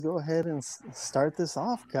Go ahead and start this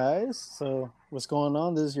off, guys. So, what's going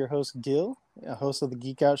on? This is your host, Gil, a host of the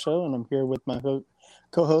Geek Out Show, and I'm here with my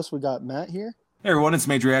co-host. We got Matt here. Hey, everyone. It's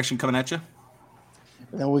Major Reaction coming at you.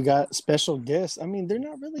 And then we got special guests. I mean, they're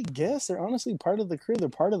not really guests. They're honestly part of the crew. They're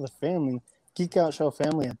part of the family, Geek Out Show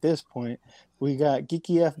family at this point. We got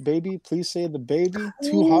Geeky F Baby. Please say the baby.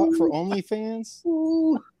 Too hot for OnlyFans.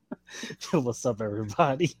 What's up,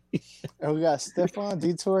 everybody? And we got Stefan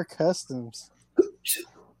Detour Customs.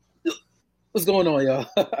 What's going on, y'all?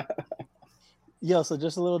 Yeah, so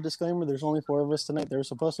just a little disclaimer. There's only 4 of us tonight. There was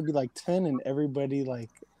supposed to be like 10, and everybody, like,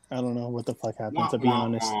 I don't know what the fuck happened, to be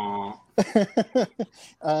honest.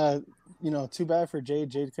 Too bad for Jade.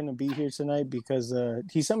 Jade couldn't be here tonight because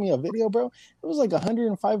he sent me a video, bro. It was like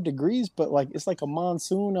 105 degrees, but like it's like a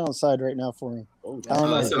monsoon outside right now for him. I don't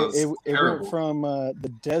know. It went from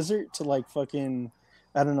the desert to like fucking,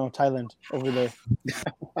 I don't know, Thailand over there.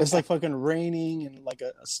 It's like fucking raining and like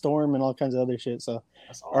a storm and all kinds of other shit. So,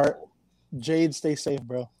 Jade, stay safe,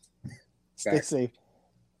 bro. Stay safe.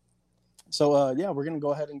 So, we're going to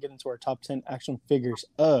go ahead and get into our top 10 action figures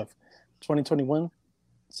of 2021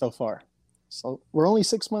 so far. So, we're only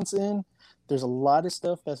 6 months in. There's a lot of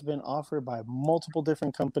stuff that's been offered by multiple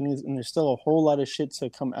different companies, and there's still a whole lot of shit to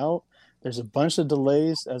come out. There's a bunch of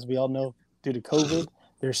delays, as we all know, due to COVID.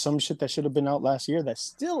 There's some shit that should have been out last year that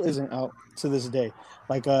still isn't out to this day.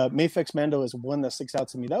 Like, Mayfex Mando is one that sticks out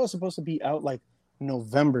to me. That was supposed to be out, like,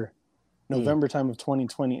 November time of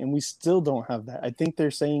 2020, and we still don't have that. I think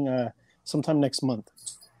they're saying sometime next month.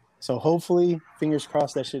 So hopefully, fingers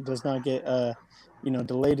crossed, that shit does not get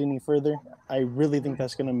delayed any further. I really think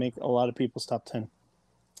that's going to make a lot of people's top 10.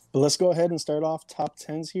 But let's go ahead and start off top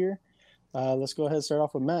 10s here. Let's go ahead and start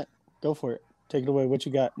off with Matt. Go for it. Take it away. What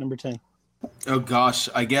you got? Number 10. Oh, gosh.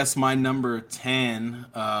 I guess my number 10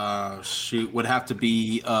 would have to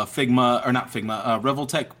be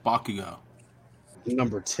Revoltech Bakugo.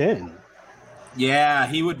 Number 10? Yeah,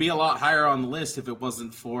 he would be a lot higher on the list if it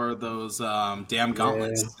wasn't for those damn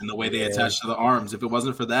gauntlets and the way they attach to the arms. If it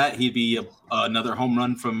wasn't for that, he'd be another home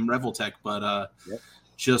run from Revoltech. But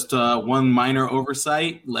just one minor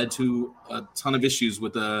oversight led to a ton of issues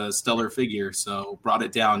with the stellar figure. So brought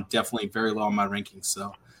it down definitely very low on my rankings.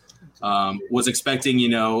 So was expecting,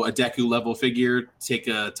 a Deku level figure take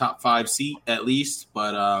a top 5 seat at least.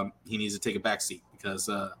 But he needs to take a back seat because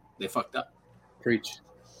they fucked up. Preach.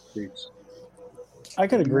 I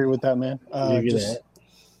could agree with that, man. The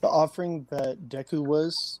offering that Deku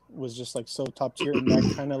was just like so top tier, and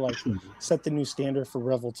that kind of like set the new standard for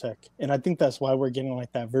Revoltech. And I think that's why we're getting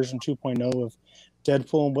like that version 2.0 of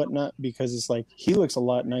Deadpool and whatnot, because it's like he looks a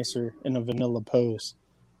lot nicer in a vanilla pose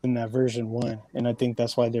than that version 1. And I think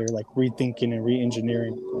that's why they're like rethinking and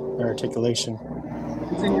re-engineering their articulation.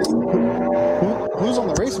 Who's on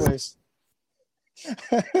the raceways?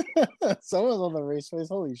 Someone's on the raceways.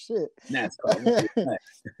 Holy shit.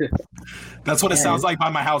 That's what it sounds like by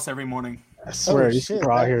my house every morning. I swear, these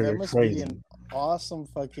people out here that are must crazy. Be an awesome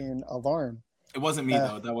fucking alarm. It wasn't me,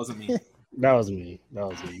 though. That wasn't me. That was me.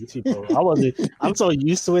 These people, I'm so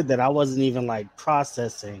used to it that I wasn't even like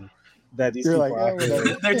processing that these people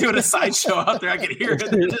they're doing a sideshow out there. I can hear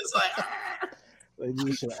it. They're just like, they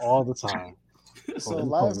do shit all the time. So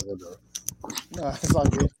live. No, it's all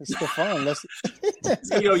good. It's Stefan. Let's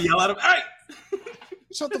yell at him. Hey!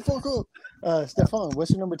 Shut the fuck up. Stefan, what's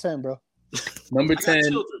your number 10, bro? Number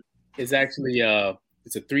 10 is actually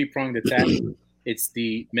it's a 3-pronged attack. It's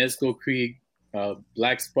the Mezco Krieg,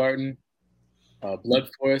 Black Spartan, Blood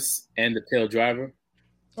Force, and the Tail Driver.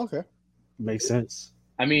 Okay. Makes sense.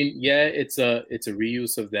 I mean, yeah, it's a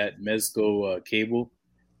reuse of that Mezco cable,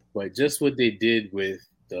 but just what they did with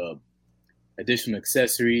the additional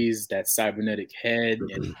accessories, that cybernetic head,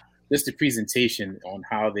 and just the presentation on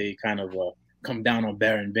how they kind of come down on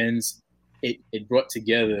Baron Benz, it brought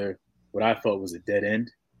together what I thought was a dead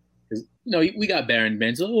end. Because we got Baron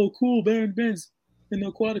Benz. Oh, cool, Baron Benz. And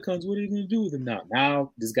the Quadicons, what are you going to do with him now?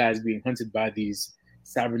 Now this guy's being hunted by these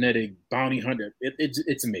cybernetic bounty hunter.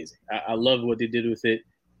 It's amazing. I love what they did with it.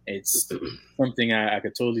 It's something I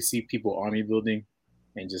could totally see people army building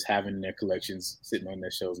and just having in their collections, sitting on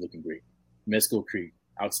their shelves looking great. Mezco Krieg,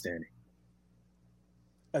 outstanding.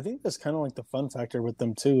 I think that's kind of like the fun factor with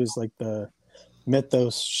them too, is like the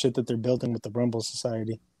mythos shit that they're building with the Rumble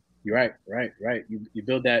Society. You're right. You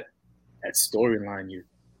build that storyline. You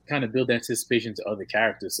kind of build anticipation to other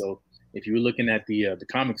characters. So if you were looking at the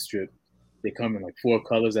comic strip, they come in like 4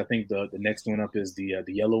 colors. I think the next one up is the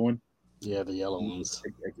yellow one. Yeah, the yellow ones. I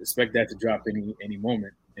expect that to drop any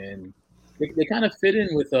moment, and they kind of fit in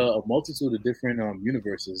with a multitude of different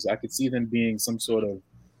universes. I could see them being some sort of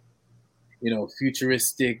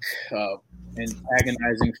futuristic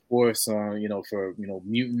antagonizing force on, for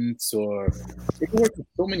mutants, or it can work with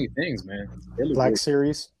so many things, man. Black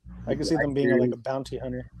Series. I can see them being like a bounty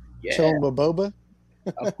hunter. Yeah. Chilling with Boba.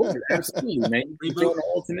 Of course, absolutely, man. You throw an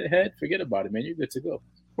alternate head, forget about it, man. You're good to go.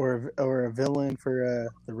 Or a villain for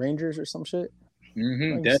the Rangers or some shit.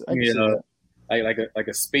 Mm-hmm. Definitely, like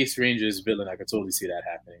a Space Rangers villain. I could totally see that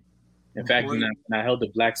happening. In fact, when I held the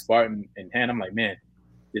Black Spartan in hand, I'm like, man,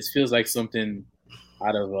 this feels like something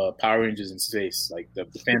out of Power Rangers in space, like the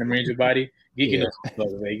Phantom Ranger body. Geeking up,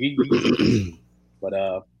 but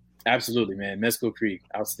absolutely, man. Mezco Creek,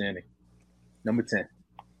 outstanding. Number 10.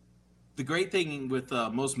 The great thing with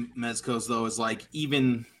most Mezcos, though, is like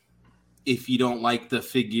even if you don't like the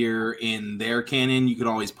figure in their canon, you could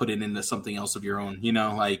always put it into something else of your own.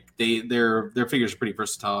 Like their figures are pretty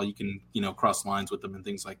versatile. You can cross lines with them and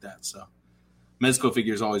things like that. So Mezco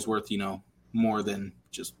figure is always worth more than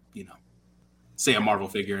just say a Marvel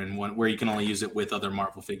figure, and one where you can only use it with other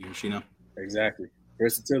Marvel figures. Exactly.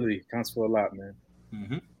 Versatility counts for a lot, man.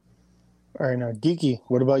 Mm-hmm. All right, now Geeky,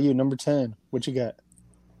 what about you? Number 10. What you got?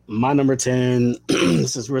 My number 10,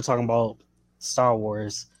 since we were talking about Star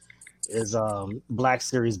Wars, is Black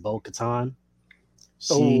Series Bo-Katan.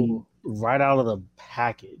 She right out of the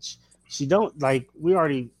package. She don't like we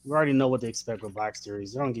already know what to expect with Black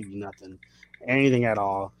Series. They don't give you anything at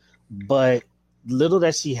all. But little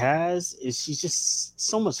that she has is she's just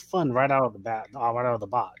so much fun right out of the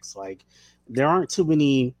box. Like there aren't too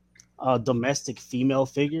many domestic female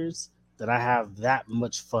figures that I have that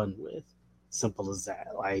much fun with. Simple as that.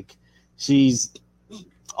 Like she's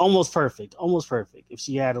almost perfect. If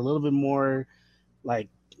she had a little bit more like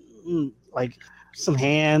some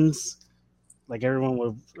hands, like everyone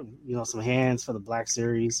would, some hands for the Black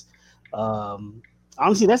Series.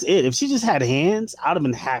 Honestly, that's it. If she just had hands, I'd have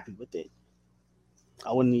been happy with it.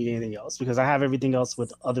 I wouldn't need anything else because I have everything else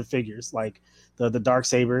with other figures, like the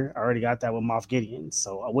Darksaber. I already got that with Moff Gideon,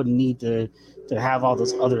 so I wouldn't need to have all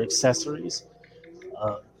those other accessories.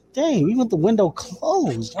 Dang, even the window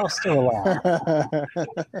closed, y'all still alive.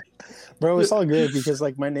 Bro, it's all good because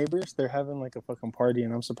like my neighbors, they're having like a fucking party,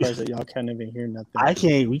 and I'm surprised that y'all can't even hear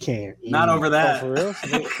nothing. We can't. Not over that. Oh,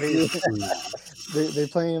 for real? They're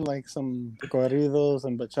playing like some corridos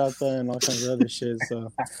and bachata and all kinds of other shit.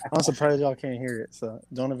 So I'm surprised y'all can't hear it. So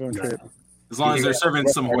don't even trip. As long as they're serving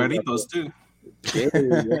some hueritos too.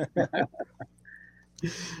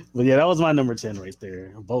 But yeah, that was my number 10 right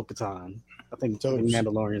there. Bo-Katan. I think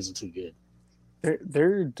Mandalorians are too good.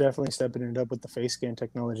 They're definitely stepping it up with the face scan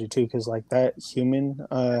technology too, because like that human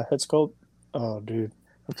head sculpt, of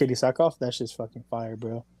Katie Sackhoff, that's just fucking fire,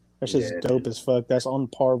 bro. That's just dope as fuck. That's on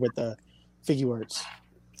par with the figure arts.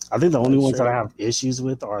 I think the only ones that I have issues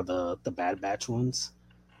with are the Bad Batch ones,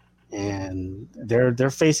 and their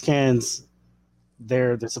face scans.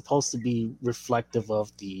 They're supposed to be reflective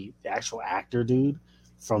of the actual actor dude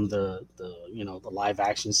from the live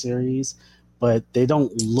action series, but they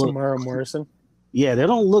don't look Tamara Morrison. Yeah, they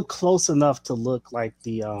don't look close enough to look like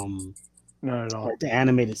the not at all like the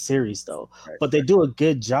animated series though. Right. But they do a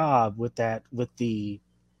good job with that with the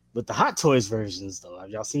Hot Toys versions though.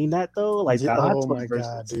 Have y'all seen that though? Like the Hot Toys versions,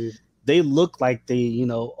 God, dude. They look like they,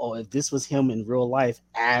 if this was him in real life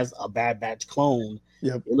as a Bad Batch clone,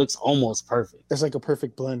 it looks almost perfect. It's like a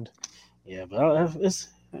perfect blend. Yeah, but you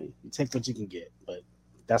take what you can get. But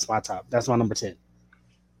that's my top. That's my number 10.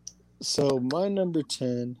 So my number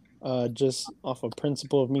 10, just off of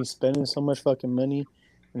principle of me spending so much fucking money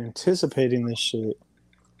and anticipating this shit,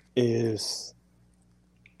 is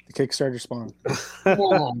the Kickstarter Spawn. Come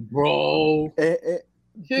on, bro.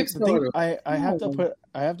 Kickstarter. I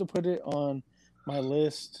have to put it on my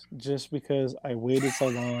list just because I waited so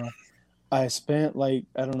long. I spent like,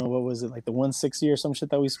 I don't know, what was it, like the 160 or some shit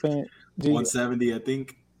that we spent? 170, I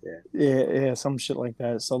think. Yeah, some shit like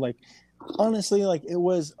that. So like, honestly, like it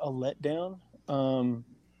was a letdown,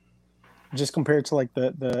 just compared to like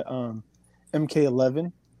the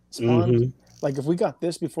MK11 Spawn. Mm-hmm. Like if we got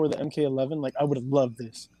this before the MK11, like I would have loved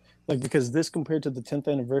this. Like because this compared to the 10th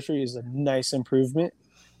anniversary is a nice improvement,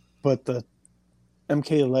 but the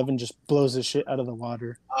MK11 just blows this shit out of the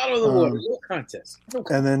water. Out of the water, no contest.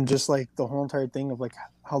 And then just like the whole entire thing of like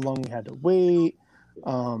how long we had to wait,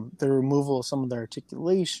 the removal of some of the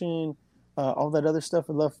articulation, all that other stuff.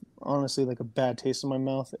 It left honestly like a bad taste in my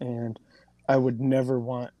mouth, and I would never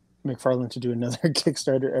want McFarlane to do another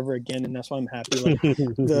Kickstarter ever again. And that's why I'm happy. Like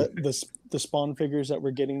the Spawn figures that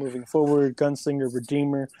we're getting moving forward, Gunslinger,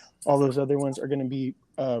 Redeemer, all those other ones are going to be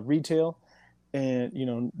retail.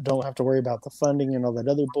 And, don't have to worry about the funding and all that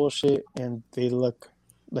other bullshit. And they look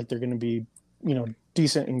like they're going to be,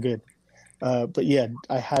 decent and good. But yeah,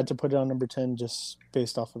 I had to put it on number 10 just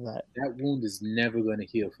based off of that. That wound is never going to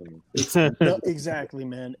heal for me. No, exactly,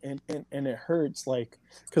 man, and it hurts like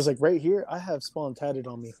because like right here I have Spawn tatted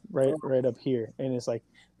on me right up here, and it's like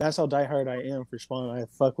that's how diehard I am for Spawn. I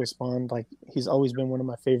fuck with Spawn, like he's always been one of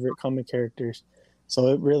my favorite comic characters, so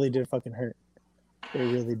it really did fucking hurt. It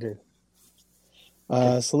really did.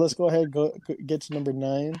 So let's go ahead get to number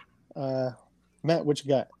 9. Matt, what you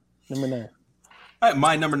got? Number 9. All right,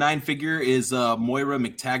 my number 9 figure is Moira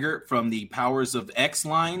McTaggart from the Powers of X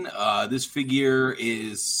line. This figure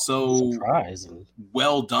is so surprising,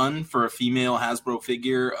 well done for a female Hasbro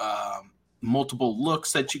figure. Multiple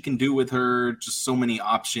looks that you can do with her, just so many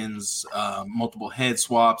options, multiple head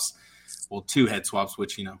swaps. Well, 2 head swaps,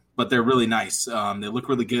 which, but they're really nice. They look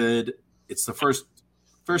really good. It's the first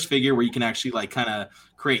figure where you can actually like kind of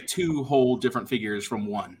create 2 whole different figures from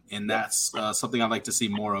one, and that's something I'd like to see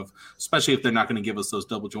more of, especially if they're not going to give us those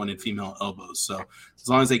double jointed female elbows. So as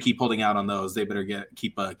long as they keep holding out on those, they better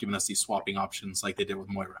keep giving us these swapping options like they did with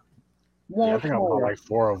Moira. Yeah, I think I bought like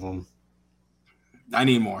 4 of them. I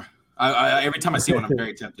need more. I every time I see one, I'm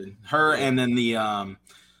very tempted. Her and then the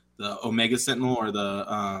Omega Sentinel, or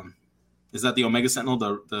the is that the Omega Sentinel,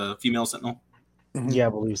 the female Sentinel? Yeah, I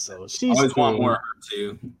believe so. I always want more of her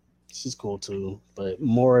too. She's cool too, but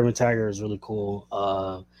Moira McTaggart is really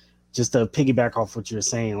cool. Just to piggyback off what you were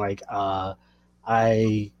saying, like I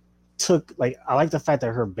like the fact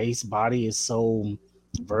that her base body is so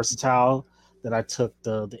versatile that I took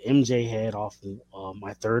the MJ head off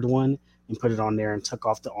my 3rd one and put it on there and took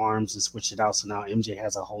off the arms and switched it out. So now MJ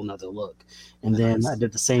has a whole nother look. And then I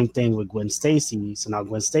did the same thing with Gwen Stacy. So now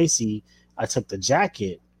Gwen Stacy, I took the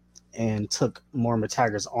jacket and took Moira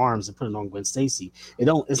McTaggart's arms and put it on Gwen Stacy.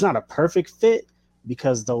 It's not a perfect fit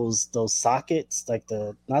because those sockets, like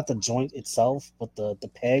not the joint itself, but the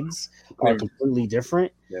pegs are completely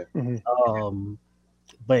different. Yeah. Mm-hmm.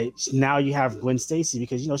 But now you have Gwen Stacy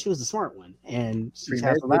because she was the smart one, and she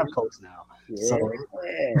has the lab coats now. Yeah.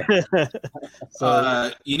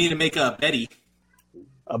 So you need to make a Betty.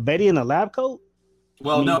 A Betty in a lab coat?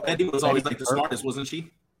 Well, no, Betty was always like the smartest, wasn't she?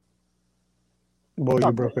 Boy,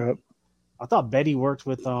 you broke up. I thought Betty worked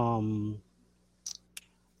with I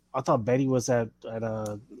thought Betty was at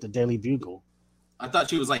the Daily Bugle. I thought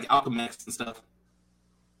she was like Alchemist and stuff.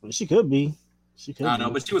 Well, she could be. I don't know,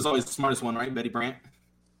 but she was always the smartest one, right? Betty Brant.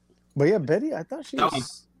 But yeah, Betty, I thought she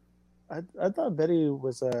was. I thought Betty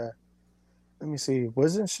was let me see.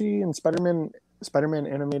 Wasn't she in Spider-Man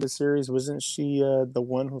animated series? Wasn't she the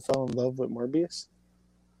one who fell in love with Morbius?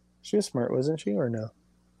 She was smart, wasn't she, or no?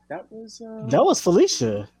 That was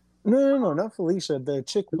Felicia. No, not Felicia. The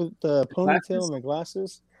chick with the ponytail and the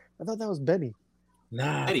glasses. I thought that was Betty.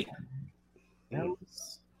 Nah, Betty.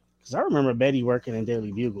 Because I remember Betty working in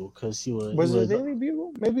Daily Bugle because she was. Was it Daily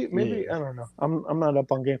Bugle? Maybe. Yeah. I don't know. I'm not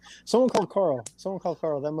up on game. Someone called Carl. That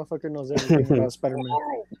motherfucker knows everything about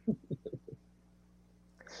Spider-Man.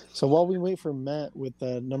 So while we wait for Matt with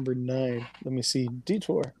number 9, let me see.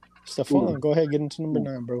 Detour. Stefan, go ahead, get into number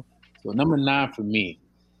 9, bro. So number 9 for me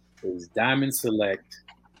is Diamond Select.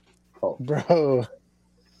 Oh, bro,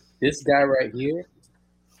 this guy right here.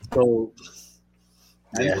 So,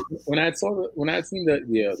 when I seen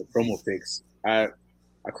the promo pics, I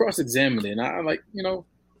cross-examined it, and I'm like,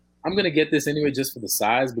 I'm gonna get this anyway just for the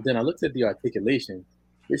size. But then I looked at the articulation.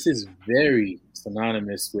 This is very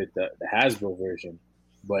synonymous with the Hasbro version,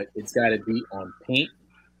 but it's got to be on paint,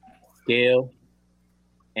 scale,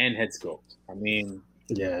 and head sculpt. I mean,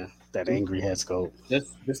 yeah. That angry head sculpt.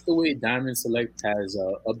 That's the way Diamond Select has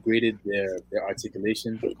upgraded their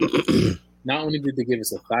articulation. Not only did they give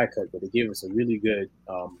us a thigh cut, but they gave us a really good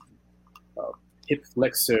hip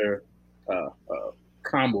flexor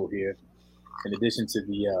combo here. In addition to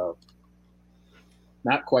the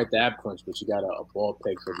not quite the ab crunch, but you got a ball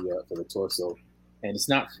peg for the torso, and it's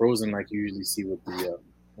not frozen like you usually see with the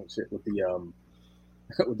with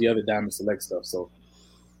the other Diamond Select stuff. So.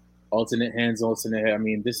 Alternate hands, alternate head. I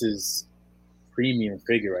mean, this is premium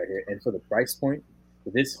figure right here. And for the price point,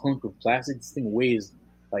 for this hunk of plastic, this thing weighs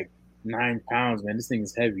like 9 pounds, man. This thing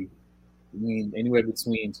is heavy. I mean, anywhere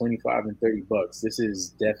between $25 and $30. This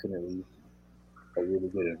is definitely a really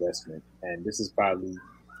good investment. And this is probably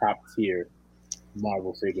top tier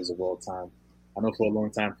Marvel figures of all time. I know for a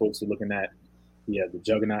long time, folks were looking at the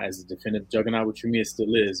Juggernaut as the definitive Juggernaut, which for me it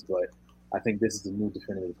still is, but I think this is the new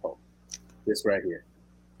definitive Hulk. This right here.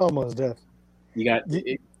 Almost deaf. You got it.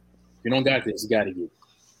 If you don't got this, you got to get it.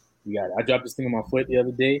 You got it. I dropped this thing on my foot the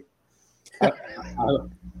other day. I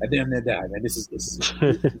damn near died, man. This is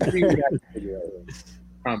I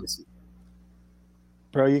promise you.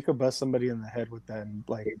 Bro, you could bust somebody in the head with that, and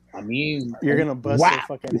like, I mean, you're gonna bust their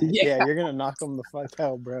fucking yeah. You're gonna knock them the fuck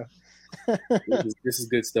out, bro. This is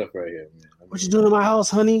good stuff right here, man. I mean, what you doing in my house,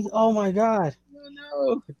 honey? Oh my god.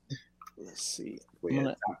 No. Let's see. Wait, I'm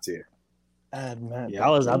gonna top tier. add Matt. Yeah,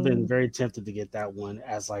 I've been very tempted to get that one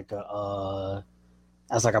as like a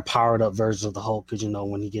powered up version of the Hulk, because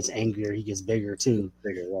when he gets angrier, he gets bigger too.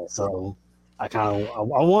 Bigger, right? So I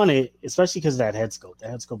want it, especially because of that head sculpt. That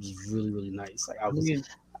head sculpt is really, really nice. Like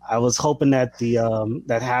I was hoping that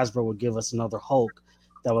that Hasbro would give us another Hulk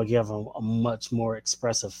that would give him a much more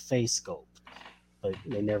expressive face sculpt, but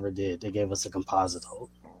they never did. They gave us a composite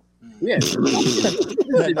Hulk. Yeah,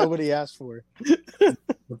 that nobody asked for.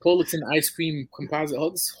 Napolitan ice cream composite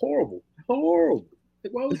Hulk is horrible. Horrible.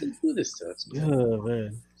 Like, why would they do this to us? Yeah,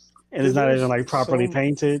 man. And it's not even like properly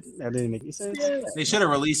painted. That didn't make any sense. Yeah. They should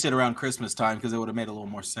have released it around Christmas time because it would have made a little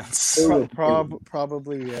more sense.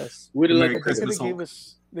 Probably yes. They could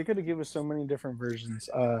have given us so many different versions.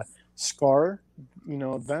 Scar,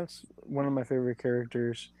 that's one of my favorite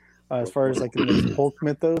characters as far as like in the Hulk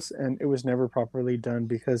mythos, and it was never properly done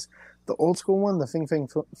because the old school one, the Fing Fang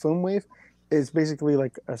Foom Wave, is basically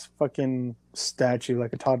like a fucking statue,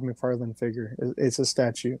 like a Todd McFarlane figure. It's a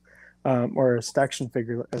statue. Or a action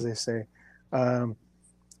figure, as they say.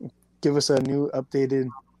 Give us a new updated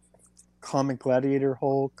comic Gladiator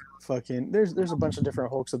Hulk. Fucking, there's a bunch of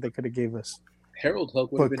different Hulks that they could have gave us. Herald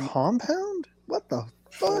Hulk would have been Compound. What the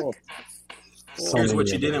fuck? Here's what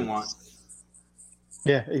you didn't want.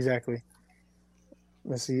 Yeah, exactly.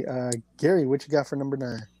 Let's see, Gary, what you got for number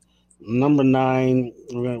 9? Number 9,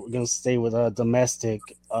 we're gonna stay with domestic.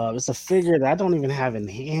 It's a figure that I don't even have in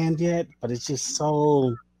hand yet, but it's just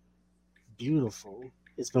so beautiful.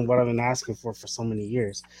 It's been what I've been asking for so many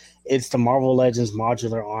years. It's the Marvel Legends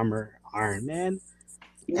modular armor Iron Man,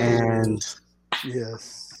 and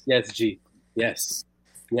yes, G, yes,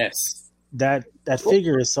 that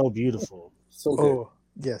figure is so beautiful. So good. Oh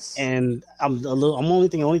yes, and the only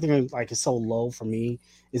thing like is so low for me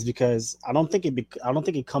is because I don't think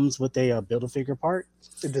it comes with a Build-A-Figure part.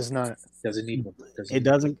 It does not. Doesn't need one. It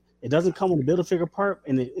doesn't come with a Build-A-Figure part,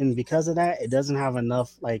 and because of that, it doesn't have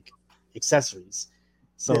enough like accessories.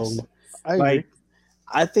 So yes,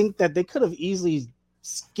 I think that they could have easily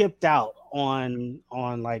skipped out on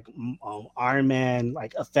like Iron Man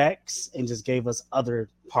like effects and just gave us other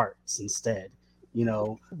parts instead.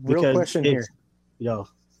 Real question here.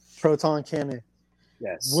 Proton cannon.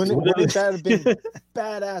 Yes. Wouldn't that have been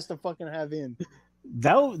badass to fucking have in?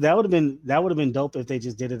 That would have been dope if they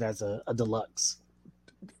just did it as a deluxe.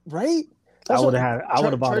 Right? I would have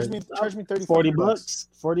bought it. Charge me $30, $40. $40?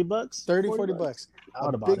 $40. I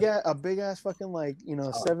would have bought it. A big ass fucking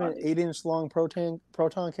 7-8 inch long proton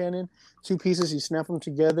cannon, 2 pieces, you snap them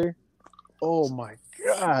together. Oh my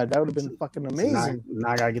god, that would have been fucking amazing. Now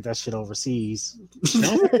I gotta get that shit overseas.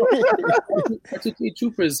 R2K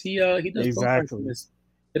Troopers, he does exactly.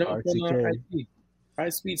 High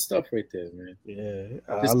speed stuff right there, man. Yeah,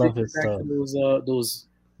 I love his stuff. Those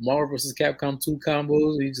Marvel vs. Capcom 2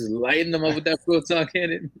 combos, he just lighting them up with that proton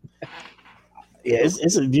cannon. Yeah,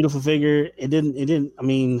 it's a beautiful figure. It didn't. I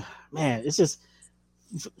mean, man, it's just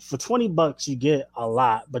for $20 you get a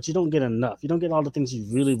lot, but you don't get enough. You don't get all the things you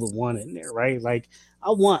really would want in there, right? Like I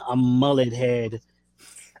want a mullet head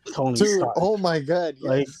Tony Stark. Oh my god! Yes,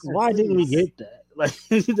 like why didn't we get that? Like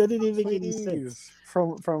that didn't even make any sense.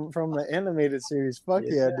 From the animated series. Fuck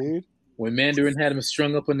yeah, dude. When Mandarin had him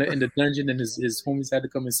strung up in the dungeon and his homies had to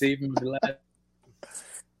come and save him in the last.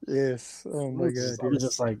 Yes. Oh my god. I'm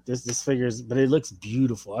just like this figures, but it looks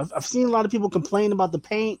beautiful. I've seen a lot of people complain about the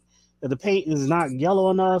paint, that the paint is not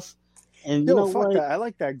yellow enough. And you know what? That. I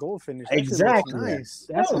like that gold finish. That exactly. Nice.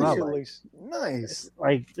 That's what I like. Nice.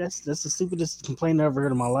 Like that's the stupidest complaint I've ever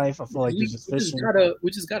heard in my life. I feel like we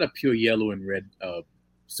just got a pure yellow and red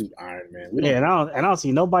suit Iron Man. And I don't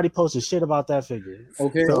see nobody posting shit about that figure.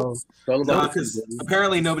 Okay. So because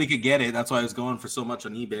apparently nobody could get it. That's why I was going for so much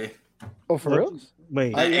on eBay. Oh, for real?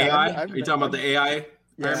 Wait. AI? Are you talking about the AI?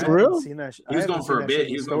 Yeah, for real? He was going for a bit.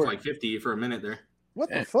 He was going for like 50 for a minute there. What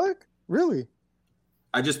the fuck? Really?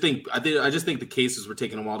 I just think the cases were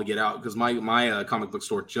taking a while to get out because my comic book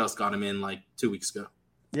store just got them in like 2 weeks ago.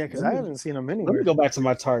 Yeah, because I haven't seen them anywhere. Let me go back to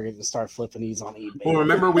my Target and start flipping these on eBay. Well,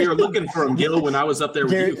 remember we were looking for them, Gil, when I was up there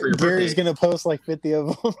with you for your birthday. Gary's gonna post like 50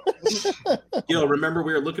 of them. Gil, remember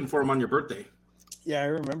we were looking for them on your birthday? Yeah, I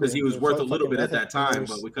remember. Because he was worth a little bit at that time,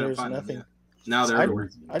 but we couldn't find them. Yeah. Now they're everywhere.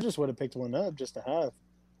 I just would have picked one up just to have.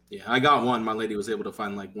 Yeah, I got one. My lady was able to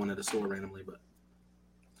find like one at a store randomly, but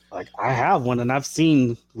like I have one and I've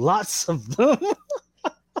seen lots of them.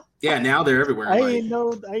 Yeah, now they're everywhere. I didn't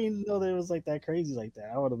know they was like that crazy like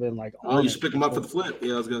that. I would have been like, oh, you should pick them up for the flip.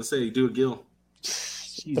 Yeah, I was gonna say, do a Gil.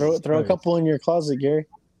 Throw a couple in your closet, Gary.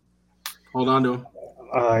 Hold on to them.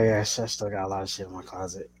 Oh yeah, I still got a lot of shit in my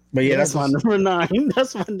closet. But yeah, that's my number 9.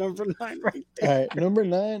 That's my number 9 right there. All right, number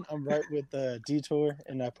 9, I'm right with Detour,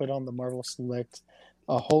 and I put on the Marvel Select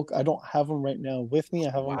Hulk. I don't have them right now with me.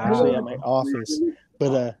 I have them actually at my office.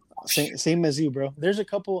 But same as you, bro. There's a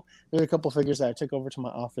couple figures that I took over to my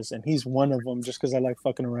office, and he's one of them just because I like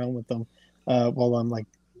fucking around with them while I'm like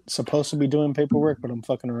supposed to be doing paperwork, but I'm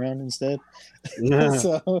fucking around instead.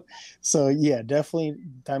 Yeah. so yeah, definitely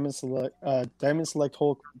Diamond Select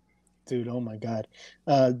Hulk. Dude, oh my god.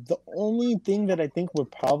 The only thing that I think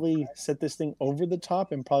would probably set this thing over the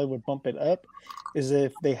top and probably would bump it up is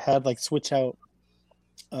if they had like switch out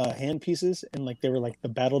hand pieces and like they were like the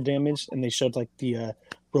battle damage and they showed like the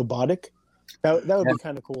robotic. That would be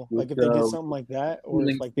kind of cool. Like if they did something like that, or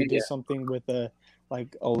if like they did something with a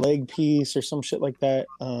leg piece or some shit like that.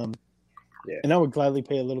 And I would gladly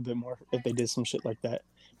pay a little bit more if they did some shit like that.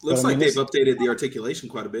 Looks like they've updated the articulation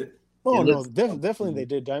quite a bit. Oh no, definitely they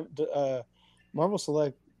did. Marvel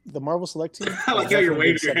Select, the Marvel Select team. I like how you're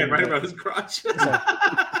waving your hand right around his crotch. The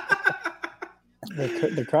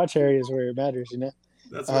crotch area is where it matters, you know.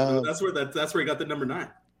 That's where he got the number 9.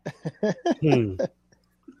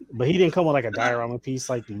 But he didn't come with like a diorama piece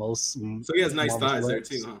like most. So he has nice thighs there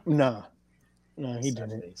too, huh? No, he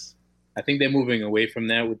didn't. I think they're moving away from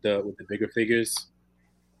that with the bigger figures,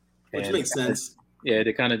 which makes sense. Yeah,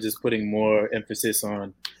 they're kind of just putting more emphasis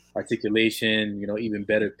on articulation, even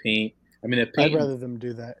better paint. I mean, I'd rather them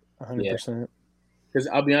do that 100%. Because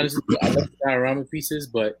I'll be honest with you, I like the diorama pieces,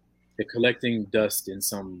 but they're collecting dust in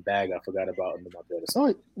some bag I forgot about under my bed.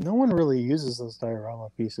 Oh, no one really uses those diorama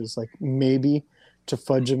pieces. Like maybe to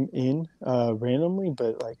fudge them in randomly,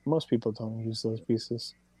 but like most people don't use those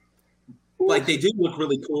pieces. Like they do look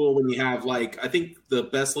really cool when you have like I think the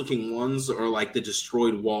best looking ones are like the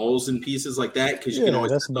destroyed walls and pieces like that because you can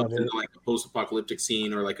always put them into like a post-apocalyptic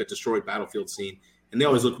scene or like a destroyed battlefield scene and they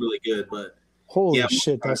always look really good. But holy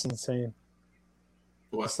shit, that's insane!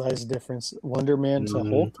 What? The size difference, Wonder Man to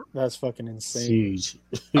Hulk, that's fucking insane. Huge.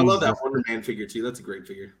 I love that Wonder Man figure too. That's a great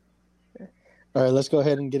figure. All right, let's go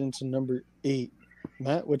ahead and get into number 8.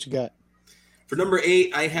 Matt, what you got? For number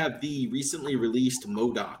 8, I have the recently released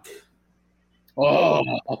MODOK. Oh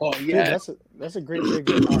yeah, dude, that's a great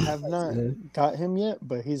figure. I have not got him yet,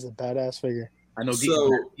 but he's a badass figure. I know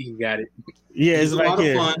he got it. Yeah, he's a lot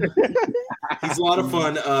of fun. He's a lot of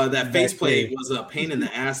fun. That faceplate was a pain in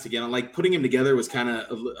the ass to get on. Like putting him together was kind of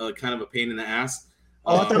a pain in the ass.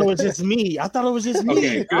 Oh, I thought it was just me.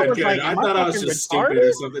 Okay, good. I thought I was just stupid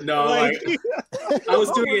or something. No, I was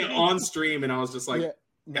doing it on stream and I was just like. Yeah.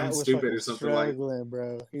 I'm stupid or something struggling,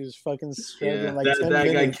 bro. He was fucking struggling. Yeah,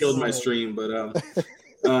 that guy killed my stream, but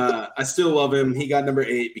I still love him. He got number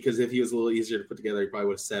 8 because if he was a little easier to put together, he probably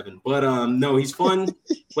would have 7. But no, he's fun.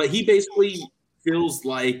 But he basically feels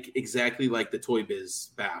like exactly like the Toy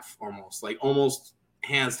Biz Baff, almost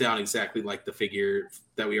hands down exactly like the figure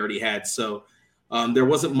that we already had. So there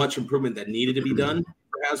wasn't much improvement that needed to be done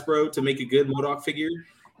for Hasbro to make a good MODOK figure.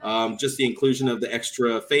 Just the inclusion of the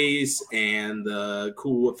extra face and the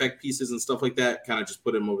cool effect pieces and stuff like that kind of just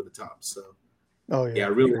put him over the top. So,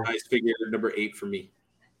 really nice figure. Number 8 for me.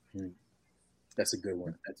 That's a good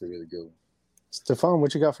one. That's a really good one. Stefan,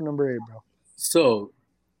 what you got for number 8, bro? So,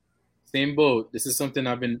 same boat. This is something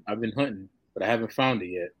I've been hunting, but I haven't found it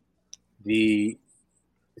yet.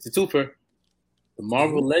 It's a twofer. The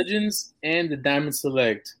Marvel Legends and the Diamond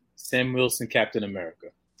Select Sam Wilson Captain America.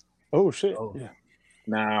 Oh shit! Oh. Yeah.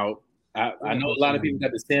 Now, I know a lot of people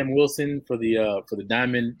got the Sam Wilson for the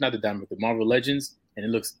Diamond, not the Diamond, the Marvel Legends, and it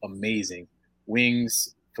looks amazing.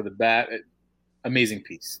 Wings for the bat, amazing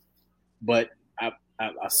piece. But I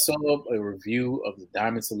saw a review of the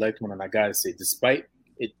Diamond Select one, and I gotta say, despite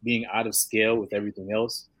it being out of scale with everything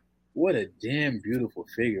else, what a damn beautiful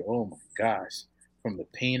figure! Oh my gosh, from the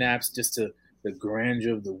paint apps just to the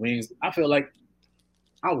grandeur of the wings, I feel like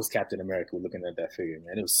I was Captain America looking at that figure,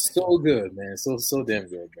 man. It was so good, man. So damn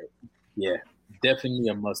good. But yeah, definitely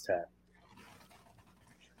a must-have.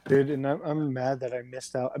 Dude, and I'm mad that I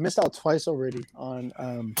missed out. I missed out twice already on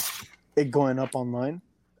it going up online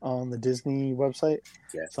on the Disney website.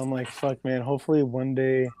 Yeah. So I'm like, fuck, man. Hopefully one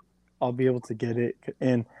day I'll be able to get it.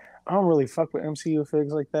 And I don't really fuck with MCU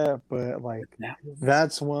figs like that, but like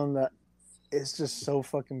that's one that is just so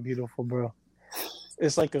fucking beautiful, bro.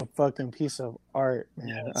 It's like a fucking piece of art,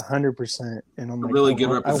 man. 100%. And I'm like, really good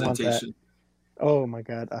representation. Oh my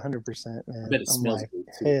god, 100%, man. I bet it smells like, good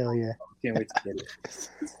too. Hell yeah! Can't wait to get it.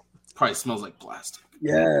 Probably smells like plastic.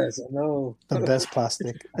 Yes, I know. The best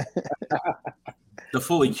plastic. The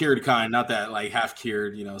fully cured kind, not that like half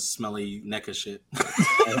cured, smelly NECA shit.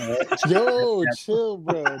 Yo, chill,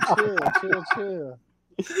 bro. Chill.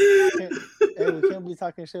 We can't be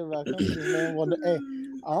talking shit about companies, man. Well, hey,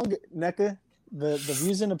 I don't get NECA. The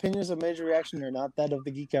views and opinions of Major Reaction are not that of the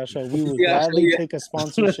Geek Out Show. We would gladly take a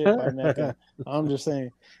sponsorship by NECA. I'm just saying.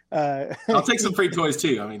 I'll take some free toys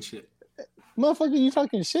too. I mean, shit. Motherfucker, you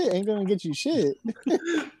talking shit ain't gonna get you shit.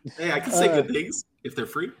 Hey, I can say good things if they're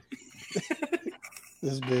free.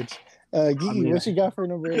 This bitch. Geeky, what you got for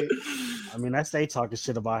number 8? I mean, I stay talking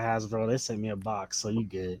shit about Hasbro. They sent me a box, so you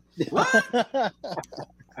good.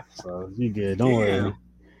 So you good. Don't worry.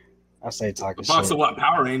 I say talking shit. A box of what?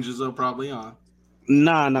 Power Rangers, though, probably on.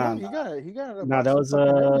 Nah. He got it. No, that was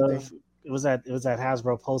it was that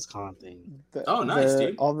Hasbro PostCon thing. Nice,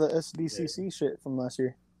 dude. All the SDCC shit from last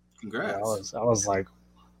year. Congrats. I was like,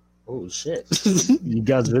 oh shit. You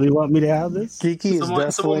guys really want me to have this? Geeky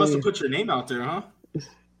someone must have put your name out there, huh?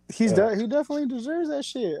 He definitely deserves that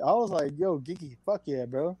shit. I was like, yo, Geeky, fuck yeah,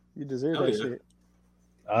 bro. You deserve that shit.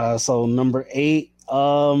 So number 8,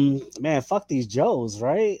 man, fuck these Joes,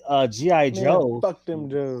 right? G.I. Joe. Fuck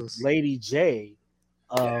them Joes. Lady J.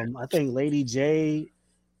 I think Lady J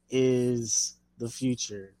is the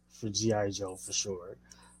future for G.I. Joe for sure.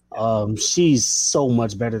 She's so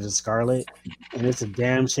much better than Scarlet, and it's a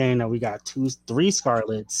damn shame that we got 3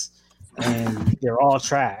 Scarlets and they're all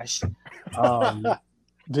trash.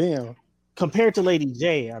 Damn. Compared to Lady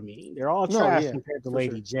J, I mean, they're all trash compared to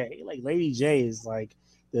Lady J. Like Lady J is like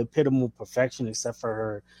the epitome of perfection, except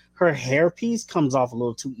for her hairpiece comes off a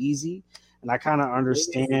little too easy, and I kind of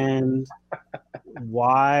understand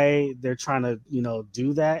why they're trying to,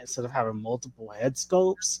 do that instead of having multiple head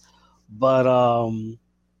scopes. But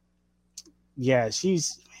yeah,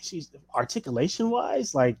 she's articulation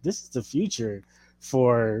wise, like this is the future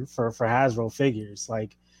for Hasbro figures.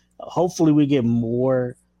 Like, hopefully we get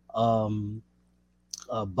more bucks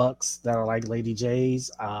that are like Lady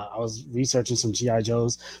J's. I was researching some G.I.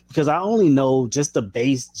 Joes because I only know just the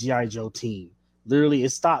base G.I. Joe team. Literally,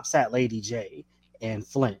 it stops at Lady J and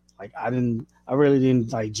Flint. Like I really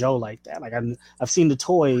didn't like Joe like that. Like I've seen the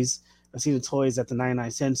toys. I've seen the toys at the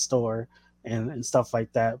 99-cent store and stuff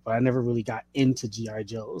like that, but I never really got into G.I.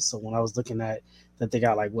 Joes. So when I was looking at that, they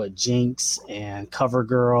got like Jinx and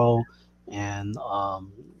CoverGirl and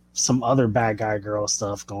some other bad guy girl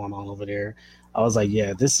stuff going on over there. I was like,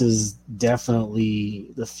 yeah, this is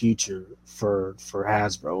definitely the future for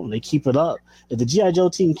Hasbro. And they keep it up. If the G.I. Joe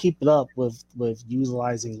team keep it up with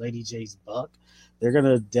utilizing Lady J's buck, they're going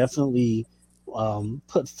to definitely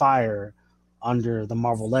put fire under the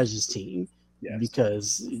Marvel Legends team. Yes.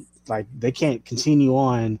 Because like they can't continue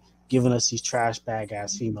on giving us these trash bag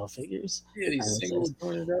ass female figures. Yeah, these singles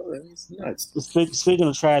pointed out. It's nuts. Speaking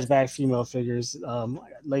of trash bag female figures,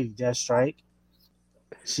 Lady Deathstrike,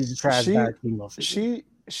 she's a trash bag female figure.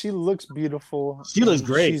 She looks beautiful. She looks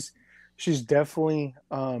great. She's definitely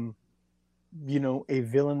a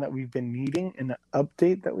villain that we've been needing and an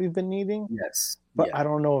update that we've been needing. Yes, but I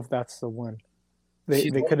don't know if that's the one.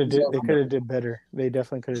 They could have did better. They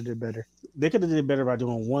definitely could have did better. They could have did better by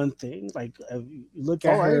doing one thing. Like look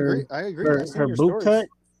at her. I agree. Her boot cut.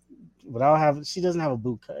 She doesn't have a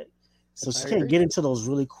boot cut, so she can't get into those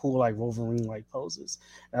really cool like Wolverine like poses.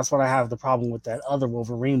 That's what I have the problem with that other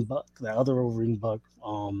Wolverine buck. Like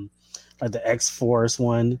the X-Force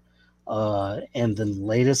one, and the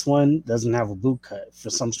latest one doesn't have a boot cut for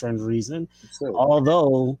some strange reason.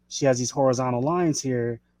 Although she has these horizontal lines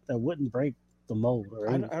here that wouldn't break the mold.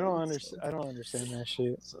 I don't understand. I don't understand that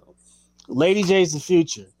shit. So, Lady J's the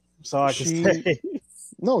future. So I can say.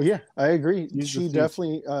 No, yeah, I agree. She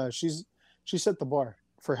definitely she set the bar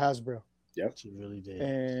for Hasbro. Yep, she really did.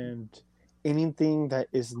 And anything that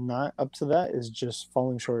is not up to that is just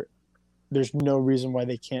falling short. There's no reason why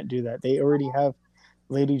they can't do that. They already have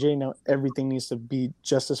Lady J. Now everything needs to be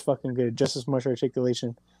just as fucking good, just as much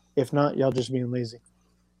articulation. If not, y'all just being lazy.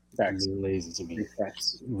 Facts. Lazy to me.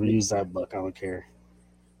 Reuse that buck. I don't care.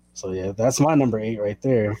 So yeah, that's my number 8 right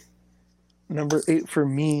there. Number 8 for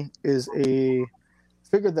me is a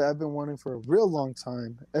figure that I've been wanting for a real long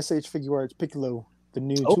time. SH Figuarts Piccolo, the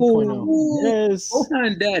new 2.0. Yes.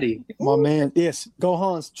 Gohan Daddy. My man. Yes.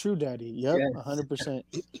 Gohan's true daddy. Yep. Yes. 100%.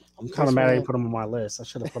 I'm kind of mad I didn't put him on my list. I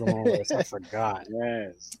should have put him on my list. I forgot.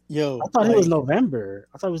 Yes. Yo. I thought it was November.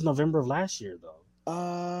 I thought it was November of last year though.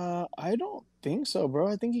 I don't think so, bro.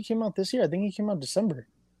 I think he came out this year. I think he came out December.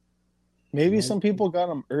 Maybe some people got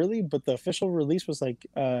him early, but the official release was like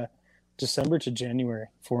December to January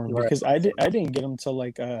for him because I didn't get him till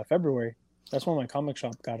like February. That's when my comic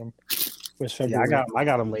shop got him. Was February. Yeah, I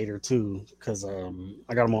got him later too because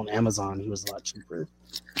I got him on Amazon. He was a lot cheaper.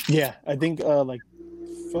 Yeah, I think like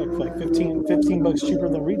 15 bucks cheaper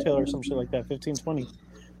than retail or some shit like that. 15, 20.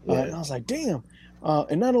 Yeah. And I was like, damn.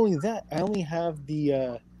 And not only that, I only have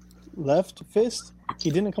the left fist. He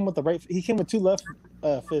didn't come with the right. He came with two left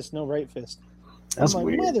fists, no right fist. That's I'm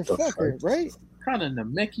like, weird. motherfucker, right? What kind of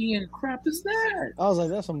Namekian crap is that? I was like,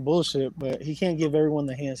 that's some bullshit. But he can't give everyone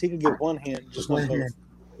the hands. He could get one hand, just not both.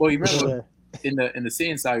 Well, you remember in the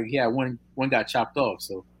Saiyan saga, he had one got chopped off.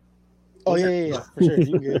 So. Oh yeah, for sure.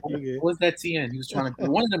 You good? What's that TN? He was trying to.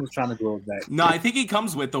 One of them was trying to grow it back. No, I think he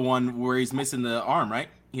comes with the one where he's missing the arm, right?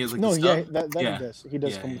 He has like no, the stub. He does. He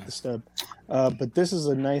does come with the stub. But this is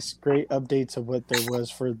a nice, great update to what there was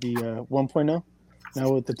for the 1.0. Now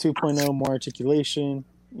with the 2.0, more articulation.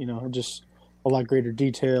 You know, just a lot greater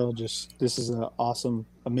detail. Just this is an awesome,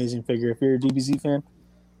 amazing figure. If you're a DBZ fan,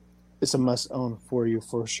 it's a must own for you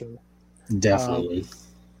for sure. Definitely.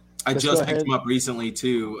 I just picked him up recently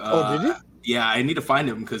too. Oh, did you? Yeah, I need to find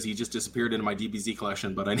him because he just disappeared into my DBZ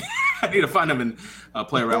collection. But I need to find him and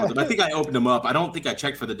play around with him. I think I opened him up. I don't think I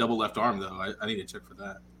checked for the double left arm though. I need to check for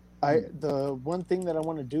that. The one thing that I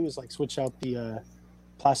want to do is like switch out the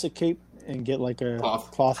plastic cape and get like a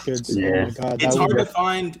cloth goods. Yeah. Oh my god, it's hard to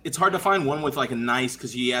find. It's hard to find one with like a nice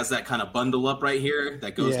because he has that kind of bundle up right here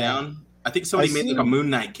that goes down. I think somebody made like a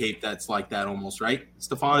Moon Knight cape that's like that almost, right?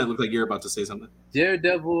 Stefan, it looked like you're about to say something.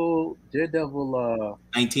 Daredevil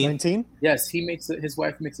 19? Yes, his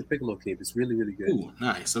wife makes a Piccolo cape. It's really, really good. Ooh,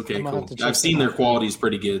 nice. Okay, cool. I've seen their quality is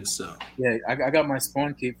pretty good, so. Yeah, I got my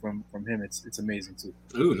Spawn cape from him. It's amazing too.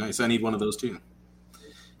 Ooh, nice. I need one of those too.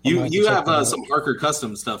 You have some Harker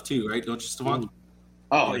custom stuff too, right? Don't you, Stefan?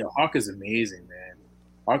 Oh, yeah, Harker's amazing, man.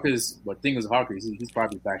 Harker's he's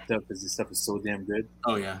probably backed up because his stuff is so damn good.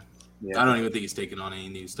 Oh yeah. I don't even think he's taking on any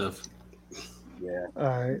new stuff. Yeah. All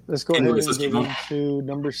right, let's go ahead and get into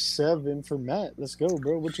number 7 for Matt. Let's go,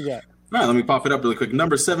 bro. What you got? All right, let me pop it up really quick.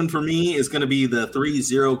 Number 7 for me is going to be the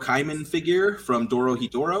 3-0 Kaiman figure from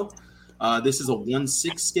Dorohedoro. This is a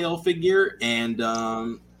 1/6 scale figure, and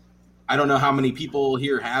I don't know how many people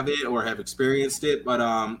here have it or have experienced it,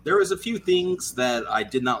 but there was a few things that I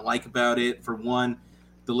did not like about it. For one,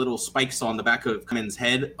 the little spikes on the back of Kaiman's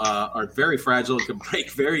head are very fragile. It can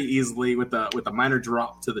break very easily with a minor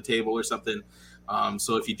drop to the table or something.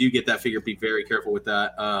 So if you do get that figure, be very careful with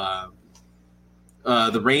that.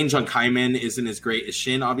 The range on Kaiman isn't as great as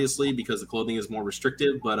Shin, obviously, because the clothing is more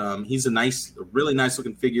restrictive. But he's a really nice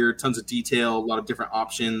looking figure. Tons of detail, a lot of different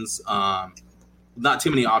options. Not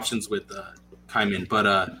too many options with Kaiman,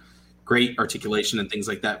 but great articulation and things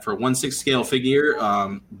like that. For a 1/6 scale figure,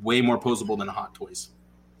 way more posable than a Hot Toys.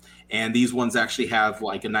 And these ones actually have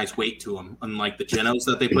like a nice weight to them, unlike the Genos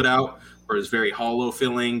that they put out, where it's very hollow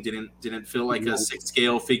feeling. Didn't feel like a 6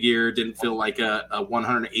 scale figure. Didn't feel like a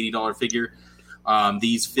 $180 figure.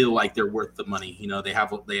 These feel like they're worth the money. You know, they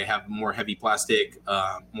have more heavy plastic,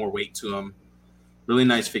 more weight to them. Really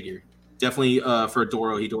nice figure. Definitely for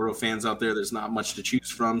Dorohedoro fans out there, there's not much to choose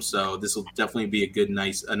from. So this will definitely be a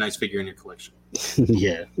nice figure in your collection.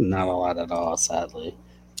 Yeah, not a lot at all, sadly.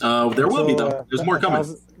 There will be though. There's more coming.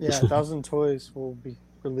 1,000 Toys will be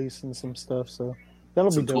releasing some stuff, so that'll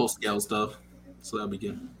be dope. 12 scale stuff, so that'll be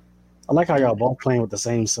good. I like how y'all both playing with the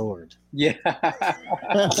same sword. Yeah.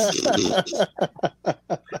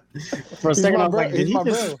 For a second, I was like, did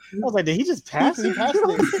he just pass it? He passed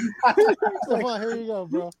it. Come on, here you go,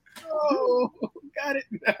 bro. Oh, got it.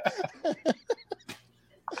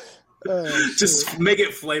 Just make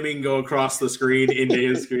it flaming go across the screen into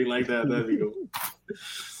his screen like that. That'd be cool.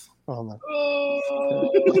 Oh my!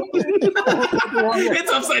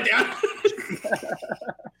 It's upside down.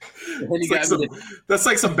 That's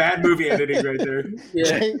like some bad movie editing right there.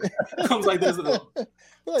 Yeah, comes like this.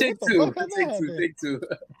 Take two.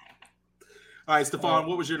 All right, Stefan,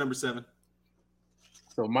 what was your number 7?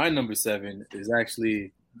 So my number 7 is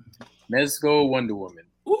actually Mezco Wonder Woman.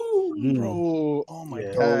 Ooh, bro! Oh my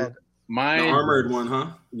god! The armored one,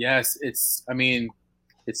 huh? Yes, it's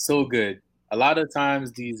so good. A lot of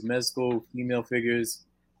times these Mezco female figures,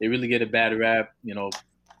 they really get a bad rap, you know,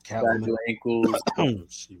 fragile ankles.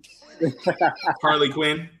 Harley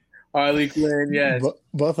Quinn, yes.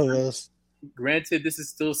 Both of those. Granted, this is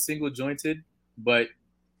still single jointed, but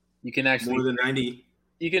you can actually more than 90.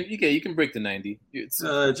 You can break the 90. It's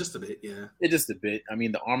just a bit, yeah. It's just a bit. I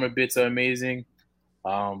mean, the armor bits are amazing.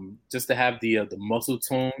 Just to have the muscle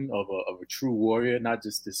tone of a true warrior, not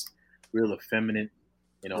just this real effeminate,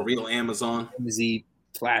 you know, a real Amazon, easy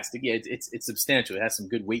plastic. Yeah, it's substantial. It has some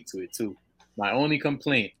good weight to it too. My only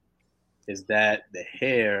complaint is that the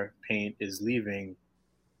hair paint is leaving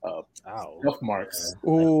scuff marks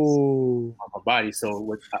on her body.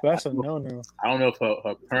 So that's a no. I don't know if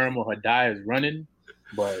her perm or her dye is running,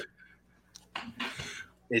 but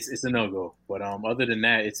it's a no-go. But other than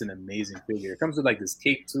that, it's an amazing figure. It comes with like this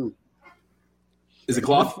cape too. Is it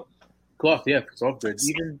cloth? Cloth, yeah, soft goods.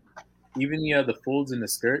 Even the folds in the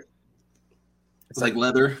skirt. It's like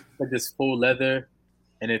leather. Like this faux leather,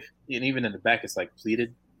 and even in the back, it's like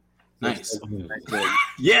pleated. Nice.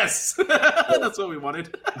 Yes, that's what we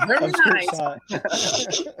wanted. Very nice.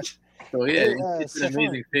 So it's an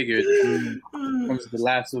amazing figure. It comes with the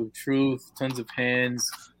lasso of truth, tons of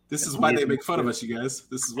hands. This is why they make fun of us, you guys.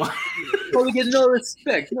 This is why. Well, we get no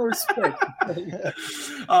respect.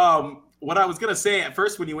 What I was gonna say at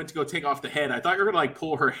first when you went to go take off the head, I thought you were gonna like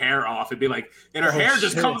pull her hair off and be like, and her hair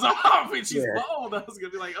just comes off and she's bald. I was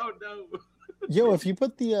gonna be like, oh no. Yo, if you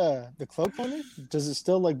put the cloak on it, does it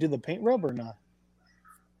still like do the paint rub or not?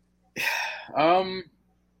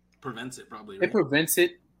 Prevents it probably. Right? It prevents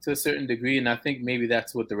it to a certain degree, and I think maybe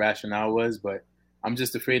that's what the rationale was. But I'm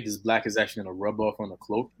just afraid this black is actually gonna rub off on the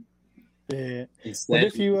cloak. Yeah. What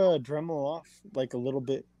if you Dremel off like a little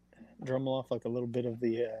bit of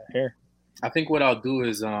the hair? I think what I'll do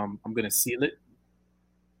is I'm gonna seal it.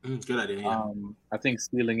 Good idea. Yeah. I think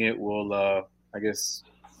sealing it will, I guess,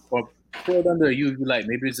 or put it under a UV light.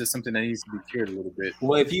 Maybe it's just something that needs to be cured a little bit.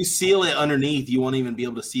 Well, if you seal it underneath, you won't even be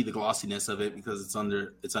able to see the glossiness of it because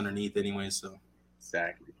it's underneath anyway. So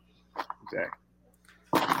exactly.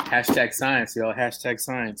 Hashtag science, y'all. Hashtag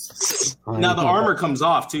science. Now the armor comes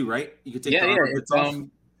off too, right? You can take the armor bits off.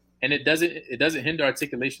 And it doesn't hinder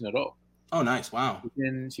articulation at all. Oh, nice! Wow.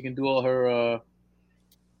 She can do all her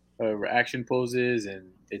action poses, and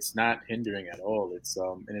it's not hindering at all. It's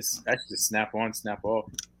and it's actually just snap on, snap off.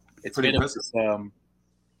 It's pretty impressive.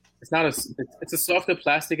 It's a softer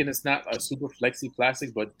plastic, and it's not a super flexy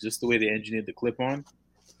plastic, but just the way they engineered the clip on,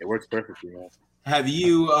 it works perfectly, man. Have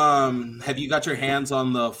you got your hands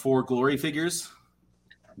on the 4 Glory figures?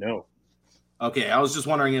 No. Okay, I was just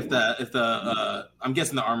wondering if the I'm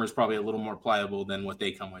guessing the armor is probably a little more pliable than what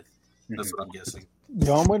they come with. That's what I'm guessing.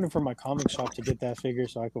 Yo, I'm waiting for my comic shop to get that figure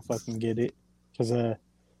so I can fucking get it because I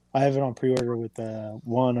have it on pre-order with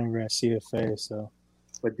one over at CFA. So,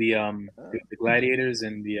 but the gladiators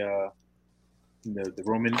and the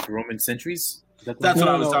Roman sentries. That's what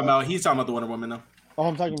I was talking about. He's talking about the Wonder Woman though. Oh,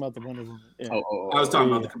 I'm talking about the Wonder Woman. Yeah. I was talking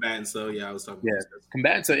about the combatants. So yeah, I was talking. Yeah,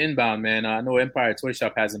 combatants are inbound, man. I know Empire Toy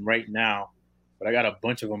Shop has them right now, but I got a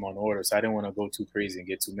bunch of them on order, so I didn't want to go too crazy and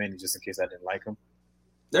get too many just in case I didn't like them.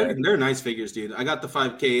 They're nice figures, dude. I got the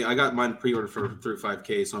 5K. I got mine pre-ordered through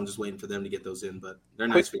 5K, so I'm just waiting for them to get those in. But they're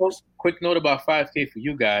nice figures. Quick note about 5K for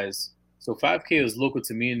you guys. So 5K is local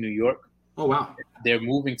to me in New York. Oh wow! They're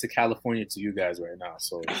moving to California to you guys right now.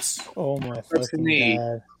 So oh my fucking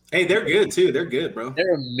God. Hey, they're good too. They're good, bro.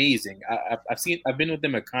 They're amazing. I've been with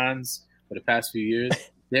them at cons for the past few years.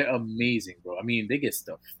 They're amazing, bro. I mean, they get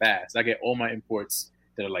stuff fast. I get all my imports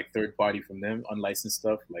that are like third party from them, unlicensed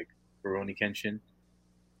stuff like Rurouni Kenshin.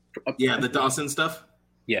 Yeah, the Dawson stuff.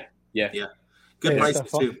 Yeah. Good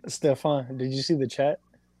prices too. Stefan, did you see the chat?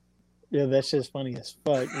 Yeah, that shit's funny as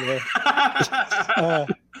fuck. Yeah.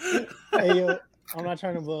 Hey, yo, I'm not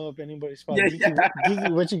trying to blow up anybody's spot.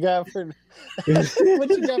 Geeky, what you got for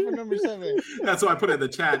number 7? That's why I put it in the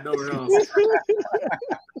chat. No one else.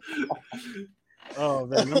 Oh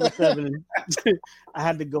man, number 7. I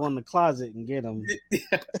had to go in the closet and get them.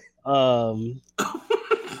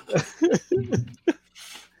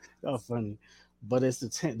 Oh, funny. But it's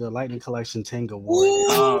the Lightning Collection Tenga Warrior.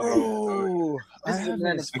 Oh, I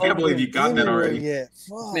can't believe you got that already. Yeah,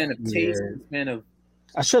 man of taste, man of.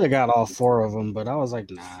 I should have got all 4 of them, but I was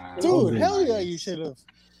like, nah. Dude, hell yeah, you should have.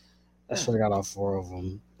 I should have got all 4 of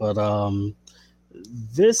them, but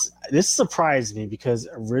this surprised me because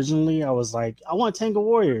originally I was like, I want Tenga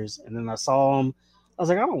Warriors, and then I saw them. I was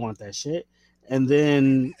like, I don't want that shit, and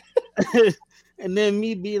then. And then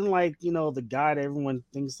me being like, the guy that everyone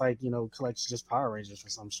thinks like, collects just Power Rangers for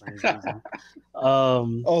some strange reason.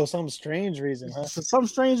 Some strange reason, huh? For some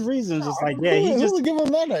strange reason, just like, yeah, he just give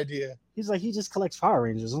him that idea. He's like, he just collects Power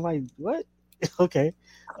Rangers. I'm like, what? Okay.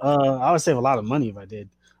 I would save a lot of money if I did.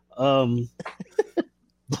 But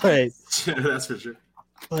that's for sure.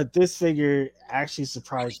 But this figure actually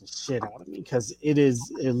surprised the shit out of me because it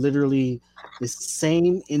literally the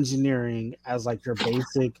same engineering as like your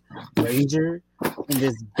basic Ranger and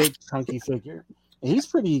this big chunky figure. And he's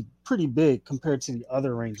pretty big compared to the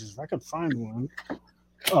other Rangers. If I could find one.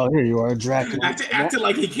 Oh, here you are, Dracula. Acting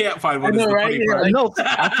like he can't find one. I know, right? Yeah, no,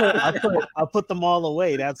 I put them all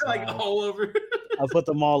away. That's like all over. I put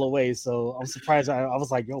them all away. So I'm surprised. I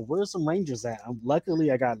was like, yo, where's some Rangers at?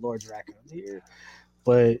 Luckily, I got Lord Dracula here.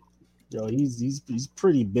 but he's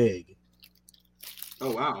pretty big.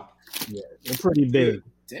 Oh wow! Yeah, they're pretty big.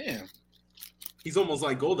 Damn, he's almost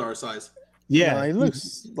like Goldar size. Yeah, he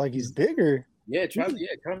looks like he's bigger. Yeah,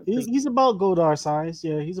 he's about Goldar size.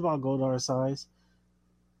 Yeah, he's about Goldar size.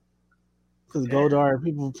 Because Goldar,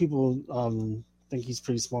 people think he's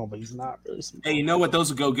pretty small, but he's not really small. Hey, you know what those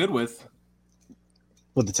would go good with?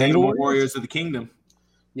 With the Tengu Warriors of the Kingdom.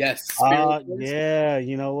 Yes. Yeah,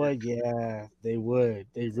 you know what? Yeah, they would.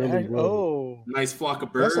 They really would. Oh, nice flock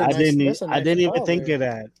of birds. I didn't even think of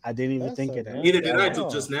that. I didn't even think of that. Neither did I till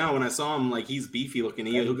just now when I saw him. Like he's beefy looking.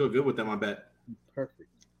 He'll go good with them. I bet. Perfect.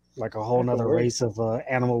 Like a whole nother race of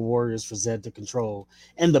animal warriors for Zed to control.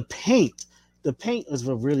 And the paint is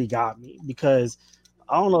what really got me, because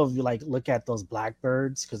I don't know if you like look at those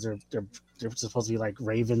blackbirds, because they're supposed to be like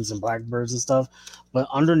ravens and blackbirds and stuff, but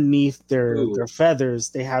underneath their feathers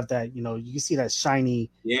they have that, you can see that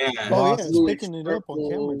shiny. Yeah. Oh yeah, it's picking it up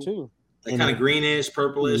on camera too. Like kind of greenish,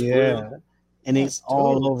 purplish. Yeah. Blue. And it's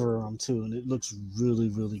all over them too, and it looks really,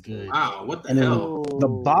 really good. Wow, what the hell? The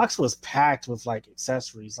box was packed with like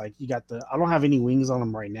accessories. Like you got I don't have any wings on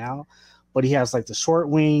him right now, but he has like the short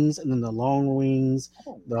wings and then the long wings,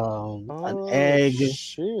 an egg.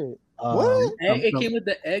 Shit. What? It came with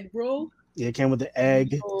the egg, bro? Yeah, it came with the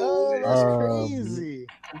egg. Oh, that's crazy.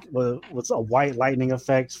 What's a white lightning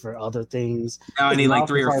effect for other things? Now I need like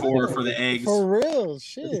 3 or 4 for the eggs. For real,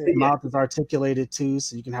 shit. The mouth is articulated too,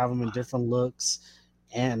 so you can have them in different looks,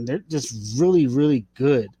 and they're just really, really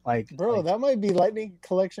good. Bro, that might be Lightning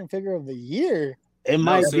Collection Figure of the Year. It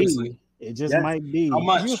might be. It just might be. How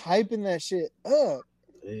much? You hyping that shit up?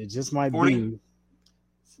 It just might 40? be.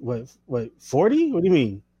 What? 40? What do you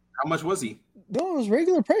mean? How much was he? No, it was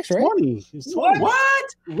regular price, right? 20. It's 20. What?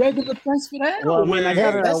 Regular price for that? Well, I mean, I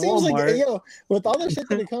got it at seems Walmart. like, with all the shit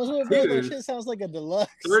that it comes with, bro, that shit sounds like a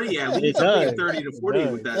deluxe. 30, at least. It does. 30 to 40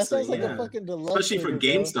 with that. That sounds like a fucking deluxe. Especially for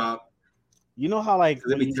GameStop. You know how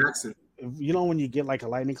when you get like a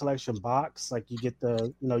Lightning Collection box, like you get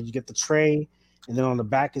the tray, and then on the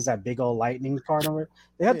back is that big old lightning part of it.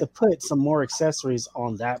 They have to put some more accessories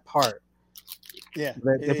on that part. Yeah,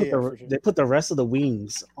 they put the rest of the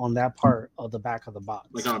wings on that part of the back of the box,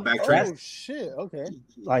 like on a back tray. Oh shit! Okay.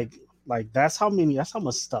 Like that's how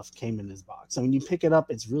much stuff came in this box. And when you pick it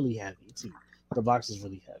up, it's really heavy too. The box is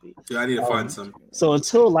really heavy. Yeah, I need to find some. So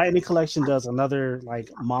until Lightning Collection does another like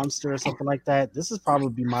monster or something like that, this is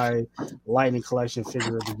probably my Lightning Collection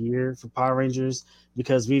Figure of the Year for Power Rangers,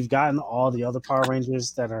 because we've gotten all the other Power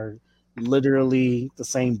Rangers that are literally the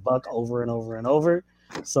same buck over and over and over.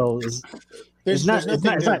 So it's not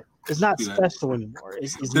special anymore.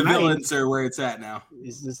 It's the villains are where it's at now.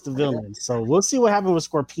 It's the villains. So we'll see what happens with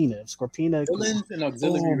Scorpina. Villains and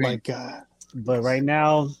auxiliary. Oh my god! But right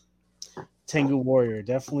now, Tengu Warrior,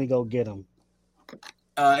 definitely go get them.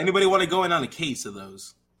 Anybody want to go in on a case of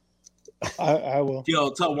those? I will.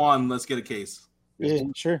 Yo, tell Juan, let's get a case. Yeah,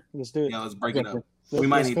 sure. Let's do it. Yeah, let's break it up. We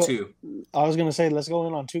might need 2. I was gonna say let's go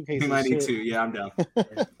in on 2 cases. We might need 2. Yeah, I'm down.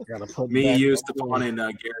 Me, you, Stephon, and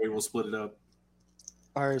Gary will split it up.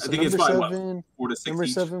 All right, so I think it's number 4 to 6 number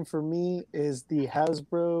each. 7 for me is the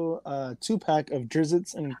Hasbro 2-pack of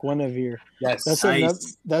Drizzt and Guinevere. Yes,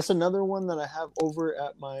 that's another one that I have over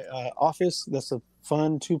at my office. That's a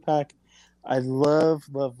fun 2-pack. I love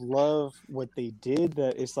what they did.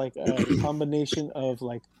 That it's like a combination of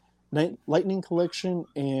like Lightning Collection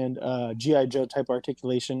and G.I. Joe type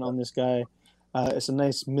articulation on this guy. It's a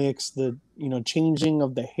nice mix. The changing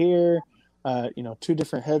of the hair, 2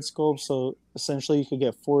 different head sculpts. So essentially, you could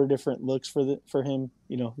get 4 different looks for him.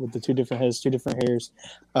 With the 2 different heads, 2 different hairs.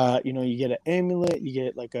 You get an amulet. You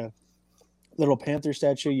get like a little panther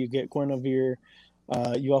statue. You get Guinevere.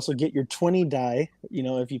 You also get your 20 die.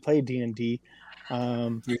 If you play D&D, your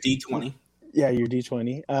D20. Yeah, your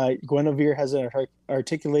D20. Guinevere has an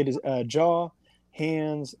articulated jaw,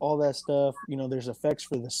 hands, all that stuff. There's effects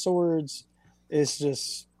for the swords. It's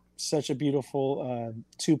just such a beautiful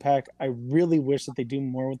 2-pack. I really wish that they do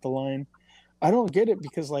more with the line. I don't get it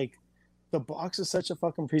because the box is such a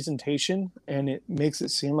fucking presentation, and it makes it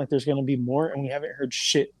seem like there's going to be more, and we haven't heard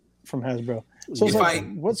shit from Hasbro. So it's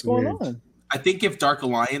what's going on? I think if Dark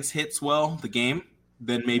Alliance hits well, the game,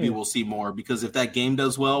 then maybe we'll see more. Because if that game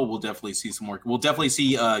does well, we'll definitely see some more. We'll definitely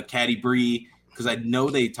see Caddy Bree, because I know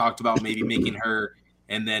they talked about maybe making her,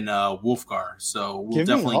 and then Wolfgar. So we'll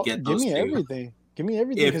definitely get those 2. Give me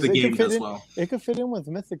everything. If the game does well. It could fit in with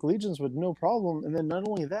Mythic Legions with no problem. And then not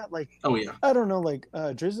only that, oh yeah, I don't know,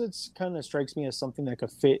 Drizzt kind of strikes me as something that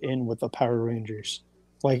could fit in with the Power Rangers,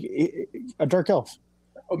 a Dark Elf.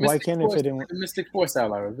 Why can't it fit in with a Mystic Force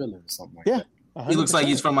ally or villain or something like that? He looks like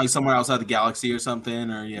he's from like somewhere outside the galaxy or something,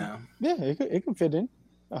 or yeah, it could fit in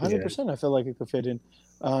 100%. I feel like it could fit in.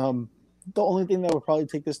 The only thing that would probably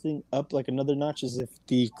take this thing up like another notch is if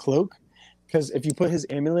the cloak, because if you put his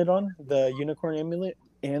amulet on, the unicorn amulet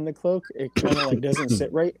and the cloak, it kind of like doesn't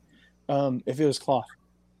sit right. If it was cloth,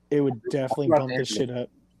 it would definitely bump this shit up.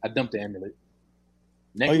 I dumped the amulet.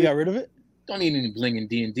 Oh, you got rid of it? Don't need any bling in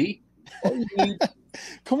D&D.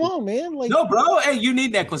 Come on, man! Like, no, bro. Hey, you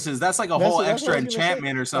need necklaces. That's like a whole extra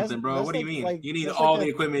enchantment or something, bro. What do you mean? Like, you need all the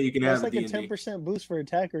equipment you can have. That's like a 10% boost for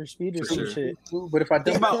attack or speed or some shit. But if I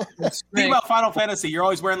think about Final Fantasy, you're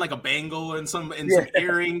always wearing like a bangle and some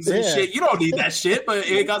earrings and shit. You don't need that shit, but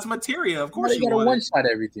it got some materia. Of course, you got to one shot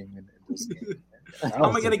everything. How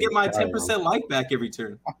am I gonna get my 10% life back every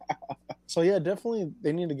turn? So yeah, definitely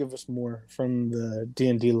they need to give us more from the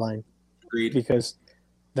D&D line. Agreed. Because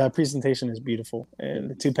that presentation is beautiful, and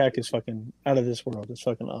the 2-pack is fucking out of this world. It's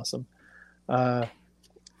fucking awesome.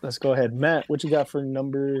 Let's go ahead, Matt. What you got for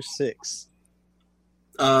number 6?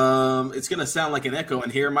 It's gonna sound like an echo in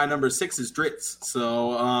here. My number 6 is Dritz.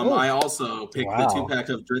 So I also picked the 2-pack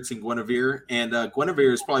of Dritz and Guinevere, and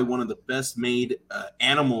Guinevere is probably one of the best made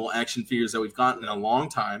animal action figures that we've gotten in a long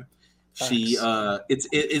time. She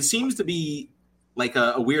it seems to be like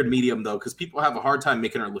a weird medium though, because people have a hard time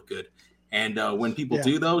making her look good. And when people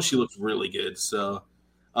do, though, she looks really good. So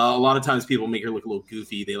a lot of times people make her look a little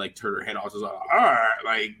goofy. They like turn her head off,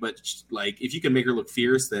 just like, if you can make her look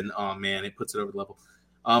fierce, then oh man, it puts it over the level.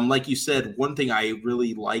 Like you said, one thing I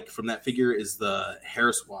really like from that figure is the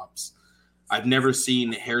hair swaps. I've never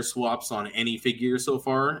seen hair swaps on any figure so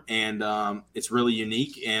far, and it's really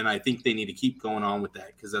unique. And I think they need to keep going on with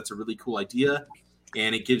that because that's a really cool idea,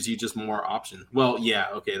 and it gives you just more options. Well, yeah,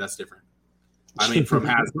 okay, that's different. I mean, from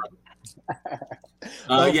Hasbro.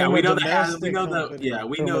 We know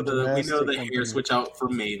the hair switch out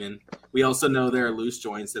from Maven. We also know there are loose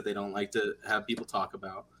joints that they don't like to have people talk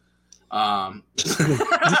about.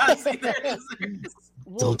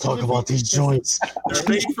 Don't talk about these joints. They're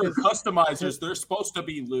made for customizers. They're supposed to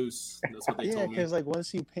be loose. That's what they told me. Because like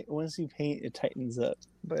once you paint, it tightens up.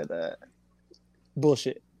 But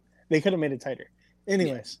bullshit. They could have made it tighter.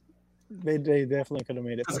 Anyways, they definitely could have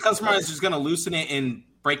made it. Because the customizer is going to loosen it and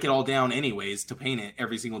break it all down anyways to paint it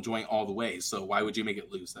every single joint all the way. So why would you make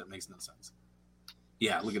it loose? That makes no sense.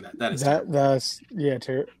 Yeah, look at that. That's that's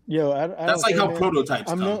like how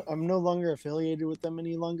prototypes come. I'm no longer affiliated with them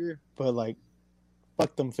any longer, but like,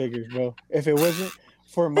 fuck them figures, bro. If it wasn't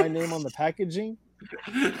for my name on the packaging,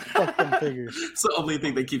 fuck them figures. It's the only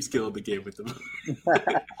thing that keeps killing the game with them.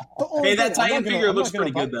 Hey, that tie-in figure looks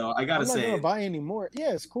pretty good, though. I gotta say, I'm not gonna buy anymore.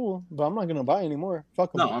 Yeah, it's cool, but I'm not gonna buy anymore.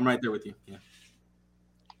 Fuck them. No, I'm right there with you. Yeah.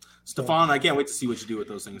 Stefan, I can't wait to see what you do with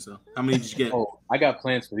those things. So, how many did you get? Oh, I got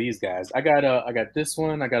plans for these guys. I got this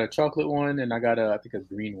one. I got a chocolate one, and I got I think a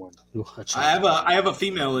green one. I have a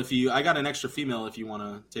female. I got an extra female if you want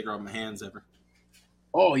to take her off my hands ever.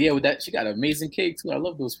 Oh yeah, with that she got an amazing cake too. I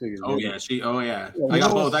love those figures. Oh yeah, I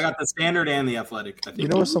got both. I got the standard and the athletic. You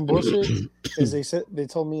know what's some bullshit is they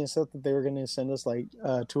told me and said that they were going to send us like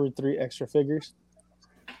 2 or 3 extra figures.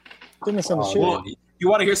 Didn't send shit. Well, you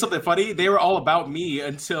want to hear something funny? They were all about me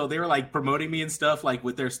until they were like promoting me and stuff, like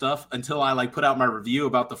with their stuff, until I like put out my review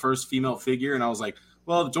about the first female figure, and I was like,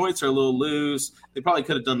 well, the joints are a little loose. They probably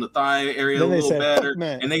could have done the thigh area a little better.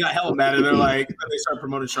 And they got hella mad, and they're like, they started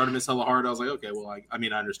promoting Shartimus hella hard. I was like, okay, well, I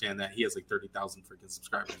mean, I understand that he has like 30,000 freaking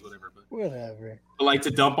subscribers, whatever. But whatever. But like to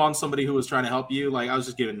dump on somebody who was trying to help you, like I was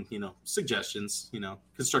just giving, suggestions,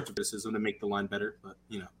 constructive criticism to make the line better, but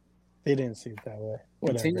They didn't see it that way.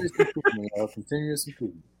 Continuous improvement, y'all. Continuous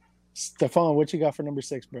improvement. Stefan, what you got for number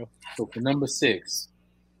 6, bro? So for number 6,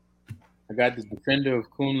 I got the Defender of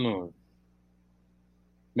Kunlun,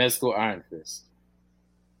 Mezco Iron Fist.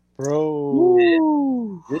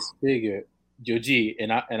 Bro, this figure, Joji,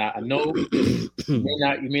 and I know you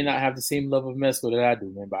may not have the same love of Mezco that I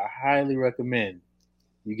do, man, but I highly recommend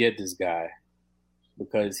you get this guy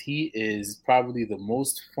because he is probably the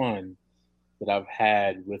most fun that I've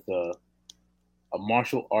had with a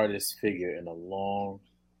martial artist figure in a long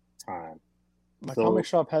time. My comic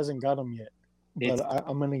shop hasn't got him yet, but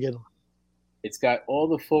I'm gonna get him. It's got all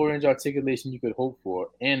the 4-inch articulation you could hope for,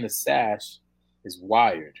 and the sash is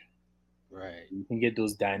wired. Right. You can get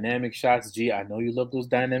those dynamic shots. G, I know you love those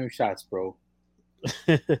dynamic shots, bro.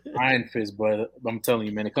 Iron Fist, but I'm telling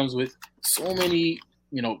you, man, it comes with so many,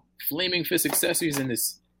 Flaming Fist accessories in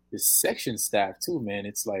this section staff too, man.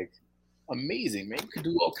 It's like amazing, man. You could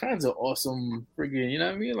do all kinds of awesome friggin', you know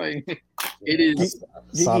what I mean? Like it is.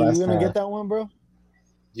 You gonna get that one, bro?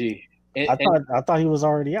 G. I thought he was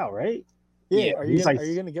already out, right? Yeah. Are you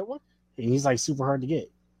gonna get one? He's like super hard to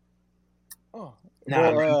get. Oh,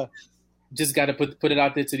 nah. Well, just got to put it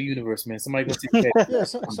out there to the universe, man. Somebody go take care. Yeah,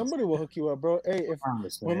 somebody will hook you up, bro. Hey,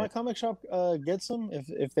 when my comic shop gets them,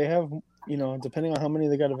 if they have, depending on how many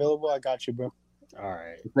they got available, I got you, bro. All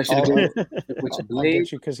right. I'll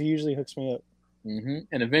get you because he usually hooks me up. Mm-hmm.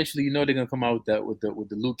 And eventually, they're gonna come out with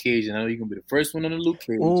the Luke Cage, and I know you're gonna be the first one on the Luke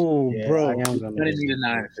Cage. Oh, yeah, bro, you're gonna need an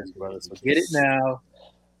Iron Fist, brother. So get it now.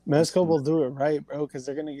 Mezco will do it right, bro, because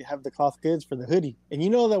they're gonna have the cloth goods for the hoodie, and you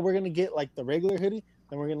know that we're gonna get like the regular hoodie,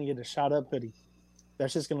 then we're gonna get a shot up hoodie.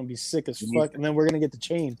 That's just gonna be sick as fuck, and then we're gonna get the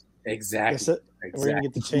chain. Exactly. We're gonna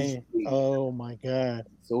get the chain. Oh my god,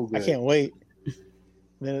 so good. I can't wait.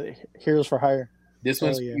 Then Heroes for Hire. This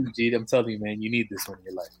one's for you, G. I'm telling you, man, you need this one in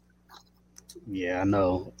your life. Yeah, I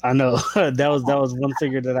know. that was one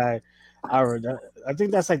figure that I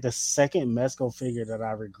think that's like the second Mezco figure that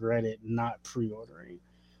I regretted not pre-ordering.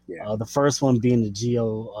 Yeah. The first one being the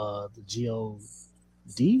GOD?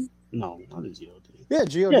 No, not the GOD. Yeah,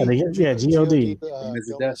 GOD. GOD.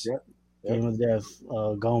 Game of Death,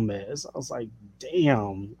 Gomez. I was like,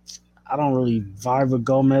 damn, I don't really vibe with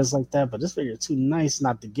Gomez like that, but this figure is too nice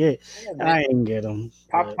not to get. Yeah, I ain't get him.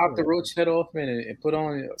 Pop the roach head off, man, and put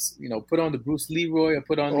on the Bruce Leroy or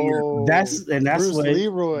put on that's Bruce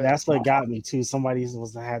Leroy. That's what got me too. Somebody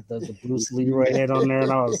was to have the Bruce Leroy head on there,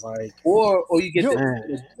 and I was like, or you get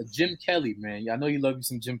the Jim Kelly, man. I know you love you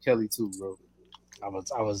some Jim Kelly too, bro. I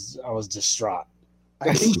was distraught.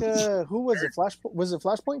 I think who was it? Was it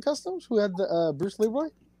Flashpoint Customs who had the Bruce Leroy?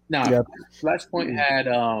 No, Flashpoint had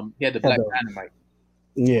the Black Dynamite.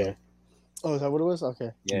 Yeah. Oh, is that what it was?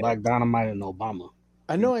 Okay. Yeah. Black Dynamite and Obama.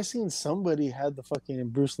 I know I seen somebody had the fucking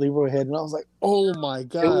Bruce Leroy head, and I was like, oh my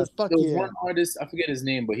god, there was one artist, I forget his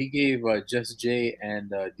name, but he gave Just J and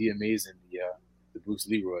The Amazing the Bruce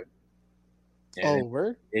Leroy. And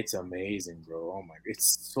word? It's amazing, bro. Oh my,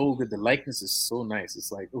 it's so good. The likeness is so nice.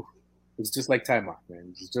 It's like, it's just like Time Out, man.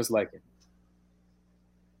 It's just like it.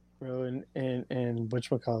 Bro, and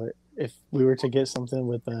whatchamacallit, if we were to get something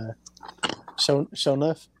with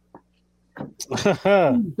Shonuff.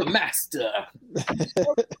 The master.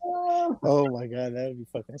 Oh my god, that would be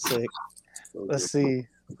fucking sick. Let's see.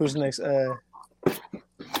 Who's next?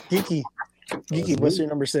 Geeky, what's your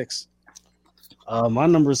number 6? My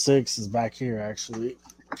number 6 is back here, actually.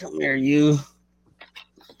 Come here, you.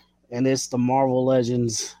 And it's the Marvel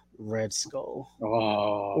Legends Red Skull.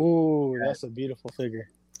 Oh, that's a beautiful figure.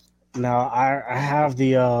 Now I have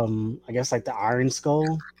the I guess like the Iron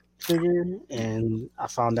Skull figure, and I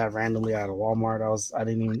found that randomly out of Walmart. I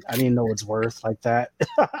didn't know its worth like that.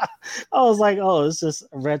 I was like, oh, it's just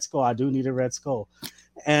a Red Skull. I do need a Red Skull.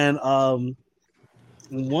 And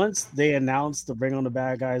once they announced the Bring on the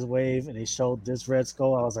Bad Guys wave and they showed this Red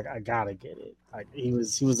Skull, I was like, I gotta get it. Like he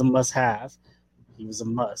was a must have. He was a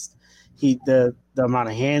must. The amount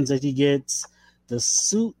of hands that he gets, the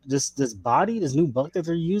suit, this body, this new buck that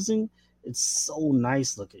they're using, it's so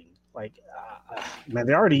nice looking. Like, man,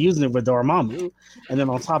 they're already using it with Dormammu, and then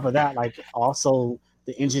on top of that, like also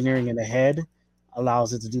the engineering in the head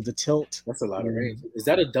allows it to do the tilt. That's a lot of range. Is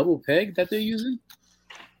that a double peg that they're using?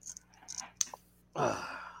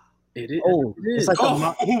 It is. Oh, it's like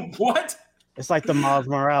what? It's like the Miles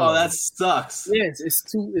Morales. Oh, that sucks. Yeah, it's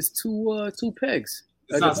two pegs.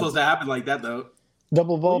 It's not supposed to happen like that though.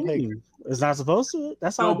 Double ball peg. It's not supposed to.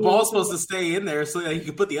 That's how. No, ball's supposed to stay in there so that you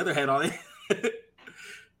can put the other head on it.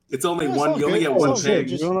 It's only one. You only get one peg.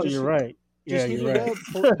 You're right. Yeah, you're right.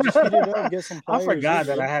 I forgot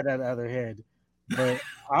that I had that other head, but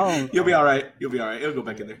I don't. You'll be all right. It'll go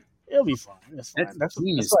back in there. It'll be fine. That's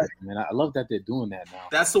genius, man. I love that they're doing that now.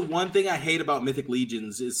 That's the one thing I hate about Mythic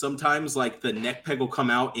Legions is sometimes like the neck peg will come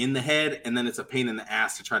out in the head, and then it's a pain in the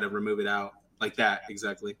ass to try to remove it out like that.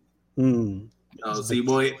 Exactly. Oh,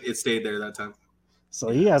 Z-Boy, it stayed there that time. So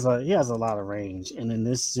he has a lot of range, and then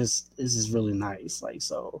this is really nice. Like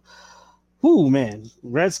so, man,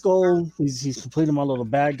 Red Skull. He's completing my little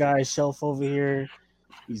bad guy shelf over here.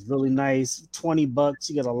 He's really nice. $20.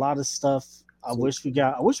 You get a lot of stuff. I wish we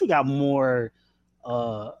got more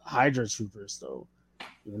Hydra Troopers though.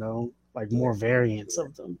 You know, like more variants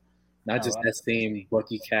of them. Not just that same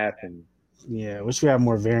Bucky cap and. Yeah, I wish we had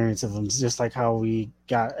more variants of them. It's just like how we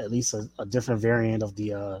got at least a different variant of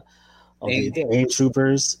the AIM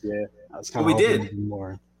Troopers. Yeah, we did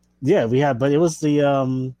more. Yeah, we had, but it was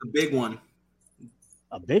the big one.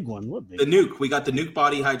 A big one. What big? The nuke. We got the nuke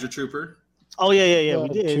body Hydra Trooper. Oh yeah. We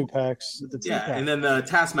did 2 packs. And then the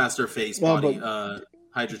Taskmaster face body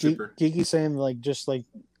Hydra Trooper. Geeky saying just like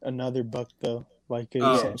another buck though, like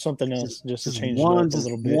something else, just to change it up a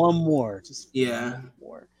little bit. One more. One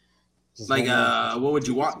more. Like what would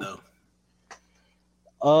you want though?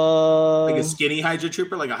 Like a skinny Hydra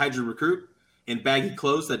Trooper, like a Hydra Recruit. in baggy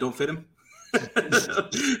clothes that don't fit him?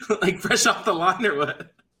 Like fresh off the line or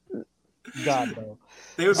what? God no.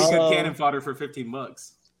 They would be good cannon fodder for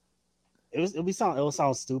 $15. It'll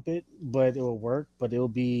sound stupid, but it will work. But it'll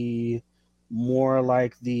be more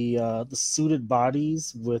like the suited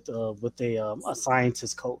bodies with a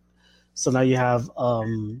scientist coat. So now you have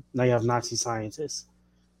Nazi scientists.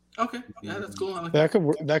 Okay, yeah, that's cool. I like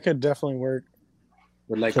that could definitely work.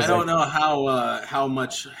 But like, I don't know how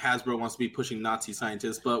much Hasbro wants to be pushing Nazi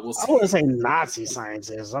scientists, but we'll see. I wouldn't say Nazi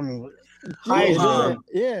scientists. I mean, Hydra,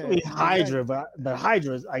 Hydra, but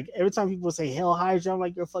Hydra, like every time people say "Hell Hydra," I'm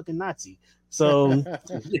like, you're a fucking Nazi. So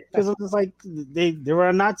because it's like they were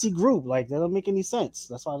a Nazi group, like that don't make any sense.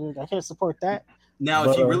 That's why I can't support that. Now,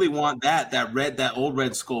 if you really want that old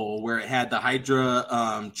Red Skull where it had the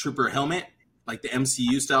Hydra Trooper helmet, like the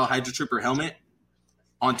MCU style Hydra Trooper helmet,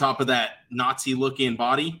 on top of that Nazi looking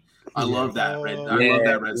body, I love that red. I love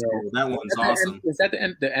that Red Skull. That one's awesome. Is that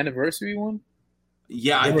the anniversary one?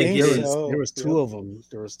 Yeah, I think it is. There was two of them.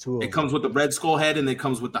 It comes with the Red Skull head, and it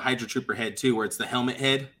comes with the Hydra Trooper head too, where it's the helmet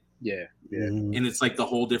head. Yeah. And it's like the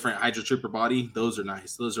whole different Hydra Trooper body. Those are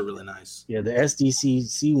nice. Those are really nice. Yeah, the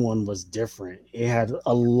SDCC one was different. It had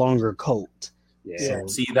a longer coat. Yeah. So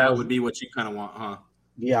see, that would be what you kind of want, huh?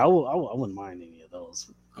 Yeah, I wouldn't mind any of those.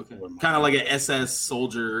 Okay. Kind of like an SS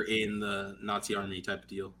soldier in the Nazi army type of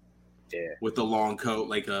deal. Yeah. With the long coat,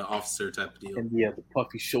 like an officer type of deal. And the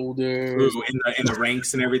puffy shoulders. Ooh, in the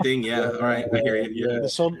ranks and everything. Yeah. All right. I hear you. Yeah.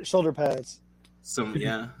 The shoulder pads. All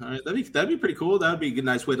right, that'd be pretty cool. That'd be a good,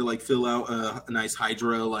 nice way to like fill out a nice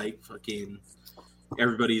Hydra, like fucking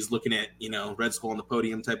everybody's looking at Red Skull on the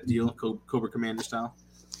podium type of deal, Cobra Commander style.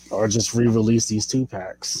 Or just re-release these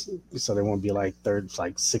 2-packs so they won't be like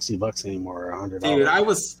 $60 anymore or $100. Dude, I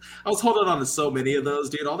was holding on to so many of those,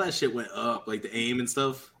 dude. All that shit went up, like the AIM and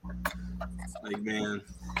stuff. Like man,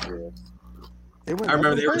 I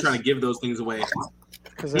remember they were trying to give those things away.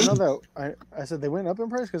 Because I know that I said they went up in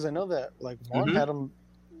price because I know that like one had them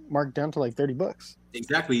marked down to like $30.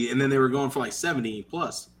 Exactly, and then they were going for like 70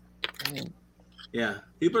 plus. Yeah,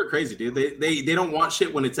 people are crazy, dude. They don't want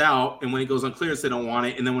shit when it's out, and when it goes on clearance, they don't want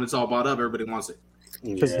it, and then when it's all bought up, everybody wants it.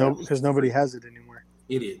 Because nobody has it anymore.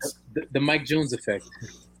 Idiots. The Mike Jones effect.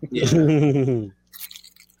 Yeah.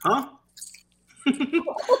 Huh?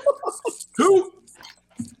 Who?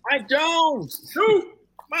 Mike Jones. Who?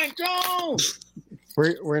 Mike Jones.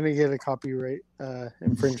 We're gonna get a copyright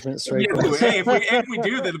infringement strike. Yeah, hey, if we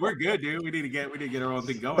do, then we're good, dude. We need to get our own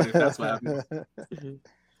thing going if that's what happens.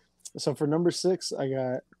 So for number 6, I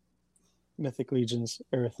got Mythic Legions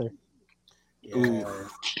Aether. Yeah,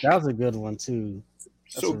 that was a good one too.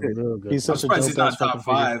 That's so good. Real good. He's such I'm surprised he's not top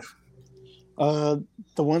 5.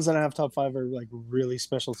 The ones that I have top 5 are like really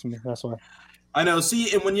special to me. That's why. I know.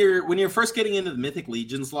 See, and when you're first getting into the Mythic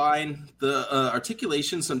Legions line, the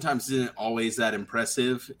articulation sometimes isn't always that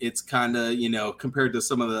impressive. It's kind of compared to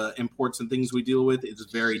some of the imports and things we deal with, it's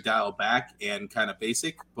very dialed back and kind of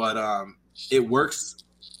basic. But it works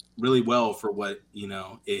really well for what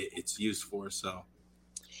it's used for. So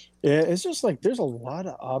yeah, it's just like there's a lot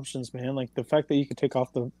of options, man. Like the fact that you could take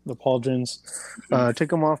off the pauldrons, take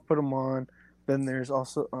them off, put them on. Then there's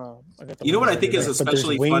also what I think is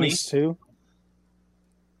especially funny too.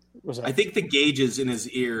 I think the gauges in his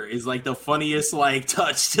ear is like the funniest like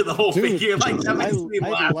touch to the whole figure. Like that makes me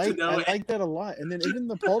laugh. I like that a lot. And then even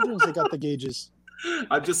the pauldrons, they got the gauges.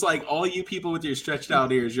 I'm just like, all you people with your stretched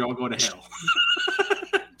out ears, you're all going to hell.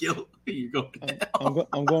 You're going to hell.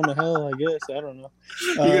 I'm going to hell, I guess. I don't know.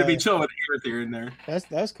 You're gonna be chilling with Aether in there.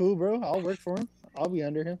 That's cool, bro. I'll work for him. I'll be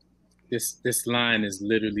under him. This line is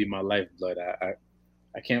literally my lifeblood.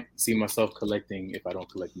 I can't see myself collecting if I don't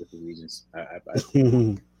collect Mythic Legions.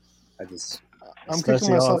 I just I'm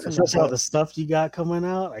kicking myself in all the stuff you got coming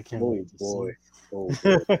out. I can't wait to see. Oh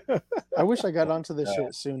boy. I wish I got onto this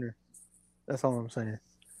shit sooner. That's all I'm saying.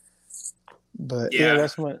 But yeah,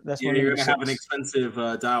 that's one. You're gonna have an expensive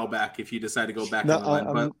dial back if you decide to go back.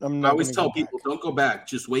 I always tell people, don't go back.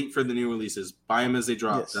 Just wait for the new releases. Buy them as they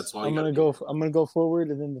drop. Yes. That's all. I'm gonna go forward,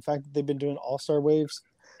 and then the fact that they've been doing All-Star waves,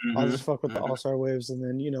 I'll just fuck with the All-Star waves, and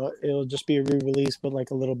then it'll just be a re-release, but like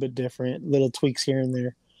a little bit different, little tweaks here and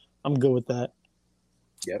there. I'm good with that.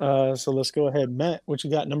 Yep. So let's go ahead, Matt. What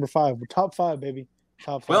you got? Number 5. We're top 5, baby.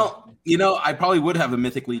 Top 5. Well, I probably would have a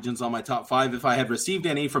Mythic Legions on my top 5 if I had received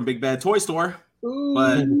any from Big Bad Toy Store. Ooh,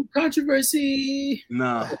 but controversy.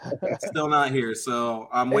 No, still not here. So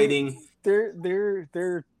I'm waiting.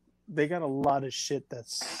 They got a lot of shit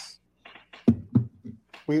that's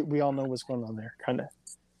we all know what's going on there. Kind of.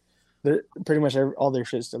 They're pretty much all their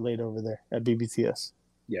shit's delayed over there at BBTS.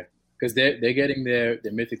 Yeah. Because they're getting their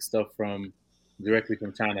mythic stuff from directly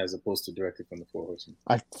from China as opposed to directly from the Four Horsemen.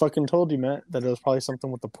 I fucking told you, Matt, that it was probably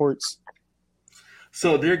something with the ports.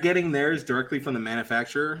 So they're getting theirs directly from the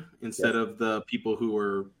manufacturer instead of the people who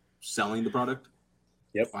are selling the product?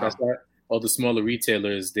 Yep. Wow. That's why all the smaller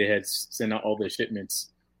retailers, they had sent out all their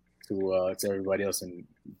shipments to everybody else and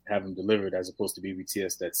have them delivered, as opposed to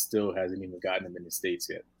BBTS that still hasn't even gotten them in the States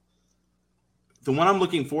yet. The one I'm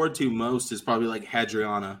looking forward to most is probably like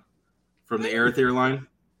Hadriana from the Arethyr line.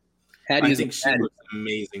 I think she looks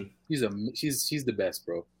amazing. She's the best,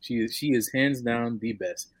 bro. She is hands down the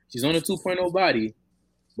best. She's on a 2.0 body,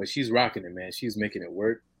 but she's rocking it, man. She's making it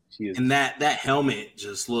work. She is, and that helmet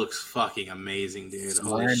just looks fucking amazing, dude.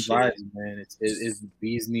 Holy shit, vibes, man! It's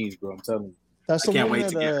bee's knees, bro. I'm telling you. That's the one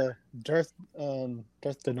that Darth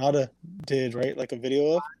Donata did, right? Like a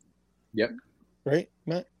video of. Yep. Right,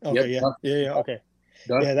 Matt? Okay, yep. Yeah. Okay.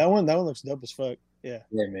 Darth. Yeah, that one looks dope as fuck. Yeah.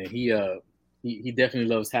 Yeah, man. He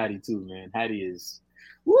definitely loves Hattie too, man. Hattie is,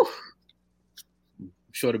 woo. I'm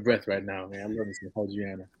short of breath right now, man. I'm loving some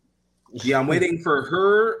Hadriana. Yeah, I'm waiting for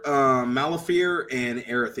her, Malafir, and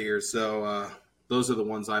Arethyr. So those are the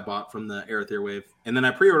ones I bought from the Arethyr wave. And then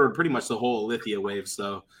I pre-ordered pretty much the whole Alethea wave.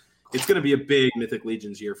 So it's going to be a big Mythic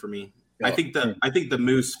Legions year for me. Oh, I think the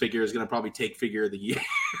Moose figure is going to probably take figure of the year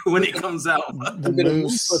when it comes out. The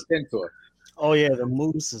Moose. Oh, yeah, the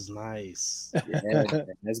Moose is nice. Yeah,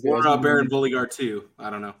 that's good. Or Baron Bulligar too. I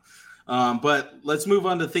don't know. But let's move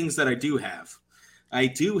on to things that I do have. I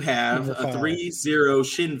do have a 3-0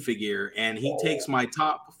 Shin figure, and he takes my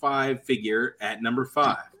top 5 figure at number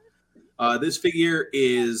 5. This figure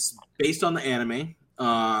is based on the anime.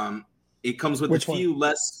 It comes with few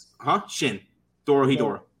less... Shin.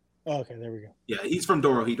 Dorohedoro. Oh, okay, there we go. Yeah, he's from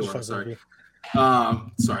Dorohedoro, sorry.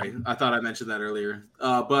 Sorry, I thought I mentioned that earlier.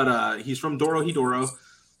 But he's from Dorohedoro.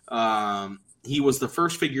 He was the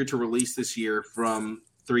first figure to release this year from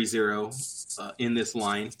 3-0 in this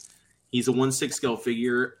line. He's a 1/6 scale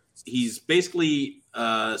figure. He's basically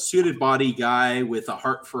a suited body guy with a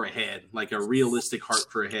heart for a head, like a realistic heart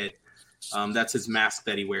for a head. That's his mask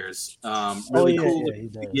that he wears. Really cool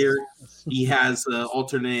figure. He has an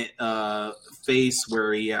alternate face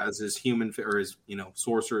where he has his human or his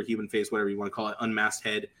sorcerer human face, whatever you want to call it, unmasked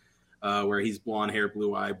head, where he's blonde hair,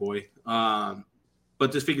 blue eye boy.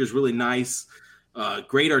 But this figure is really nice.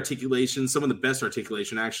 Great articulation, some of the best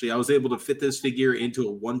articulation actually. I was able to fit this figure into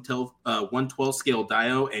a 112 scale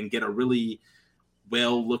dio and get a really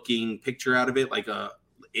well looking picture out of it.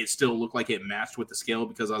 It still looked like it matched with the scale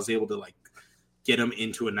because I was able to get him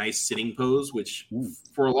into a nice sitting pose, which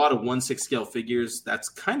for a lot of 1/6 scale figures, that's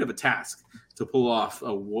kind of a task to pull off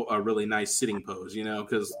a really nice sitting pose,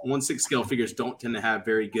 because 1/6 scale figures don't tend to have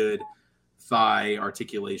very good thigh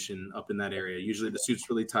articulation up in that area. Usually the suit's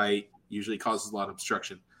really tight, usually causes a lot of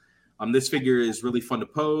obstruction. This figure is really fun to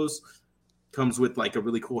pose. Comes with a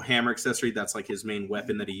really cool hammer accessory. That's his main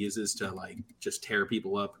weapon that he uses to just tear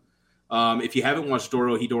people up. If you haven't watched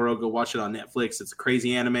Dorohedoro, go watch it on Netflix. It's a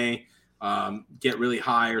crazy anime. Get really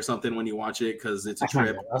high or something when you watch it because it's a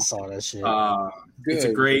trip. I saw that shit. It's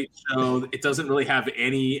a great show. It doesn't really have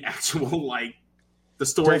any actual the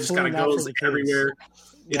story just kind of goes everywhere.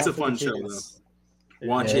 It's a fun show though.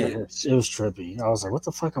 Watch it. It was trippy. I was like, what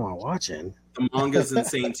the fuck am I watching? The manga's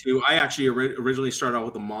insane too. I actually originally started out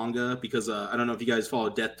with the manga because I don't know if you guys follow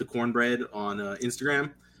Death to Cornbread on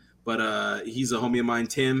Instagram, but he's a homie of mine,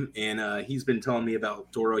 Tim, and he's been telling me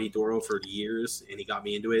about Dorohedoro for years, and he got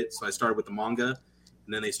me into it. So I started with the manga,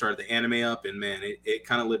 and then they started the anime up, and man, it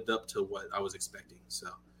kind of lived up to what I was expecting. So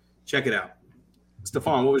check it out.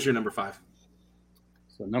 Stefan, what was your number 5?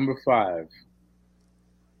 So number 5.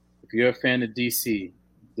 If you're a fan of DC,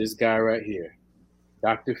 this guy right here,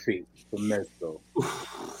 Dr. Fate from Mezco.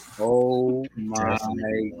 Oh my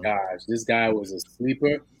gosh. This guy was a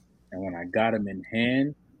sleeper. And when I got him in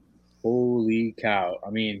hand, holy cow.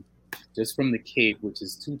 I mean, just from the cape, which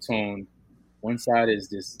is two-tone, one side is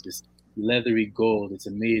this leathery gold. It's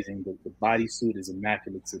amazing. The bodysuit is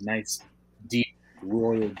immaculate. It's a nice, deep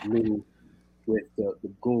royal blue with the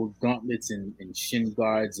gold gauntlets and shin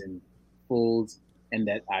guards and folds. And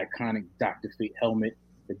that iconic Dr. Fate helmet.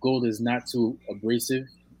 The gold is not too abrasive.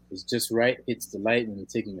 It's just right. Hits the light when you're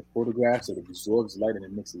taking a photograph, so it absorbs light and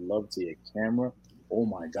it makes love to your camera. Oh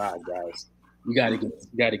my God, guys! You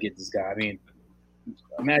gotta get this guy. I mean,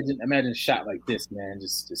 imagine a shot like this, man,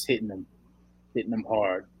 just hitting them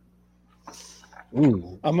hard.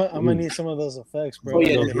 Ooh. I'm gonna need some of those effects, bro. Oh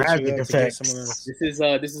yeah, those magic effects. This is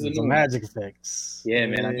a new magic effects. Yeah,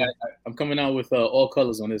 man. I'm coming out with all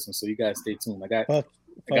colors on this one, so you guys stay tuned. I got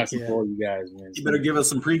some for all you guys, man. You better give us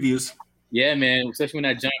some previews. Yeah, man. Especially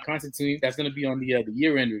when that John Constantine, that's gonna be on the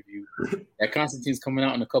year-end review. That Constantine's coming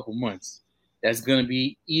out in a couple months. that's gonna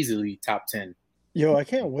be easily top 10. Yo, I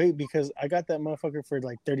can't wait because I got that motherfucker for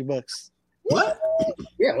like $30. What?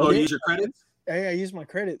 Yeah. Oh, you use your credits? Hey, I use my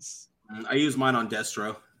credits. I use mine on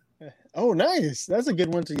Destro. Oh, nice. That's a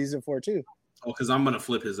good one to use it for too. Oh, because I'm gonna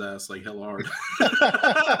flip his ass like hell hard.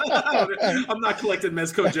 I'm not collecting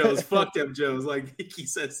Mezco Joes. Fuck them Joes. Like he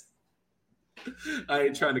says, I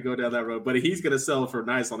ain't trying to go down that road, but he's gonna sell for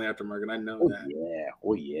nice on the aftermarket. I know that. Yeah.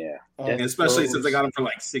 Oh yeah. And especially since I got him for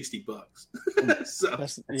like $60. So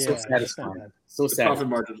so satisfying. So sad. Profit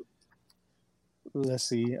margin. Let's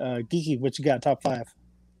see. Geeky, what you got? Top 5.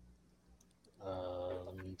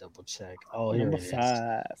 Let me double check. Oh, Number here it is.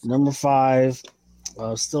 5. Number 5.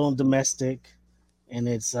 Still in domestic, and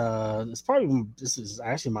it's probably, this is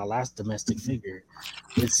actually my last domestic figure.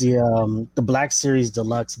 It's the Black Series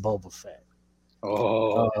Deluxe Boba Fett.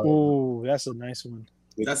 Oh, that's a nice one.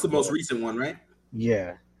 That's the most recent one, right?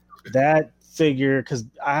 Yeah, that figure, because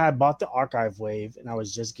I had bought the Archive Wave, and I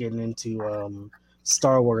was just getting into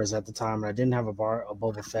Star Wars at the time, and I didn't have a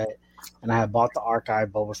Boba Fett, and I had bought the Archive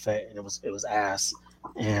Boba Fett, and it was ass,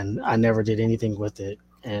 and I never did anything with it,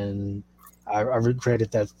 and I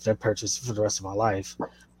regretted that purchase for the rest of my life.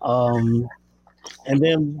 And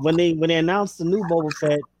then when they announced the new Boba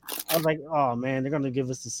Fett, I was like, oh man, they're gonna give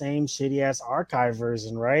us the same shitty ass Archive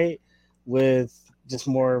version, right? With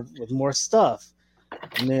more stuff.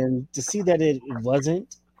 And then to see that it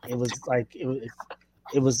wasn't, it was like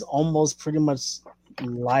it was almost pretty much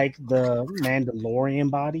like the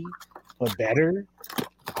Mandalorian body, but better.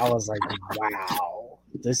 I was like, wow,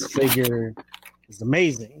 this figure is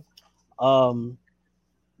amazing.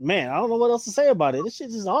 Man, I don't know what else to say about it. This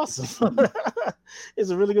shit is awesome.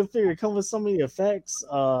 It's a really good figure. It comes with so many effects.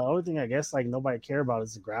 Only thing I guess like nobody care about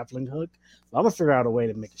is the grappling hook. But I'm gonna figure out a way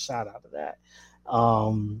to make a shot out of that.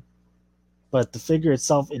 But the figure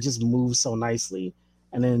itself, it just moves so nicely.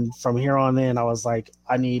 And then from here on in, I was like,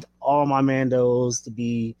 I need all my Mandos to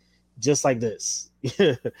be just like this.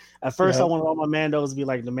 At first, I wanted all my Mandos to be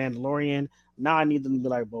like the Mandalorian. Now I need them to be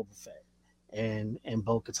like Boba Fett and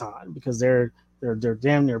Bo-Katan, because they're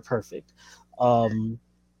damn near perfect. Yeah,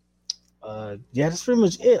 that's pretty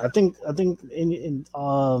much it. I think in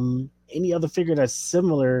any other figure that's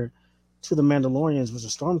similar to the Mandalorians, which are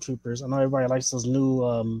Stormtroopers. I know everybody likes those new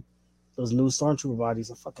Stormtrooper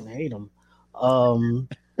bodies. I fucking hate them. I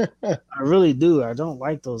really do. I don't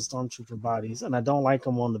like those Stormtrooper bodies, and I don't like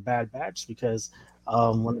them on the Bad Batch, because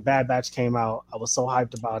when the Bad Batch came out, I was so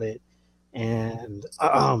hyped about it, and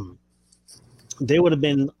they would have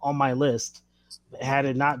been on my list had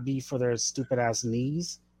it not be for their stupid ass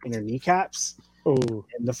knees and their kneecaps. Oh,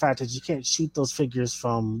 and the fact that you can't shoot those figures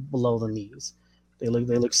from below the knees. They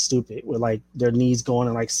look stupid with like their knees going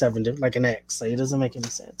in like 7 like an X. Like, it doesn't make any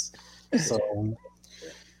sense. So,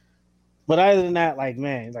 but other than that, like,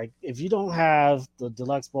 man, like if you don't have the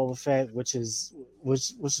Deluxe Boba Fett, which is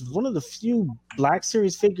one of the few Black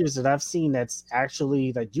Series figures that I've seen that's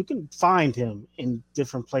actually like you can find him in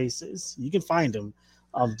different places. You can find him.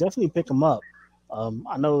 Definitely pick him up.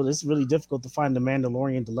 I know it's really difficult to find the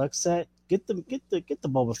Mandalorian Deluxe set. Get the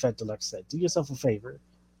Boba Fett Deluxe set. Do yourself a favor.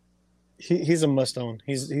 He's a must own.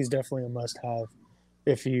 He's definitely a must have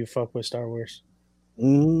if you fuck with Star Wars.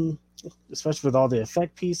 Especially with all the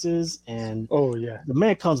effect pieces, and the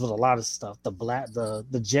man comes with a lot of stuff.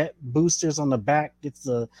 The jet boosters on the back gets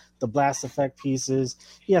the blast effect pieces.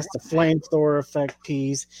 He has the flamethrower effect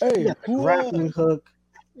piece. He got the grappling hook.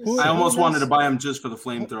 I almost wanted to buy him just for the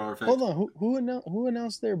flamethrower effect. Hold on, who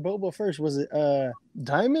announced their Boba first? Was it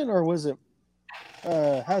Diamond or was it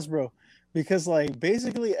Hasbro? Because like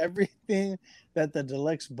basically everything that the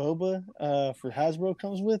Deluxe Boba for Hasbro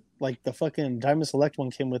comes with, like the fucking Diamond Select one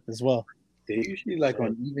came with as well. They usually like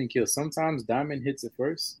on even kill. Sometimes Diamond hits it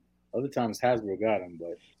first. Other times Hasbro got him,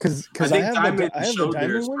 but because I have the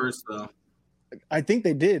Diamond one first though. I think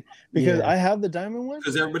they did because I have the Diamond one.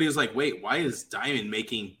 Because everybody was like, "Wait, why is Diamond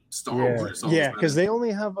making Star Wars?" Yeah, because they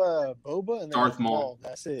only have Boba and Darth Maul.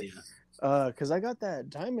 That's it. Yeah. Because I got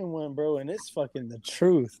that Diamond one, bro, and it's fucking the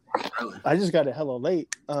truth. Really? I just got it hella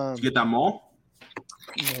late. Did you get that Maul?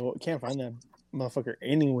 No, can't find that motherfucker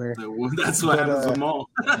anywhere. That's what happens with Maul.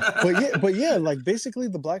 but yeah, like basically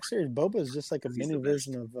the Black Series Boba is just like a mini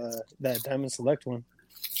version of that Diamond Select one.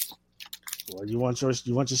 Well, you want your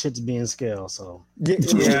shit to be in scale, so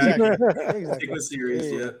exactly. Take it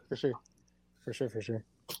serious, for sure.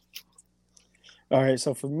 All right,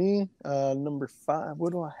 so for me, number 5,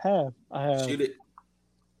 what do I have? I have Shoot it.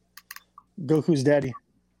 Goku's daddy,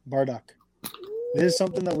 Bardock. This is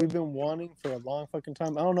something that we've been wanting for a long fucking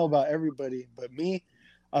time. I don't know about everybody, but me,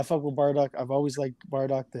 I fuck with Bardock. I've always liked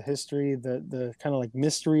Bardock, the history, the kind of like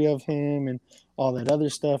mystery of him and all that other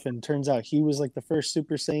stuff. And it turns out he was like the first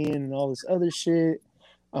Super Saiyan and all this other shit.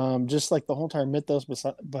 Just like the whole entire mythos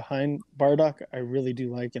behind Bardock, I really do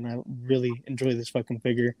like, and I really enjoy this fucking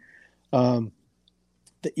figure. The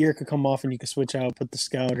ear could come off and you can switch out, put the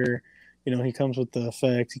Scouter. You know, he comes with the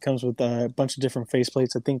effects. He comes with a bunch of different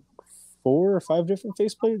faceplates. I think 4 or 5 different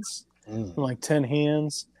faceplates, and like 10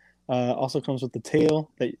 hands. Also comes with the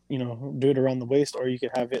tail that, you know, do it around the waist, or you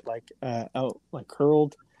could have it like out, like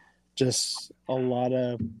curled. Just a lot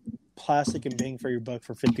of plastic and bang for your buck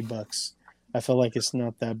for $50. I feel like it's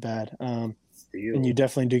not that bad. And you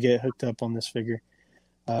definitely do get hooked up on this figure.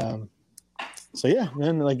 So yeah,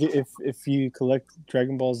 man, like if you collect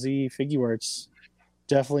Dragon Ball Z Figuarts,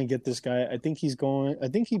 definitely get this guy. I think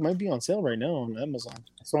he might be on sale right now on Amazon.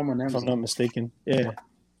 I saw him on Amazon. If I'm not mistaken. Yeah.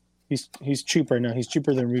 He's cheap right now. He's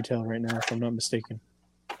cheaper than retail right now, if I'm not mistaken.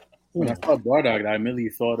 When I saw Bardock, I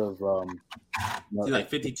immediately thought of like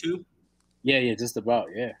 52? Yeah, just about.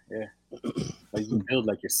 Yeah. Like you can build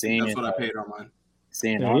like you're saying. That's what I paid online.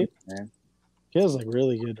 Saying man. He has like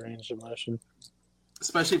really good range of motion.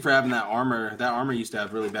 Especially for having that armor. That armor used to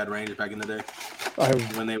have really bad range back in the day.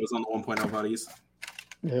 When they was on the 1.0 bodies.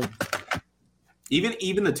 Yeah.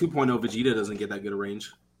 Even the 2.0 Vegeta doesn't get that good a range.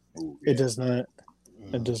 Ooh, yeah. It does not.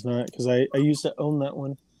 It does not, because I used to own that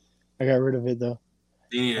one. I got rid of it though.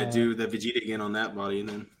 They need to do the Vegeta again on that body, and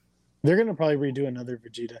then they're gonna probably redo another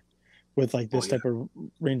Vegeta with like this type of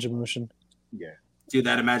range of motion. Yeah, dude,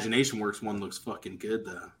 that Imagination Works one looks fucking good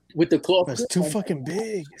though. With the claw, it's too fucking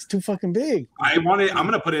big. It's too fucking big. I'm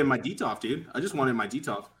gonna put it in my DTOF, dude. I just want it in my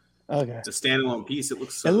DTOF. Okay, it's a standalone piece. It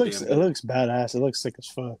looks it looks badass. It looks sick as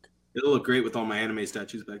fuck. It'll look great with all my anime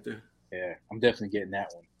statues back there. Yeah, I'm definitely getting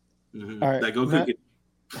that one. Mm-hmm. All right, that Goku.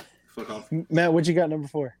 Fuck off. Matt, what you got number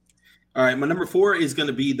 4? All right, my number 4 is going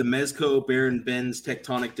to be the Mezco Baron Benz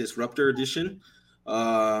Tectonic Disruptor Edition.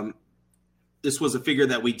 This was a figure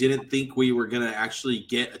that we didn't think we were going to actually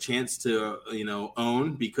get a chance to,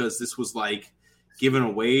 own, because this was like given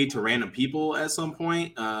away to random people at some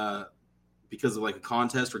point because of like a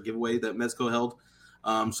contest or giveaway that Mezco held.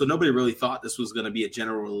 So nobody really thought this was going to be a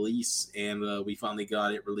general release, and we finally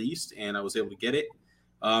got it released, and I was able to get it.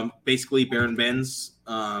 Basically, Baron Benz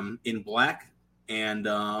in black, and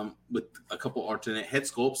with a couple alternate head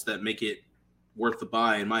sculpts that make it worth the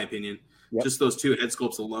buy, in my opinion. Yep. Just those 2 head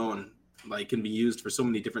sculpts alone, like, can be used for so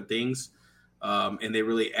many different things, and they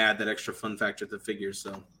really add that extra fun factor to the figures.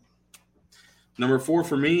 So, number 4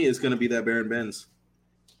 for me is going to be that Baron Benz.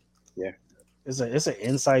 Yeah, it's an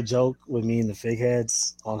inside joke with me and the fig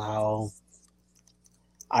heads on how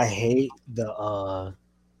I hate the.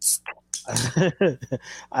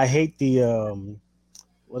 I hate the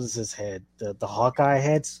what is his head? The Hawkeye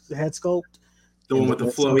head sculpt. The one with the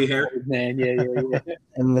flowy hair, man. Yeah.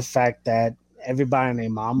 And the fact that everybody and their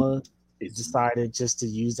mama decided just to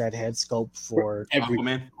use that head sculpt for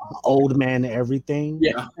old man everything.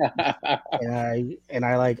 Yeah. and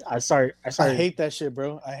I started. I hate that shit,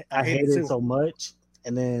 bro. I hate it so much.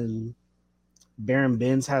 And then Baron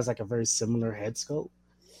Benz has like a very similar head sculpt.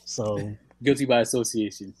 So guilty by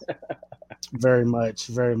association. Very much.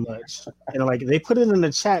 And like they put it in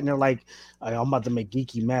the chat and they're like, I'm about to make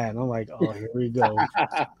Geeky mad. And I'm like, oh, here we go.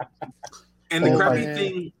 And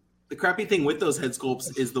the crappy thing with those head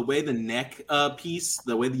sculpts is the way the neck piece,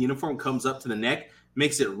 the way the uniform comes up to the neck,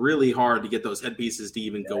 makes it really hard to get those headpieces to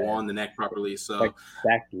even go on the neck properly. So like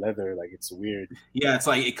back leather, like it's weird. Yeah, it's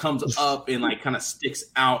like it comes up and like kind of sticks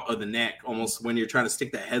out of the neck almost when you're trying to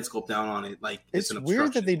stick that head sculpt down on it. Like it's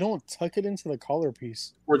weird that they don't tuck it into the collar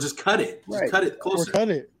piece or just cut it. Just cut it closer. Or cut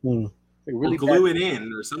it. Really or glue it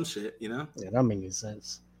in or some shit. Yeah, that makes any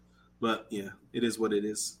sense. But yeah, it is what it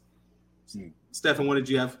is. Stefan, what did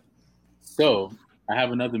you have? So I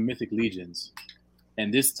have another Mythic Legions,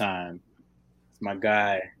 and this time it's my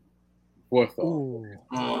guy Vorthol.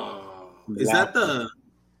 Is that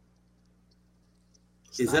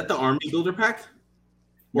the Army Builder pack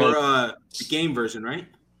or the game version? Right?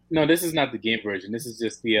 No, this is not the game version. This is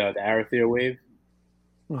just the Arathyr wave.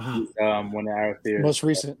 When the Arathyr most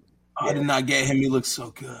recent. I did not get him. He looks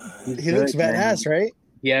so good. He looks badass, right?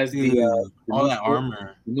 He has all that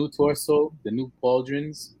armor, the new torso, the new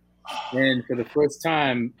pauldrons. And for the first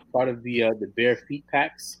time, part of the bare feet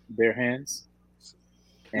packs, bare hands,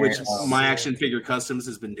 which my action figure customs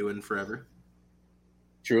has been doing forever.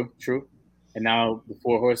 True. And now the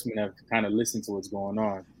 4 Horsemen have kind of listened to what's going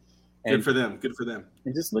on. And, good for them.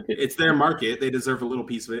 And just look at it's their market; they deserve a little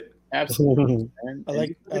piece of it. Absolutely. I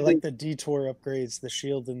like the detour upgrades, the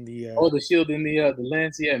shield and the the shield and the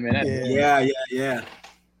lance. Yeah, man. Yeah.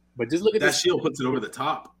 But just look at that shield puts it over the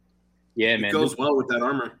top. Yeah, man, it goes well with that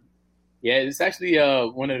armor. Yeah, it's actually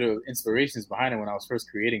one of the inspirations behind it. When I was first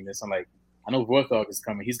creating this, I'm like, I know Vorthog is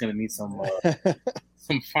coming. He's gonna need some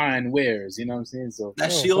fine wares. You know what I'm saying? So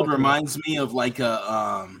that shield reminds me of like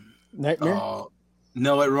a Nightmare.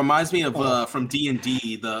 No, it reminds me of from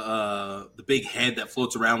D&D, the big head that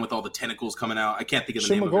floats around with all the tentacles coming out. I can't think of the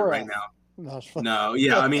name of it right now. No,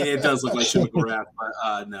 yeah, I mean it does look like Shimagorrath,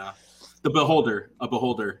 but no, a beholder.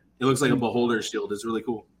 It looks like a beholder shield. It's really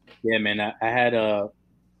cool. Yeah, man. I had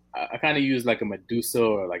I kind of used like a Medusa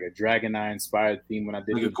or like a Dragon Eye inspired theme when I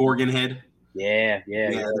did like a Gorgon head. Yeah.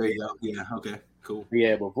 There you go. Yeah, okay, cool.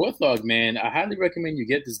 Yeah, but Vorthog, man, I highly recommend you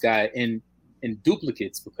get this guy in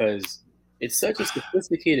duplicates because it's such a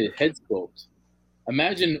sophisticated head sculpt.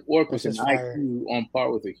 Imagine Orc with an IQ on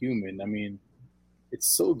par with a human. I mean,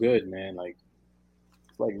 it's so good, man. Like,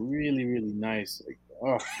 it's like really, really nice. Like,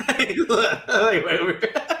 oh.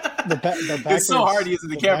 The it's so hard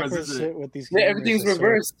using the cameras, isn't it? With these everything's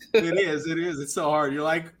reversed. It is. It's so hard. You're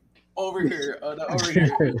like over here, over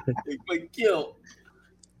here. Like kill.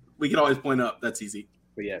 We can always point up. That's easy.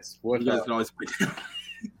 But yes, you guys can always point down.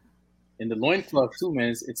 And the loincloth too,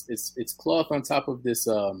 man. It's cloth on top of this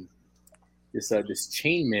this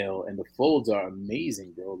chainmail, and the folds are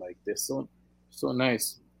amazing, bro. Like they're so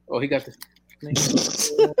nice. Oh, he got the.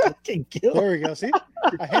 There we go. See,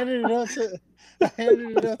 I handed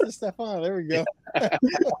it up to Stefan. There we go.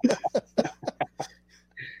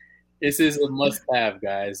 This is a must-have,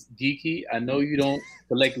 guys. Geeky, I know you don't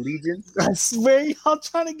collect Legions. I swear, y'all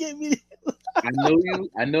trying to get me. I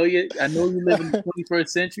know you live in the 21st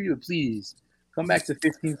century, but please come back to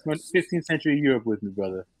 15th century Europe with me,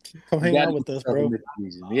 brother. Come hang out with us, bro.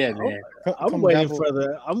 Yeah, man. I'm waiting for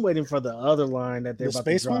the other line that they're about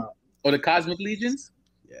to drop. One? Oh, the Cosmic Legions?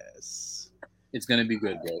 Yes. It's gonna be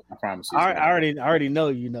good, bro. I promise you. I already know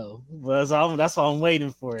you know. But that's why I'm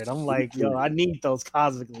waiting for it. I'm like, yo, I need those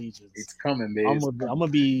Cosmic Legions. It's coming, man. I'm gonna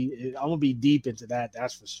be deep into that.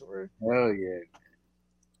 That's for sure. Oh yeah.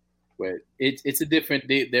 But it's a different.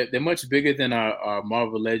 They're much bigger than our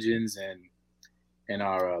Marvel Legends and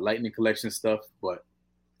our Lightning Collection stuff. But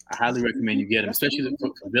I highly recommend you get them, especially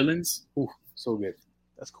for villains. Ooh, so good.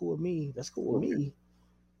 That's cool with me.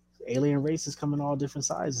 Alien races come in all different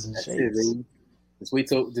sizes and shapes. It, just wait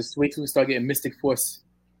till we start getting Mystic Force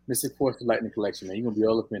Lightning Collection, man. You're gonna be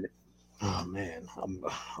all up in it. Oh man, I'm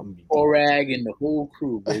Orag and the whole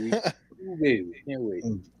crew, baby. Ooh, baby, can't wait.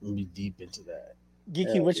 I'm gonna be deep into that.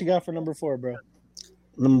 Geeky, what you got for number 4, bro?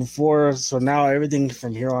 Number 4. So now everything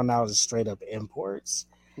from here on out is straight up imports.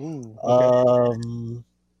 Ooh, okay.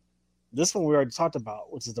 This one we already talked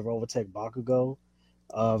about, which is the Revoltech Bakugo.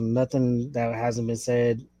 Nothing that hasn't been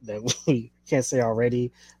said that we can't say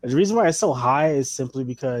already. The reason why it's so high is simply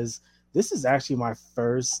because this is actually my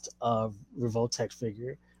first Revoltech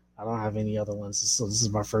figure. I don't have any other ones, so this is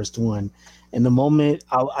my first one. And the moment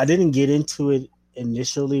I didn't get into it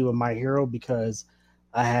initially with My Hero because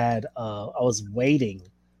I was waiting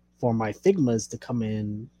for my Figmas to come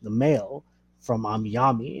in the mail from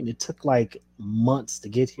Amiyami, and it took like months to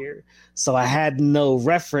get here. So I had no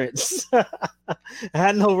reference. I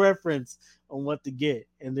had no reference on what to get.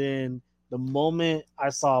 And then the moment I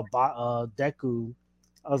saw Deku,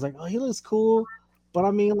 I was like, oh, he looks cool. But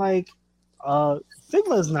I mean, like,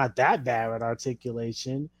 Figma is not that bad at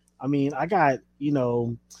articulation. I mean, I got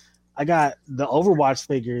the Overwatch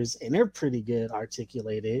figures, and they're pretty good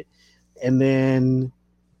articulated. And then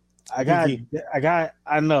I got Deku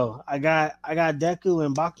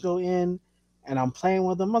and Bakugo in, and I'm playing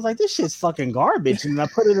with them. I was like, this shit's fucking garbage. And I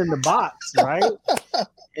put it in the box, right?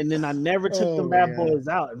 And then I never took the bad boys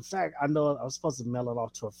out. In fact, I know I was supposed to mail it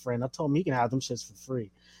off to a friend. I told him he can have them shits for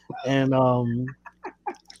free. And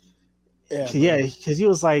because he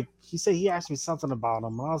was like, he said he asked me something about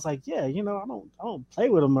them. And I was like, yeah, I don't play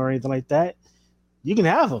with them or anything like that. You can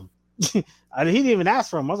have them. He didn't even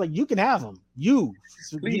ask for them. I was like, you can have them.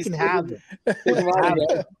 Please, you can have them.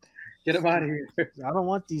 Get them out of here. I don't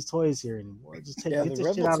want these toys here anymore. Just get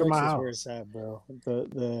this shit out of my house. Where it's at, bro.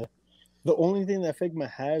 The only thing that Figma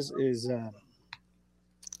has is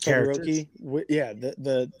Todoroki.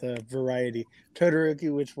 The variety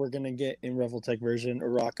Todoroki, which we're gonna get in Revoltech version,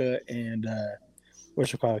 Uraka, and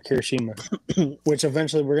Kirishima, which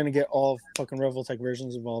eventually we're gonna get all fucking Revoltech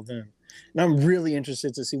versions of all of them. And I'm really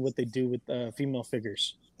interested to see what they do with female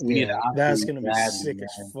figures. That's gonna be sick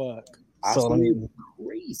as fuck. So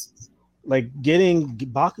crazy. Like getting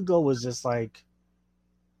Bakugo was just like,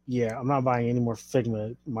 yeah, I'm not buying any more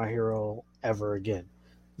Figma My Hero ever again.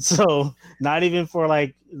 So not even for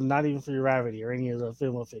Gravity or any of the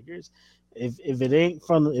Figma figures. If it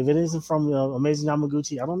isn't from Amazing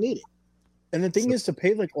Yamaguchi, I don't need it. And the thing is, to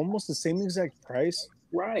pay like almost the same exact price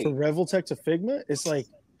for Revoltech to Figma, it's like,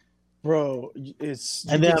 bro, it's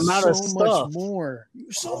and the amount of stuff,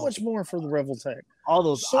 so much more for the Revoltech. All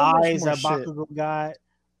those eyes that Bakugo got,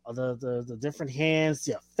 the different hands,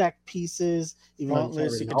 the effect pieces, even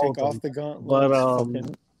gauntlets, you can take off the gauntlet.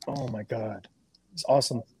 But oh my god, it's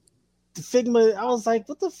awesome. The Figma, I was like,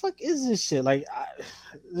 what the fuck is this shit? Like,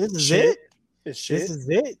 this is it. It's shit. This is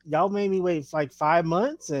it. Y'all made me wait like 5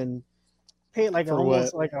 months and pay like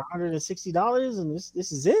almost like $160, and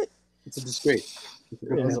this is it. It's a disgrace.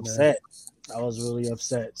 I was upset. I was really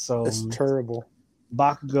upset. So it's terrible.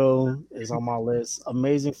 Bakugo is on my list.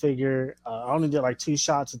 Amazing figure. I only did like 2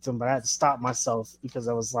 shots with him, but I had to stop myself because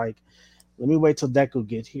I was like, let me wait till Deku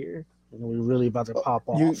get here, and we're really about to pop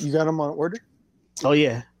off. You got him on order? Oh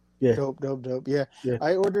yeah. Yeah. Dope. Yeah.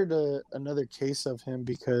 I ordered another case of him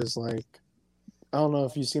because, like, I don't know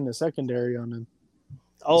if you've seen the secondary on him.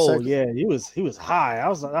 Oh yeah, he was high.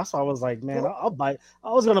 That's why I was like, man, I'll bite.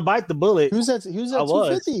 I was gonna bite the bullet. He was at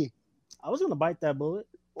 250. I was gonna bite that bullet.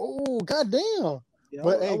 Oh goddamn! Yeah,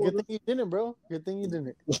 but hey, good thing you didn't, bro. Good thing you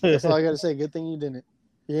didn't. That's all I gotta say. Good thing you didn't.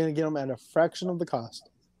 You're gonna get them at a fraction of the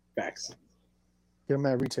cost. Facts. Get them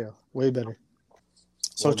at retail, way better.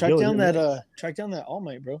 So track down that All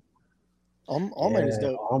Might, bro. All Might is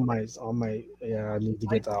dope. All Might. Yeah, I need to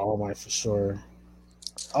get that All Might for sure.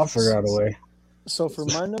 I'll figure out a way. So for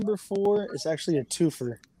my number 4, it's actually a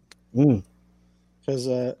twofer. Because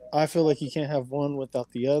I feel like you can't have one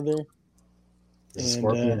without the other.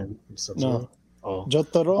 Scorpion. No. Oh.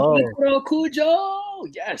 Jotaro. Jotaro Kujo.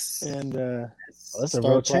 Yes. And that's a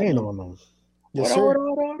real chain on them. Yes, sir.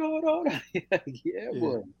 Yeah,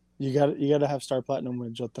 boy. You got to have Star Platinum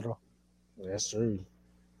with Jotaro. That's true.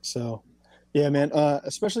 So, yeah, man.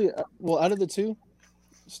 Especially out of the 2,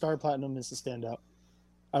 Star Platinum is the standout.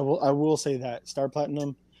 I will say that Star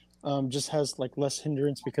Platinum just has like less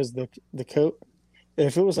hindrance because the coat.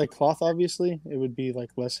 If it was like cloth, obviously it would be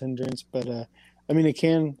like less hindrance. But I mean, it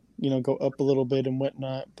can go up a little bit and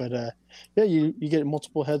whatnot. But yeah, you get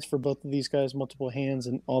multiple heads for both of these guys, multiple hands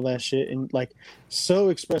and all that shit, and like so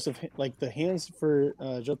expressive. Like the hands for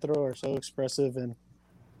Jotaro are so expressive, and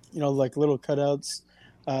like little cutouts.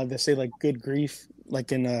 They say like good grief,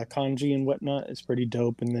 like in kanji and whatnot. It's pretty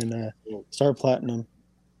dope. And then Star Platinum.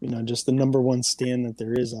 Just the number 1 stand that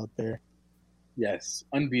there is out there. Yes,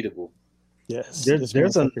 unbeatable. Yes,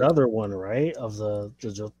 there's another one, right? Of the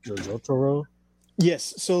Jotaro.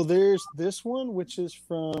 Yes, so there's this one, which is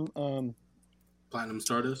from Platinum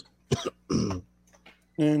Stardust.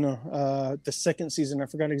 No, the second season. I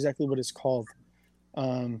forgot exactly what it's called.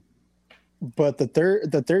 But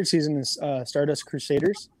the third season is Stardust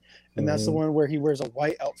Crusaders, and that's the one where he wears a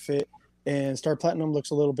white outfit. And Star Platinum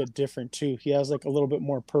looks a little bit different too. He has like a little bit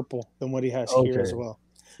more purple than what he has here as well.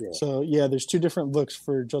 Yeah. So yeah, there's 2 different looks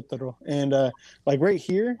for Jotaro. And like right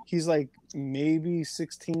here, he's like maybe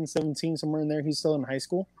 16, 17, somewhere in there. He's still in high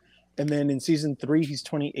school. And then in season 3, he's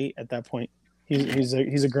 28 at that point. He's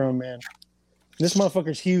a grown man. This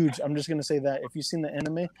motherfucker's huge. I'm just gonna say that. If you've seen the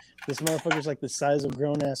anime, this motherfucker's like the size of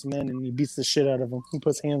grown ass men, and he beats the shit out of them. He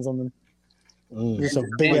puts hands on them. He's a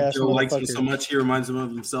big ass motherfucker. Likes him so much he reminds him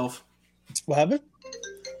of himself. What happened?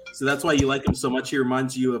 So that's why you like him so much. He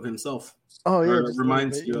reminds you of himself. Oh yeah,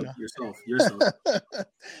 reminds you of yourself.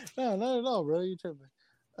 No, not at all, bro. You tripping?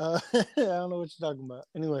 I don't know what you're talking about.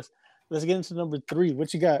 Anyways, let's get into number 3.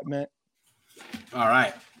 What you got, Matt? All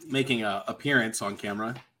right, making an appearance on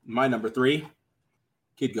camera. My number 3,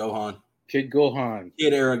 Kid Gohan. Kid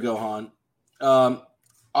era Gohan.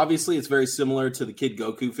 Obviously, it's very similar to the Kid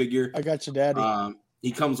Goku figure. I got your daddy.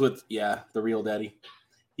 He comes with the real daddy.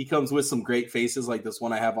 He comes with some great faces, like this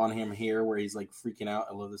one I have on him here, where he's like freaking out.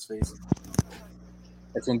 I love this face.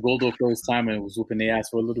 That's when Goldo for his time and was whooping the ass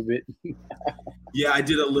for a little bit. Yeah, I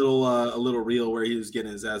did a little reel where he was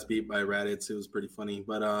getting his ass beat by Raditz. It was pretty funny.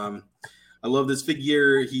 But I love this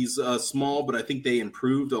figure. He's small, but I think they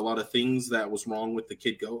improved a lot of things that was wrong with the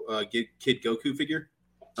Kid Goku figure.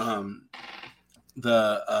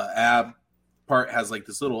 The ab part has like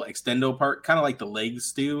this little extendo part, kind of like the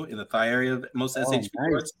legs do in the thigh area of most SH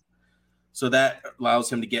figures. So that allows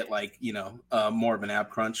him to get like, more of an ab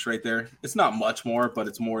crunch right there. It's not much more, but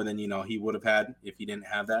it's more than, he would have had if he didn't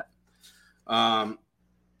have that.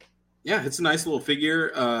 Yeah, it's a nice little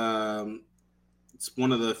figure. It's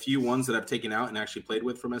one of the few ones that I've taken out and actually played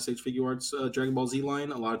with from SH Figuarts Dragon Ball Z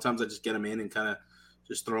line. A lot of times I just get them in and kind of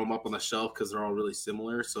just throw them up on the shelf because they're all really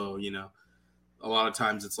similar. So, a lot of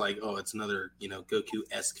times it's like, oh, it's another,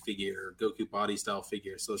 Goku-esque figure or Goku body style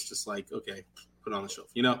figure. So it's just like, okay, put it on the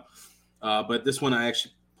shelf, But this one I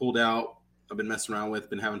actually pulled out I've been messing around with,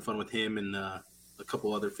 been having fun with him and a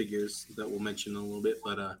couple other figures that we'll mention in a little bit.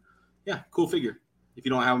 But yeah, cool figure. If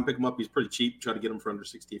you don't have him, pick him up. He's pretty cheap. Try to get him for under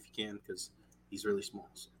 60 if you can, because he's really small.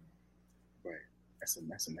 So. Right. That's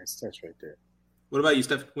a nice touch right there. What about you,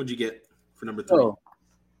 Steph? What'd you get for number 3? Oh,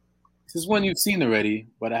 this is one you've seen already,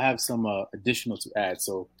 but I have some additional to add.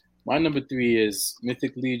 So my number 3 is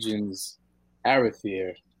Mythic Legion's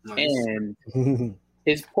Arathier and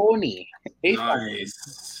his pony.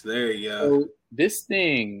 Nice. There you go. So this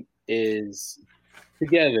thing is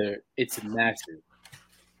together. It's massive.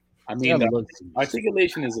 I mean, the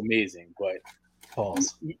articulation is amazing, but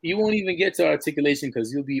you won't even get to articulation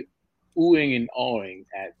because you'll be oohing and awing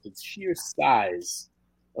at the sheer size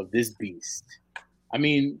of this beast. I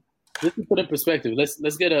mean, just to put in perspective,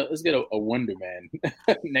 let's get a Wonder Man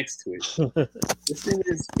next to it. This thing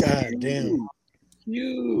is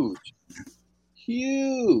huge.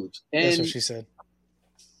 And that's what she said.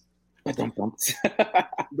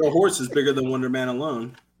 The horse is bigger than Wonder Man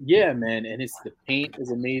alone. Yeah, man, and the paint is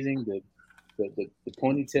amazing. The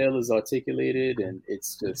ponytail is articulated, and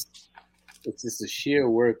it's just a sheer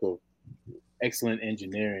work of excellent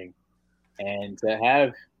engineering. And to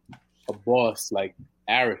have a boss like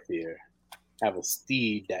Arathier have a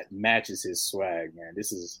steed that matches his swag, man,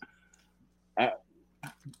 this is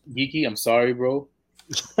Geeky. I'm sorry, bro.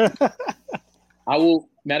 I will.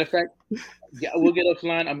 Matter of fact, we'll get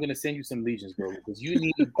offline. I'm gonna send you some legions, bro, because you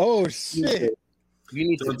need. Oh shit! You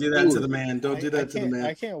need Don't do that to the man. Don't do that to the man.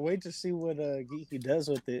 I can't wait to see what Geeky does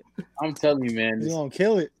with it. I'm telling you, man. He's gonna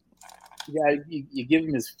kill it. Yeah, you give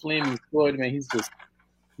him his flaming sword, man. He's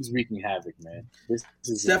wreaking havoc, man. This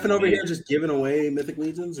is Stefan over here just giving away Mythic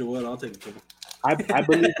Legions or what? I'll take it. I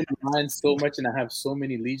believe in mine so much, and I have so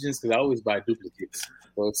many legions because I always buy duplicates.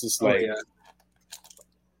 So it's just like,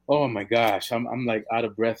 oh my gosh, I'm like out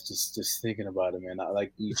of breath just thinking about it, man. I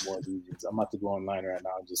like need more legions. I'm about to go online right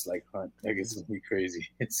now and just like hunt. Like it's gonna be crazy.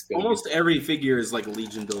 It's almost every figure is like a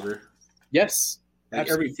legion builder. Yes, like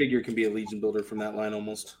every figure can be a legion builder from that line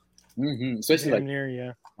almost. Mm-hmm. Especially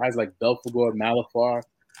guys like Belphegor, Malifar.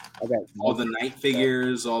 I got all the knight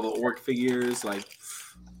figures, all the orc figures, like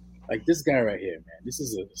this guy right here, man. This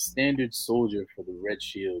is a standard soldier for the Red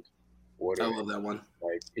Shield Order. I love that one.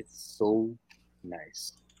 Like it's so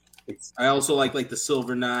nice. I also like the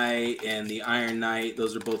Silver Knight and the Iron Knight.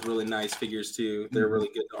 Those are both really nice figures too. They're really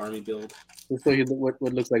good to army build. Let's show you what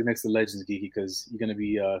looks like next to Legends, Geeky, because you're gonna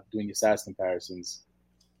be doing your size comparisons.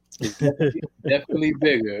 It's definitely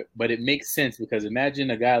bigger, but it makes sense because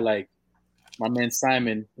imagine a guy like my man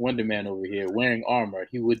Simon Wonder Man over here wearing armor.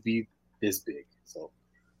 He would be this big, so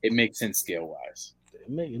it makes sense scale wise. It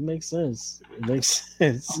makes sense. It makes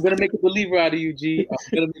sense. I'm gonna make a believer out of you, G. I'm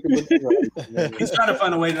gonna make a believer out of you. He's trying to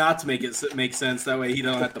find a way not to make it make sense. That way he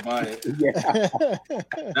don't have to buy it. Yeah,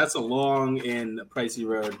 that's a long and pricey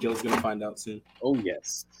road. Gil's gonna find out soon. Oh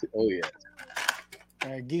yes. All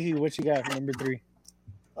right, Geeky, what you got for number 3?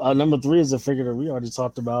 Number 3 is a figure that we already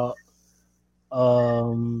talked about.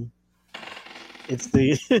 It's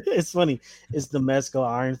funny. It's the Mezco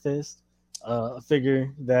Iron Fist, a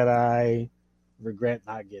figure that I regret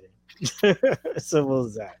not getting. Simple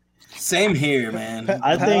as that. Same here, man.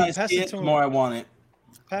 I think the more I want it.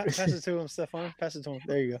 Pass it to him, Stefan. Pass it to him.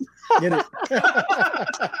 There you go. Get it.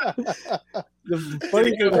 The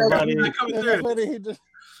funny thing about it,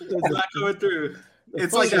 it's not coming through.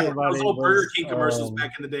 It's like those old Burger King commercials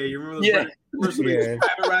back in the day. You remember those commercials? Yeah.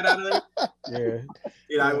 Right out of there.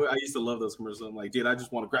 Yeah. I used to love those commercials. I'm like, dude, I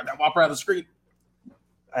just want to grab that Whopper out of the screen.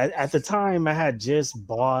 At the time, I had just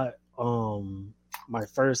bought my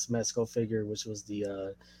first Mezco figure, which was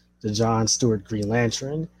the John Stewart Green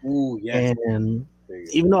Lantern. Ooh, yeah. And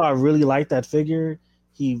even though I really liked that figure,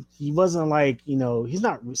 he wasn't like, he's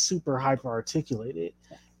not super hyper articulated.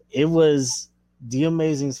 It was the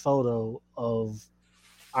Amazing's photo of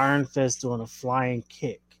Iron Fist doing a flying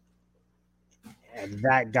kick. And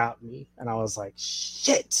that got me. And I was like,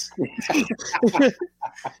 shit.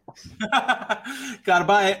 Gotta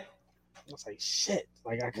buy it. I was like, shit.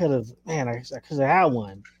 Like I could have had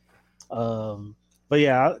one. But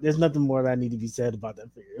yeah, there's nothing more that need to be said about that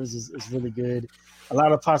figure. It's really good. A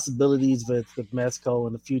lot of possibilities with Mezco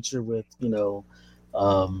in the future with, the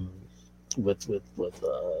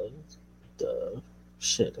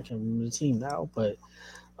shit. I can't remember the team now, but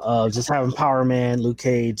just having Power Man, Luke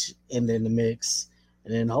Cage in the mix.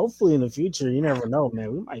 And then hopefully in the future, you never know,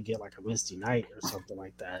 man, we might get like a Misty Knight or something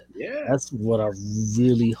like that. Yeah. That's what I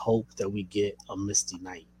really hope, that we get a Misty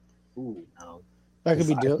Knight. Ooh. That could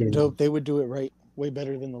be dope. They would do it right way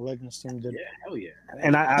better than the Legends team did. Yeah, hell yeah.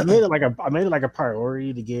 And I made it like a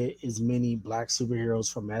priority to get as many black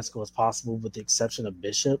superheroes from Mezco as possible, with the exception of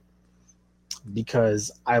Bishop.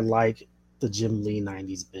 because I like the Jim Lee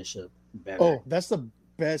 90s Bishop better. Oh, that's the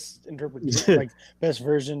best interpretation, like best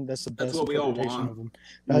version. That's the best interpretation of him.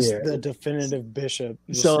 That's the definitive Bishop.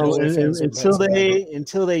 So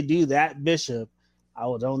until they do that Bishop, I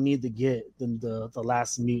don't need to get the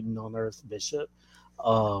last mutant on Earth Bishop.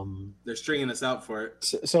 They're stringing us out for it.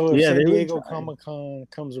 So if San Diego Comic-Con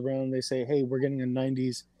comes around, they say, "Hey, we're getting a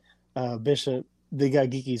 '90s Bishop." They got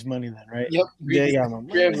Geeky's money then, right? Yep. They got my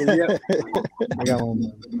money. Yep. They got my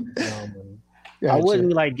money. I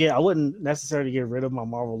wouldn't necessarily get rid of my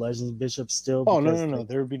Marvel Legends Bishop still. Oh no,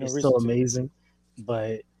 there would be no reason. Still amazing,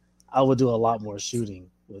 but I would do a lot more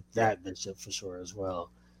shooting with that Bishop for sure as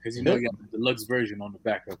well. Because you got the deluxe version on the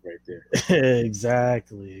backup right there.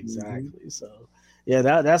 Exactly. Mm-hmm. So, yeah,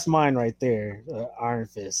 that's mine right there. Iron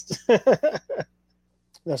Fist.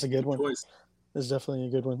 That's a good one. Choice. That's definitely a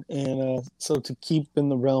good one. And so to keep in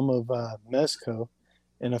the realm of Mezco,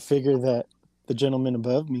 and a figure that the gentleman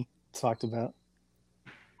above me talked about,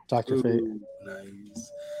 Dr. Fate.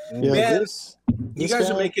 Nice. Yeah, man, you guys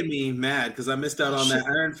are making me mad because I missed out on that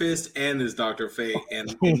Iron Fist and this Dr. Fate.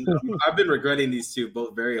 And I've been regretting these two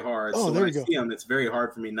both very hard. Oh, so there when you I go. see them, it's very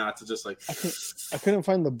hard for me not to just like... I couldn't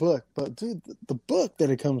find the book, but dude, the book that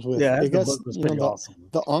it comes with. Yeah, it got, book was pretty awesome.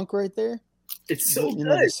 The Ankh right there. It's so good.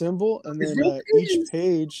 The symbol, and then each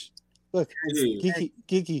page. Look,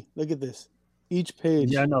 geeky. Look at this. Each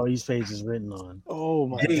page. Yeah, I know. Each page is written on. Oh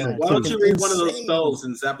my god! Why don't you read one of those spells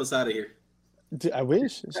and zap us out of here? Dude, I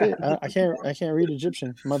wish. Shit, I can't read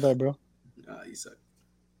Egyptian. My bad, bro. You suck.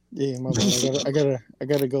 Yeah, my bad. I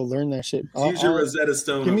gotta go learn that shit. Use your Rosetta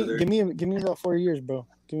Stone. Give me about 4 years, bro.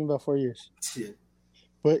 Give me about 4 years. Yeah.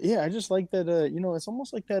 But yeah, I just like that. It's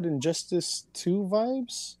almost like that Injustice 2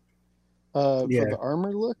 vibes. For the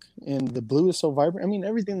armor look, and the blue is so vibrant. I mean,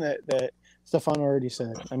 everything that Stefan already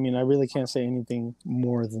said. I mean, I really can't say anything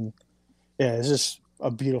more than, it's just a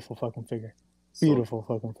beautiful fucking figure. Beautiful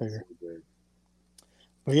fucking figure.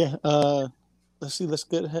 But yeah, let's see. Let's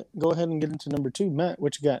go ahead and get into number 2. Matt,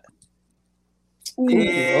 what you got? Ooh,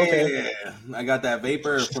 okay. I got that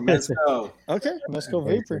Vapor from Mezco. Okay, Mezco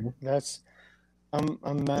Vapor. That's.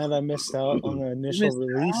 I'm mad I missed out on the initial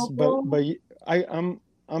release, but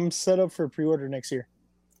I'm set up for pre-order next year.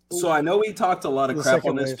 So I know we talked a lot of crap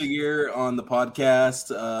on this figure on the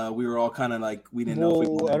podcast. We were all kind of like, we didn't know if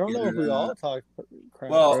we wanted I don't know if we all talked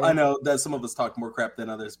crap. Well, right? I know that some of us talked more crap than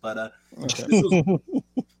others, but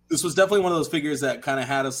this was definitely one of those figures that kind of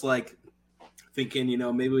had us like thinking,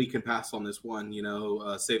 maybe we can pass on this one,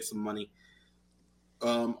 save some money.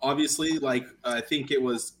 Obviously, like I think it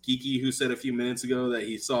was Geeky who said a few minutes ago that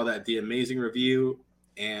he saw the amazing review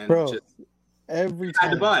and just every time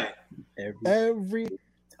had to buy it. Every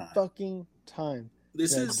fucking time.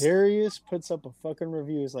 Darius puts up a fucking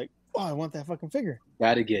review. It's like, oh, I want that fucking figure.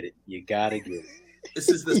 Gotta get it. You gotta get it. This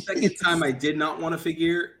is the second time I did not want a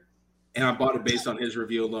figure, and I bought it based on his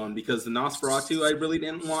review alone because the Nosferatu I really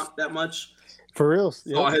didn't want that much. For real.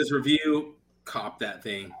 Saw his review, cop that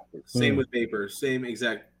thing. Same with Vapor. Same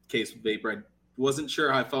exact case with Vapor. I wasn't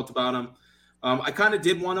sure how I felt about him. I kind of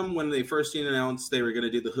did want them when they first announced they were going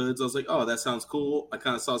to do the hoods. I was like, oh, that sounds cool. I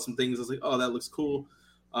kind of saw some things. I was like, oh, that looks cool.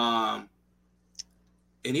 And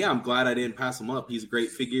yeah, I'm glad I didn't pass him up. He's a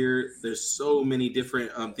great figure. There's so many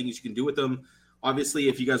different things you can do with him. Obviously,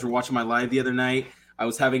 if you guys were watching my live the other night, I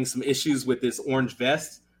was having some issues with this orange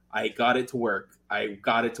vest. I got it to work.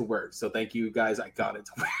 So thank you guys. I got it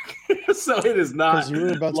to work. So it is not. Because you were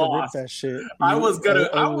about lost. to rip that shit. I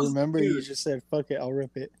remember you just said, fuck it, I'll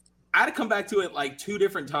rip it. I had to come back to it like 2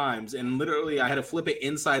 different times, and literally I had to flip it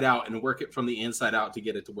inside out and work it from the inside out to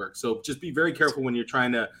get it to work. So just be very careful when you're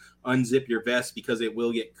trying to unzip your vest because it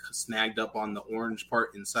will get snagged up on the orange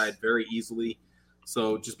part inside very easily.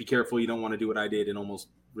 So just be careful. You don't want to do what I did and almost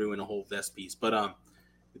ruin a whole vest piece. But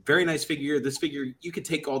very nice figure. This figure, you could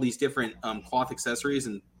take all these different cloth accessories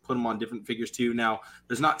and put them on different figures too. Now,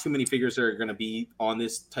 there's not too many figures that are going to be on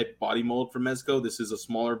this type of body mold from Mezco. This is a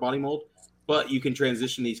smaller body mold. But you can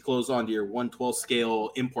transition these clothes onto your 1/12 scale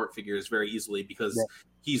import figures very easily because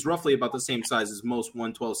he's roughly about the same size as most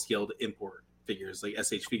 1/12 scaled import figures like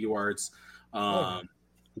SH Figuarts,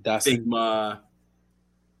 Figma.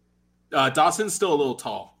 Dawson's still a little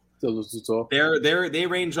tall. Still a little tall. They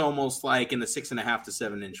range almost like in the 6.5 to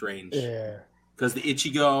 7 inch range. Yeah. Because the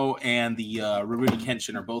Ichigo and the Rurouni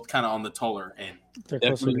Kenshin are both kind of on the taller end. They're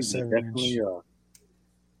closer to 7 inch.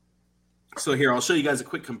 So here, I'll show you guys a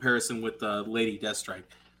quick comparison with Lady Deathstrike.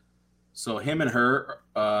 So him and her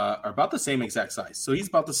are about the same exact size. So he's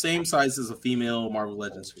about the same size as a female Marvel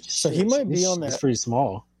Legends figure. So he might be on that. It's pretty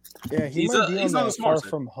small. Yeah, he might be on that Far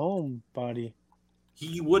From Home body.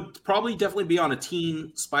 he would probably definitely be on a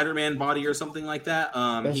teen Spider-Man body or something like that.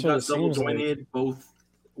 He got double jointed both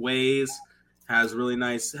ways. Has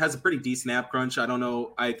a pretty decent ab crunch. I don't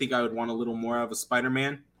know. I think I would want a little more of a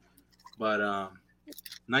Spider-Man, but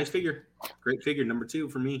nice figure. Great figure. Number 2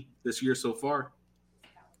 for me this year so far.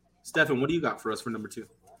 Stefan, what do you got for us for number 2?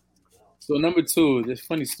 So number 2, this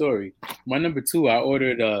funny story. My number 2, I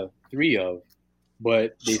ordered 3 of,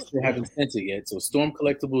 but they still haven't sent it yet. So Storm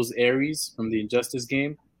Collectibles Ares from the Injustice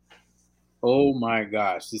game. Oh my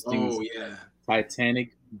gosh, this thing is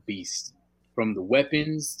Titanic beast. From the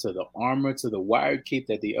weapons to the armor to the wired cape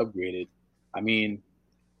that they upgraded. I mean,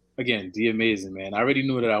 again, the amazing, man. I already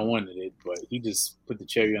knew that I wanted it, but he just put the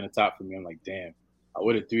cherry on the top for me. I'm like, damn, I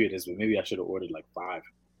ordered 3 of this, but maybe I should have ordered like 5.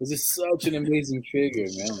 This is such an amazing figure,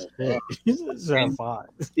 man. Like, 5.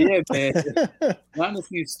 Yeah, man.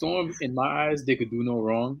 Honestly, Storm, in my eyes, they could do no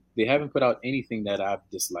wrong. They haven't put out anything that I've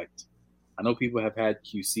disliked. I know people have had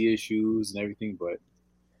QC issues and everything, but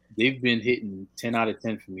they've been hitting 10 out of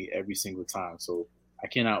 10 for me every single time. So I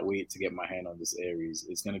cannot wait to get my hand on this Ares.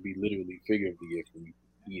 It's going to be literally figure of the year for me.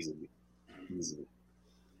 Easily.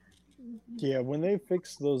 Yeah, when they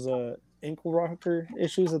fixed those ankle rocker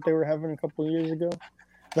issues that they were having a couple of years ago,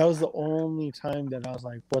 that was the only time that I was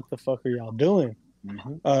like, what the fuck are y'all doing?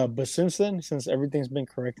 Mm-hmm. But since then, since everything's been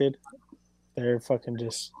corrected, they're fucking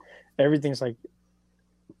just, everything's like,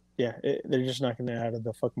 they're just knocking it out of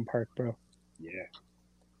the fucking park, bro. Yeah.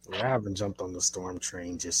 I haven't jumped on the Storm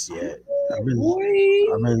train just yet. I've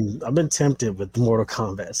been tempted with the Mortal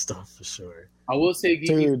Kombat stuff for sure. I will say,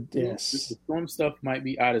 dude, the Storm stuff might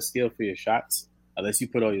be out of scale for your shots, unless you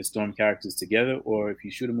put all your Storm characters together, or if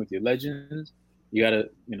you shoot them with your Legends, you gotta,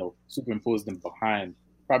 superimpose them behind,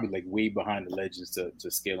 probably like way behind the Legends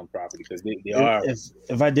to scale them properly, because they are.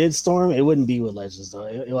 If I did Storm, it wouldn't be with Legends though.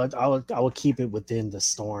 I would keep it within the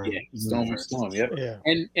Storm. Yeah, Storm. Yep. Yeah.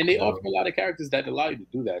 And they offer a lot of characters that allow you to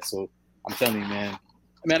do that. So I'm telling you, man.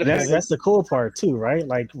 That's the cool part too, right?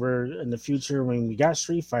 Like we're in the future when we got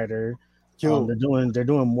Street Fighter. They're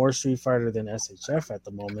doing more Street Fighter than SHF at the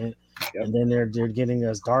moment, and then they're getting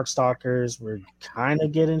us Darkstalkers. We're kind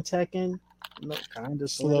of getting Tekken, kind of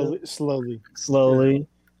slowly. We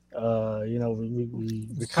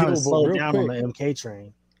kind of slowed down on the MK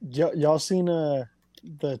train. Y'all seen the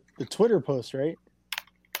Twitter post, right?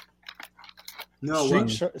 No,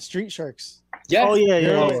 Street Sharks. Yes. Oh yeah.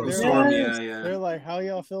 They're like, how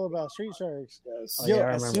y'all feel about Street Sharks?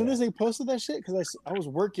 Yes. As soon as they posted that shit, because I was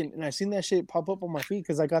working and I seen that shit pop up on my feed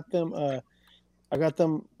because I got them. I got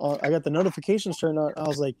the notifications turned on. I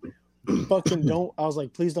was like, fucking don't. I was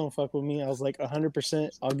like, please don't fuck with me. I was like, 100%.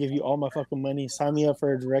 I'll give you all my fucking money. Sign me up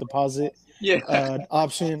for a direct deposit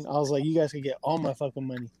option. I was like, you guys can get all my fucking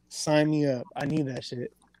money. Sign me up. I need that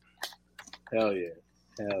shit. Hell yeah.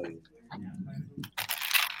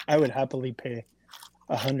 I would happily pay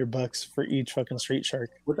 $100 for each fucking Street Shark.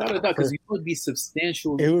 Without a doubt, because it would be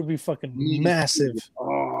substantial. It would be fucking massive.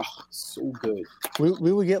 Oh, so good.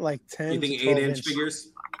 We would get like 10. You think 8-inch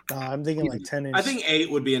figures? I'm thinking like 10 inch. I think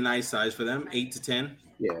 8 would be a nice size for them. 8 to 10.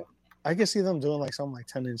 Yeah. I could see them doing like something like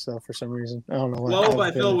 10 inch stuff for some reason. I don't know. Well,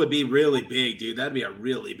 I feel would be really big, dude. That'd be a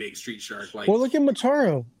really big Street Shark. Like, well, look at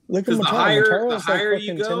Motaro. Look at Motaro. The higher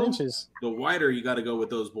you go, the wider you got to go with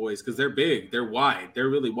those boys because they're big. They're wide. They're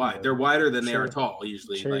really wide. They're wider than they are tall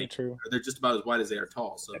usually. True. They're just about as wide as they are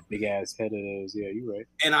tall. So that big ass head of those. Yeah, you're right.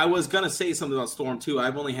 And I was gonna say something about Storm too.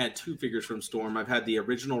 I've only had 2 figures from Storm. I've had the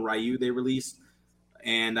original Ryu they released,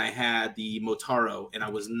 and I had the Motaro, and I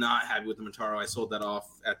was not happy with the Motaro. I sold that off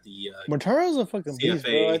at the Motaro's a fucking beast,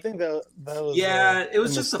 bro. I think that was it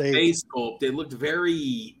was just mistake. A face sculpt. It looked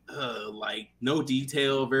very like no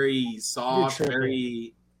detail, very soft,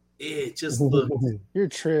 very. It just looked. You're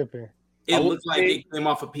tripping. It looked like it came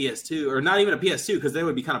off a PS2, or not even a PS2, because they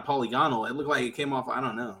would be kind of polygonal. It looked like it came off. I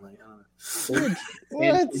don't know.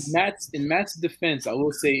 In Matt's defense, I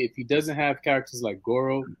will say if he doesn't have characters like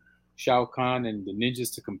Goro, Shao Kahn, and the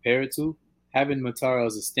ninjas to compare it to, having Motaro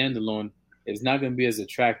as a standalone is not going to be as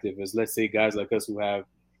attractive as, let's say, guys like us who have,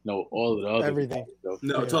 all of the other everything.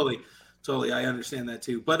 Totally, I understand that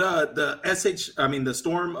too. But the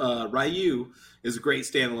Storm Ryu is a great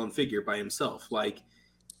standalone figure by himself. Like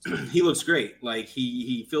he looks great. Like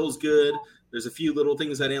he feels good. There's a few little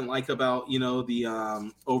things I didn't like about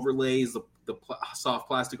the overlays, the soft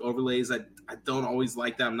plastic overlays. I don't always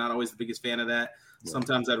like that. I'm not always the biggest fan of that.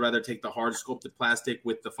 Sometimes I'd rather take the hard sculpted plastic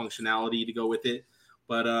with the functionality to go with it.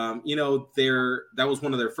 But, that was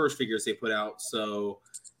one of their first figures they put out. So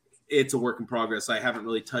it's a work in progress. I haven't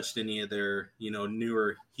really touched any of their,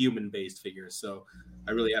 newer human-based figures. So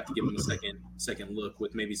I really have to give them a second look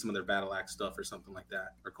with maybe some of their Battle Axe stuff or something like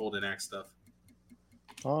that, or Golden Axe stuff.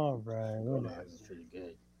 All right. That's pretty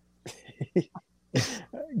good.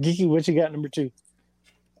 Geeky, what you got? Number 2.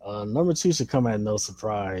 Number 2 should come at no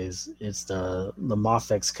surprise. It's the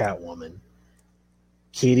Mafex Catwoman.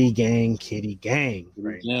 Kitty gang.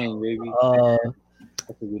 Right gang, baby.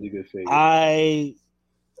 That's a really good figure. I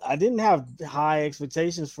didn't have high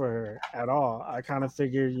expectations for her at all. I kind of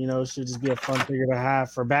figured, she'd just be a fun figure to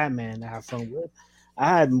have for Batman to have fun with.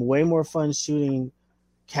 I had way more fun shooting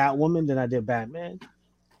Catwoman than I did Batman.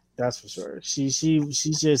 That's for sure. She's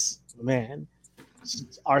just, man,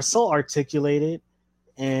 are so articulated,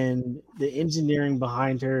 and the engineering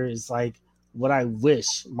behind her is like what I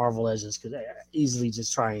wish Marvel Legends could easily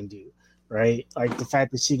just try and do, right? Like the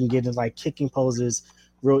fact that she can get in like kicking poses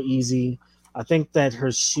real easy. I think that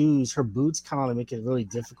her boots kind of make it really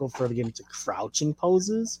difficult for her to get into crouching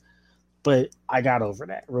poses, but I got over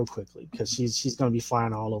that real quickly because she's going to be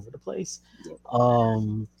flying all over the place.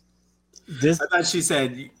 I thought she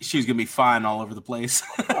said she was going to be fine all over the place.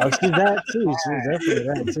 She's that too.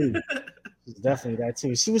 She's definitely that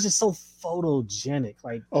too. She was just so photogenic.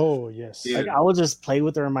 Like, oh yes, like I would just play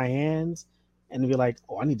with her in my hands and be like,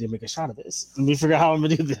 oh, I need to make a shot of this. Let me figure out how I'm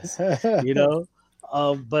gonna do this.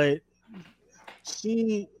 But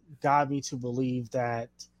she got me to believe that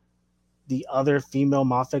the other female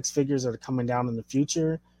Mafex figures that are coming down in the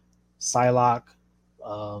future, Psylocke,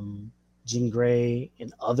 Jean Grey,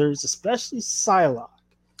 and others, especially Psylocke.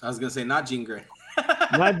 I was gonna say not Jean Grey.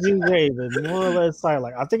 Not Jean Grey, but more or less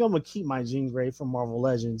Psylocke. I think I'm gonna keep my Jean Grey from Marvel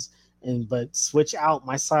Legends, but switch out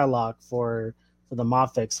my Psylocke for the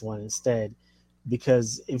Mafex one instead,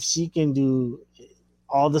 because if she can do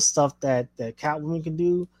all the stuff that Catwoman can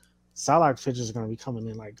do, Psylocke pictures are gonna be coming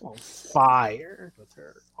in like on fire with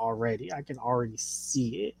her already. I can already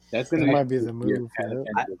see it. That might be the move.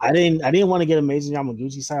 I didn't want to get Amazing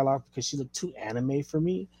Yamaguchi Psylocke because she looked too anime for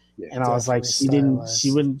me. Yeah, and I was like, she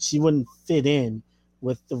wouldn't fit in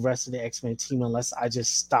with the rest of the X-Men team unless I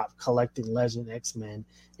just stopped collecting Legend X-Men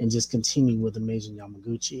and just continue with Amazing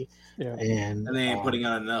Yamaguchi. Yeah. And they ain't putting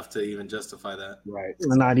out enough to even justify that. Right.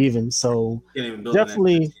 Not even. So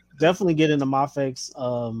definitely get into Mafex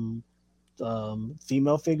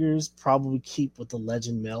female figures, probably keep with the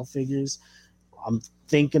Legend male figures. I'm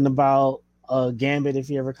thinking about Gambit if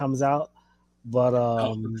he ever comes out. But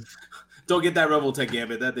don't get that Revoltech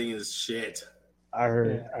Gambit. That thing is shit. I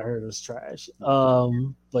heard it was trash.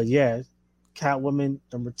 But yeah, Catwoman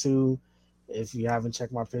number 2. If you haven't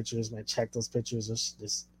checked my pictures, man, check those pictures.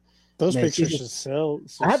 Those pictures should sell.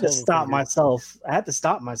 I had to stop myself. I had to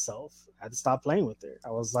stop playing with it. I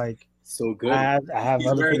was like, so good. I have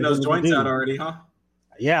He's wearing those joints out already, huh?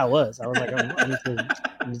 Yeah, I was. I was like, I need to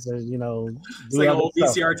it's like an old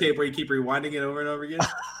VCR tape where you keep rewinding it over and over again.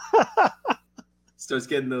 Starts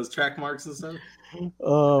getting those track marks and stuff.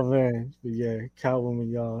 Oh man, but yeah,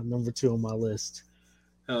 Catwoman, y'all, number 2 on my list.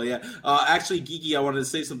 Hell yeah! Actually, Geeky, I wanted to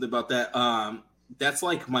say something about that. That's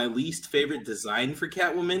like my least favorite design for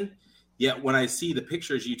Catwoman. Yet when I see the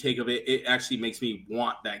pictures you take of it, it actually makes me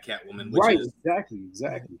want that Catwoman. Which is,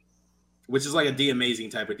 exactly. Which is like a D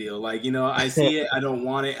Amazing type of deal. Like, I see it, I don't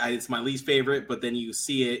want it. It's my least favorite, but then you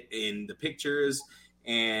see it in the pictures,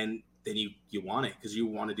 and then you want it because you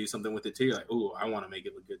want to do something with it too. You're like, oh, I want to make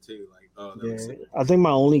it look good too. Like, oh, I think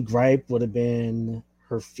my only gripe would have been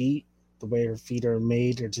her feet. The way her feet are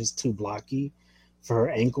made are just too blocky for her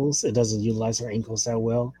ankles. It doesn't utilize her ankles that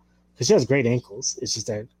well because she has great ankles. It's just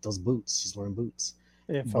that those boots, she's wearing boots.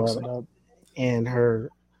 Yeah, fucks it up. And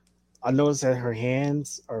I noticed that her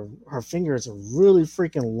fingers are really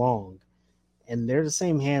freaking long, and they're the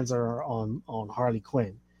same hands are on Harley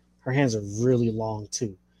Quinn. Her hands are really long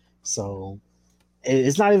too. So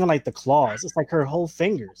it's not even like the claws. It's like her whole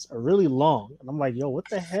fingers are really long. And I'm like, yo, what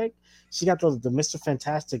the heck? She got the Mr.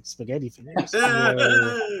 Fantastic spaghetti fingers.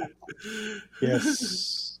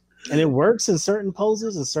 Yes. And it works in certain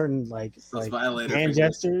poses and certain like hand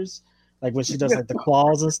gestures. Like when she does like the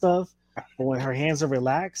claws and stuff. But when her hands are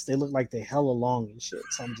relaxed, they look like they hella long and shit.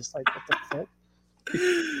 So I'm just like, what the fuck?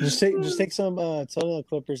 Just take some toenail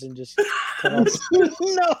clippers and just cut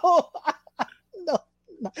off. No.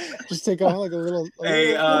 Just take off like a little.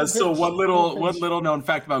 So one little known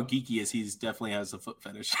fact about Geeky is he definitely has a foot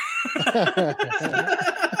fetish.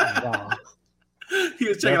 Wow. He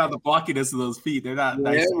was checking out the blockiness of those feet. They're not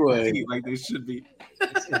nice feet like they should be.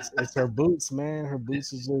 It's her boots, man. Her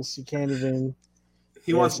boots is just she can't even.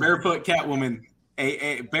 He wants barefoot Catwoman.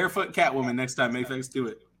 A barefoot Catwoman next time. Mayfax do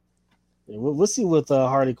it. Yeah, we'll see with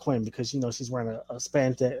Harley Quinn because she's wearing a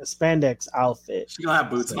spandex outfit. She's gonna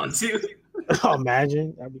have boots on too. Oh,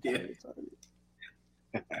 imagine that'd be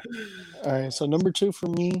All right, so number 2 for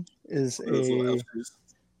me is a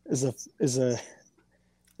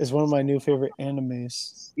is one of my new favorite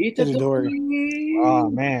animes. Itadori. Oh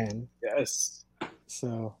man, yes.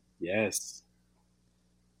 So yes.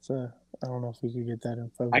 So I don't know if we could get that in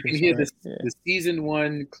focus. I can hear the season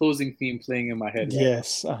 1 closing theme playing in my head.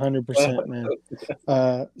 Yes, 100%, man.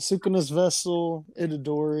 Sukuna's Vessel,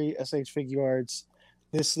 Itadori, SH Figure Arts.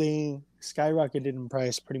 This thing skyrocketed in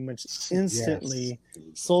price pretty much instantly. Yes.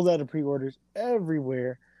 Sold out of pre-orders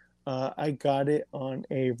everywhere. I got it on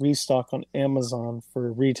a restock on Amazon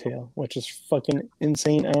for retail, which is fucking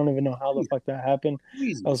insane. I don't even know how the fuck that happened.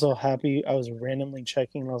 I was so happy. I was randomly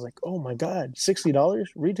checking, and I was like, "Oh my god, $60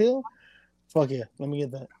 retail? Fuck yeah, let me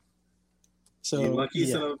get that." So you lucky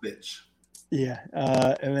son of a bitch. Yeah,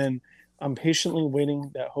 and then I'm patiently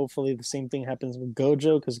waiting that hopefully the same thing happens with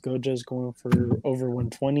Gojo, because Gojo's going for over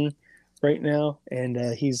 120 right now, and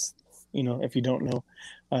he's, if you don't know,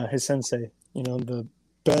 his sensei, the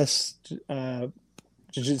best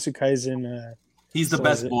Jujutsu Kaisen. He's the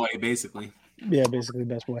best boy, basically. Yeah, basically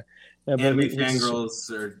best boy. Anime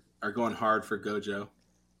fangirls are going hard for Gojo.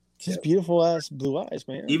 His beautiful ass blue eyes,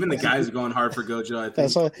 man. Even the guys are going hard for Gojo, I think.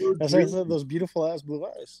 That's why I said those beautiful ass blue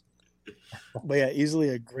eyes. But yeah, easily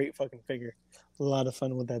a great fucking figure. A lot of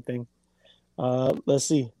fun with that thing. Let's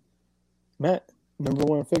see. Matt, number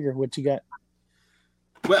 1 figure, what you got?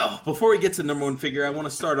 Well, before we get to number 1 figure, I want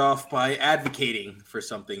to start off by advocating for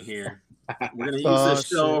something here. We're going to use this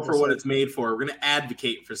show for what it's made for. We're going to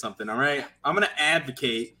advocate for something, all right? I'm going to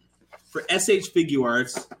advocate for SH Figure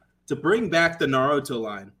Arts to bring back the Naruto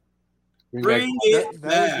line. Bring it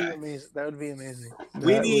back. That would be amazing.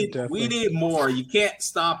 We need more. You can't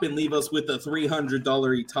stop and leave us with a $300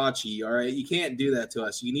 Itachi, all right? You can't do that to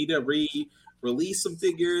us. You need to release some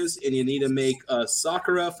figures, and you need to make a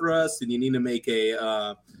Sakura for us, and you need to make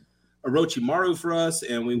a Orochimaru for us,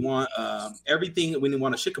 and we want everything. We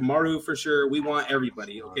want a Shikamaru for sure. We want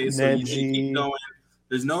everybody, okay? So you keep going.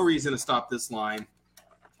 There's no reason to stop this line.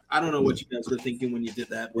 I don't know what you guys were thinking when you did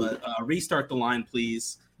that, but restart the line,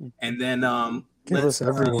 please. And then let's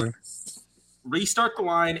restart the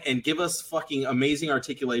line and give us fucking amazing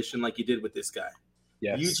articulation like you did with this guy.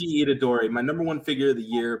 Yes. Yuji Itadori, my number 1 figure of the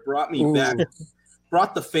year, brought me back,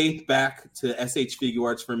 brought the faith back to SH Figure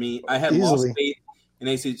Arts for me. I had lost faith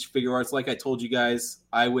in SH Figure Arts. Like I told you guys,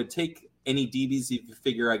 I would take any DBZ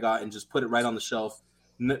figure I got and just put it right on the shelf,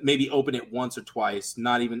 maybe open it once or twice.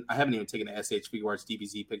 I haven't even taken an SH Figure Arts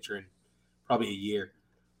DBZ picture in probably a year,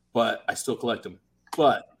 but I still collect them.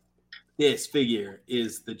 But this figure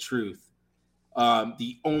is the truth.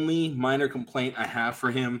 The only minor complaint I have for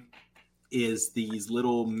him is these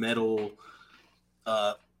little metal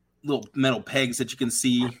pegs that you can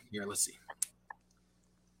see here. Let's see.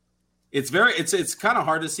 It's kind of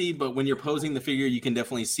hard to see, but when you're posing the figure, you can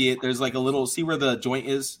definitely see it. There's like a little, see where the joint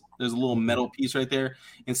is? There's a little metal piece right there.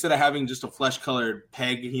 Instead of having just a flesh colored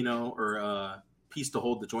peg, or a piece to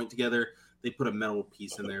hold the joint together, they put a metal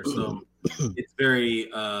piece in there. So it's very,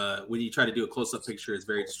 when you try to do a close up picture, it's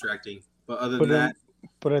very distracting. But other than that,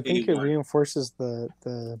 but I think it reinforces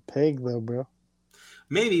the peg, though, bro.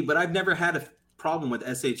 Maybe, but I've never had a problem with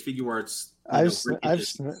SH Figure Arts. I've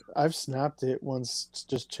snapped it once,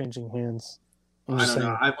 just changing hands. I don't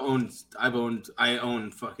know. I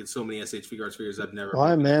own fucking so many SH Figure Arts figures. I've never. Well,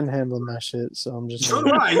 I manhandle my shit, so I'm just. So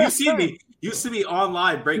do I. You see me. You see me on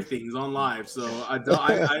live break things on live, so I'm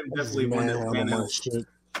definitely one that manhandles.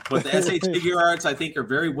 But the SH Figure Arts, I think, are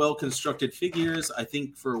very well constructed figures. I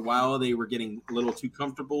think for a while they were getting a little too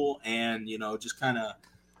comfortable and, just kind of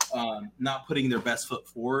not putting their best foot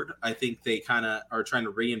forward. I think they kind of are trying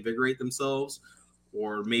to reinvigorate themselves,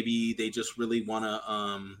 or maybe they just really want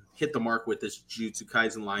to hit the mark with this Jujutsu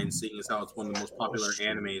Kaisen line, seeing as how it's one of the most popular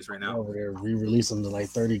animes right now. Over there, re-release them to like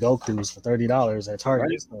 30 Gokus for $30 at Target,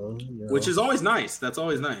 right. So, which is always nice. That's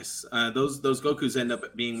always nice. Those Gokus end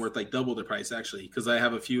up being worth like double the price actually, because I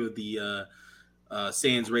have a few of the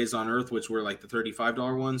Saiyans Raised on Earth, which were like the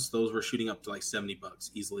 $35 ones. Those were shooting up to like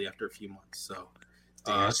 $70 easily after a few months. So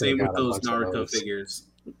same with those Naruto figures.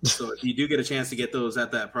 So if you do get a chance to get those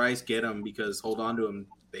at that price, get them, because hold on to them.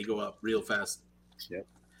 They go up real fast. Yep.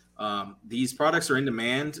 These products are in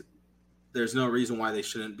demand. There's no reason why they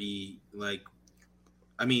shouldn't be like,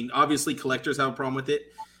 obviously collectors have a problem with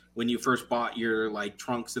it. When you first bought your like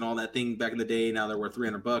trunks and all that thing back in the day, now they're worth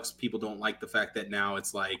 $300. People don't like the fact that now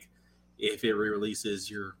it's like, if it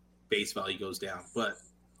re-releases, your base value goes down. But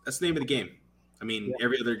that's the name of the game.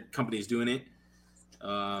 Every other company is doing it.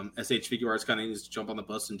 SH Figure Arts kind of needs to jump on the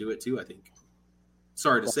bus and do it too, I think.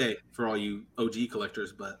 Sorry to say for all you OG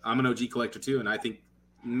collectors, but I'm an OG collector too, and I think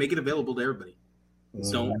make it available to everybody.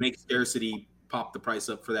 Mm-hmm. Don't make scarcity pop the price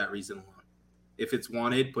up for that reason alone. If it's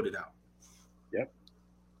wanted, put it out. Yep.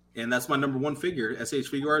 And that's my number one figure. SH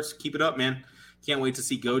Figure Arts, keep it up, man. Can't wait to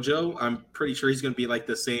see Gojo. I'm pretty sure he's going to be like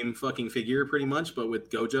the same fucking figure pretty much, but with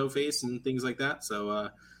Gojo face and things like that. So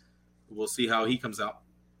we'll see how he comes out.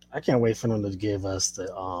 I can't wait for them to give us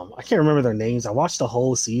the I can't remember their names. I watched the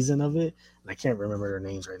whole season of it, and I can't remember their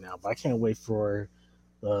names right now. But I can't wait for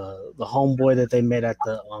the homeboy that they met at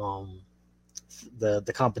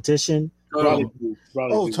the competition.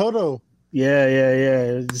 Toto.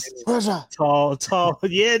 Yeah. Just tall.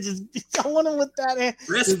 Yeah, just I want him with that.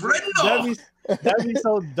 That'd be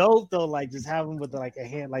so dope though. Like just have him with like a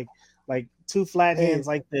hand, like two flat hands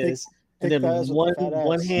like this, and then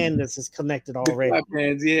one hand that's just connected already. Flat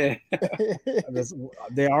hands, yeah.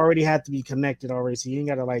 They already have to be connected already, so you ain't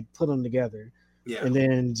gotta like put them together. Yeah, and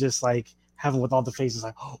then just like have them with all the faces,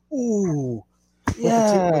 like ooh,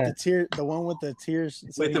 yeah, the one with the tears,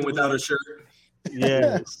 with and without a shirt.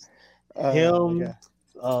 Yes. Him,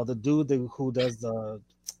 the dude who does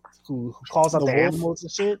who calls out the animals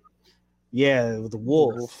and shit. Yeah, with the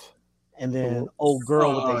wolf. And then old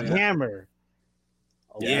girl with the hammer.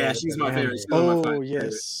 Yeah, she's my favorite.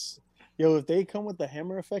 Yes. Yo, if they come with the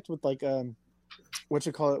hammer effect with like what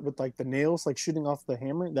you call it, with like the nails like shooting off the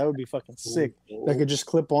hammer, that would be fucking sick. That could just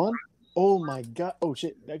clip on. Oh my god. Oh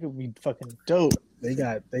shit, that could be fucking dope. They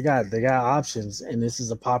got options, and this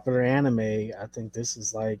is a popular anime. I think this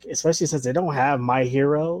is like, especially since they don't have My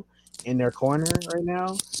Hero in their corner right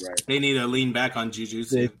now. Right. They need to lean back on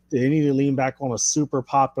Jujutsu. They need to lean back on a super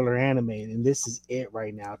popular anime, and this is it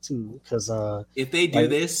right now too. Because if they do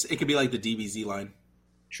this, it could be like the DBZ line.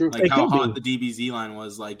 True. Like how hot the DBZ line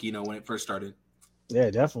was, like when it first started. Yeah,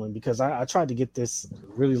 definitely. Because I tried to get this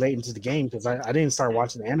really late into the game because I didn't start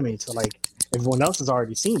watching the anime until like everyone else has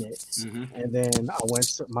already seen it. Mm-hmm. And then I went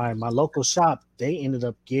to my local shop. They ended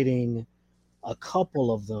up getting a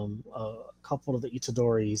couple of them, a couple of the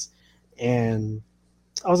Itadoris. And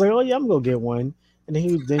I was like, oh, yeah, I'm going to go get one. And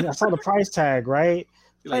then I saw the price tag, right?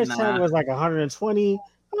 Price tag was like 120. I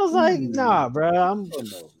was like, nah, bro,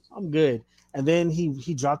 I'm good. And then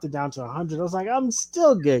he dropped it down to 100. I was like, I'm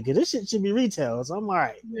still good because this shit should be retail. So I'm all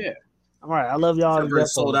right. Yeah. I'm all right. I love y'all.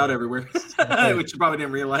 It's sold out everywhere, which you probably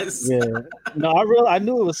didn't realize. Yeah. No, I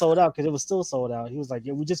knew it was sold out because it was still sold out. He was like,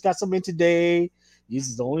 yeah, we just got some in today. These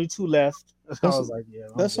is the only 2 left. I was like, yeah.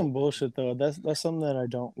 That's some bullshit though. That's something that I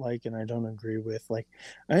don't like and I don't agree with. Like,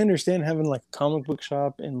 I understand having like a comic book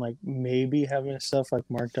shop and like maybe having stuff like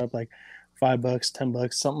marked up like $5,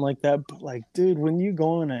 $10, something like that. But like, dude, when you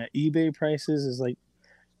go on at eBay prices, is like,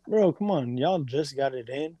 bro, come on, y'all just got it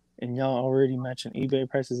in and y'all already matching eBay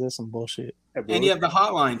prices. That's some bullshit. And you have the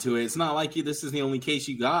hotline to it. It's not like this is the only case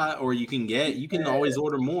you got or you can get. You can always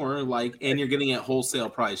order more, like, and you're getting it wholesale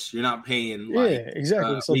price. You're not paying. Like,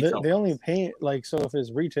 exactly. So they only pay like, so if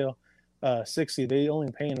it's retail 60, they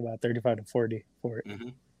only paying about 35 to 40 for it.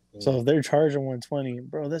 Mm-hmm. So if they're charging 120,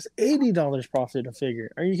 bro, that's $80 profit a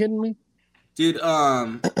figure. Are you kidding me? Dude,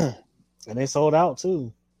 and they sold out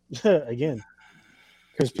too. Again.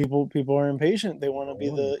 Because people are impatient. They want to be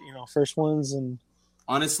the first ones. And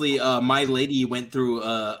honestly, my lady went through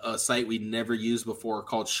a site we'd never used before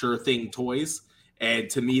called Sure Thing Toys. And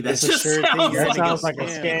to me, that just sounds like a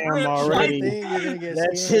scam already. That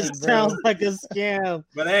just sounds like a scam.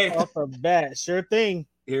 But hey, off the bat, Sure Thing.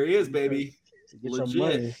 Here he is, baby.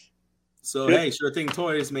 Legit. So hey, Sure Thing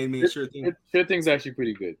Toys made me Sure Thing. Sure Thing's actually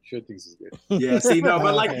pretty good. Sure Thing's is good. Yeah, see, no,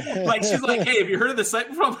 but like she's like, hey, have you heard of the site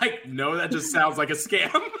before? I'm like, no, that just sounds like a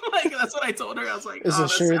scam. Like that's what I told her. I was like, it's a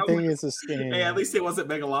Sure Thing. It's a scam. Hey, at least it wasn't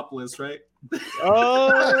Megalopolis, right?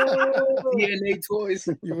 Oh, DNA Toys.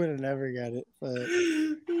 You would have never got it. But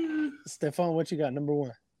Stefan, what you got? Number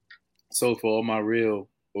 1. So for all my real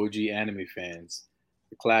OG anime fans,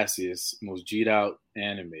 the classiest, most G'd out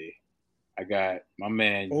anime. I got my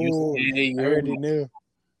man. I already knew.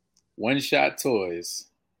 One Shot Toys.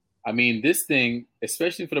 I mean, this thing,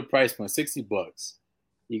 especially for the price point, $60.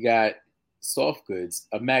 You got soft goods,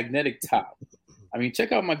 a magnetic top. I mean,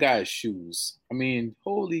 check out my guy's shoes. I mean,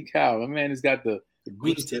 holy cow! My man has got the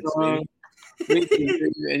wingtips, and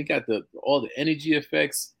he got all the energy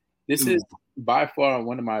effects. This is by far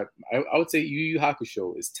one of my. I would say Yu Yu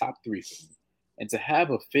Hakusho is top 3 for me. And to have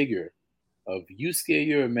a figure of Yusuke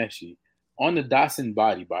Urameshi on the Dawson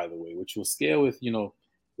body, by the way, which will scale with, the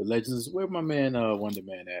Legends. Where my man Wonder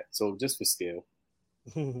Man at? So just for scale.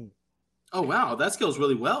 Oh wow, that scales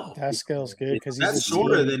really well. That scales good because that's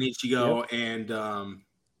shorter than Ichigo and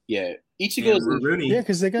Ichigo is Rooney. Yeah,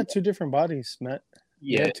 because they got 2 different bodies, Matt.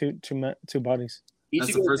 Yeah, two bodies.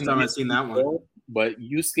 That's the first time I've seen that one. But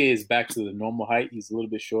Yusuke is back to the normal height. He's a little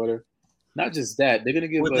bit shorter. Not just that, they're gonna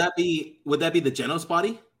give. Would that be the Genos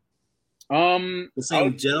body? The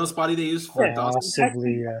same Genos body they use for Dawson?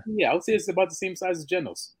 Possibly, yeah. I would say it's about the same size as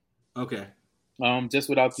Genos. Okay. Just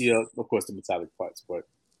without the, of course, the metallic parts. But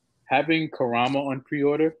having Kurama on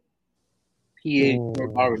pre-order, PA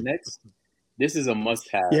Power next, this is a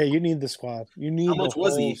must-have. Yeah, you need the squad. You need. How much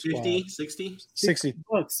was he? squad. 50, 60?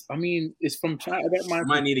 $60. I mean, it's from China. I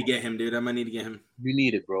might need to get him, dude. I might need to get him. You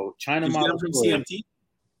need it, bro. China Did you get him from CMT?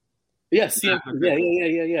 Yeah,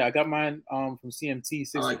 CMT. Yeah. I got mine from CMT.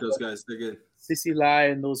 I like those guys. They're good. Sissy Lai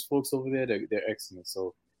and those folks over there, they're excellent.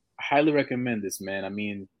 So I highly recommend this, man. I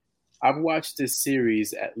mean, I've watched this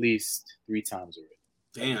series at least 3 times already.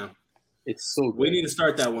 Damn. It's so good. We need to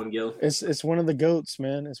start that one, Gil. It's one of the goats,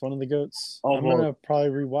 man. It's one of the goats. Oh, I'm gonna probably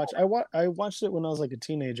rewatch. I watched it when I was like a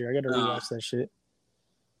teenager. I got to rewatch that shit.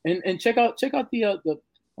 And check out the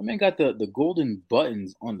my man got the golden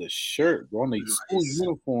buttons on the shirt, bro, on the school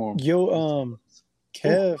uniform. Yo,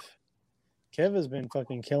 Kev has been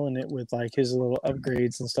fucking killing it with like his little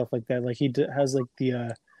upgrades and stuff like that. Like he has like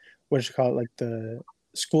the what you call it, like the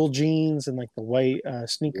school jeans and like the white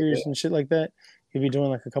sneakers and shit like that. He'd be doing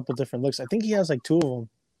like a couple different looks. I think he has like 2 of them.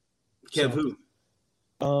 Kev, who?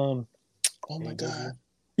 Oh my god.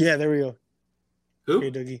 Yeah, there we go. Who?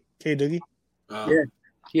 K Doogie.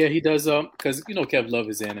 Yeah, he does. Because Kev love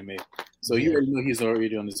his anime, so you already know he's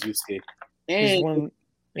already on his Yusuke, and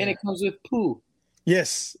it comes with Pooh.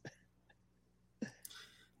 Yes.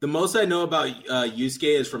 The most I know about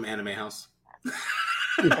Yusuke is from Anime House.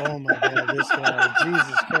 Oh my god, this guy!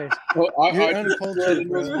 Jesus Christ! You're uncultured,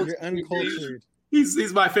 bro. You're uncultured.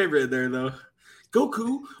 He's my favorite there, though.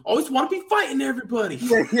 Goku always want to be fighting everybody.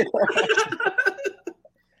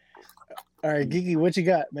 All right, Geeky, what you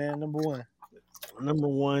got, man? Number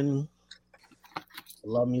one, I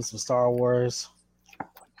love me some Star Wars.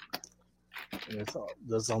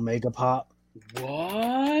 This Omega Pop.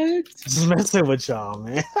 What? Just messing with y'all,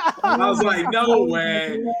 man. I was like, no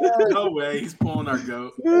way. No way. He's pulling our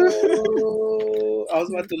goat. I was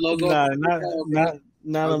about to log off.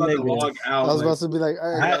 Not Omega. Log out. I was about to be like,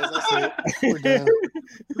 all right, guys, that's it. We're done.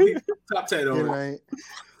 Top 10 over. Right.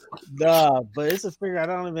 Nah, but it's a figure I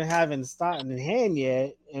don't even have in hand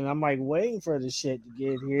yet, and I'm like waiting for the shit to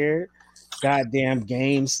get here. Goddamn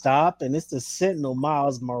GameStop, and it's the Sentinel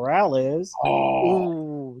Miles Morales.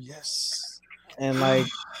 Oh, yes. And like,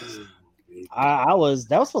 that was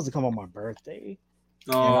supposed to come on my birthday,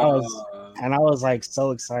 and I was like so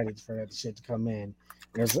excited for that shit to come in.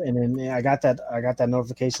 And then I got that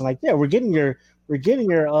notification like, yeah, we're getting your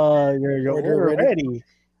order ready.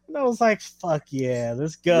 And I was like, fuck yeah,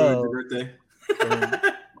 let's go. Birthday.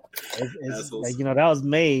 It's like, that was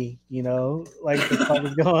May, like the fuck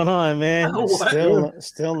is going on, man?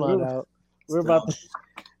 Still not out.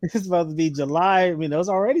 It's about to be July. I mean, it was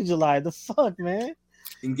already July. The fuck, man.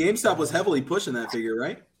 And GameStop was heavily pushing that figure,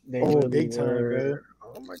 right? Big time, bro.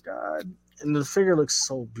 Oh my god. And the figure looks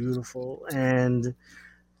so beautiful. And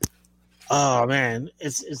oh man,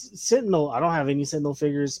 it's Sentinel. I don't have any Sentinel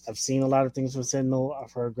figures. I've seen a lot of things from Sentinel.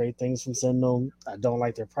 I've heard great things from Sentinel. I don't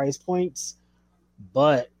like their price points,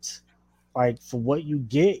 but like for what you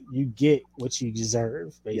get what you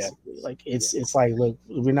deserve. Basically, like it's like, look,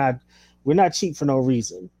 we're not cheap for no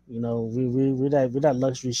reason. We're that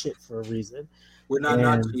luxury shit for a reason. We're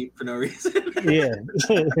not cheap for no reason. Yeah,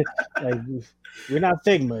 like we're not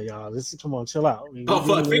Figma, y'all. Come on, chill out.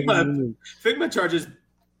 Fuck, Figma charges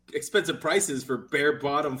expensive prices for bare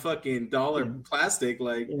bottom fucking dollar plastic.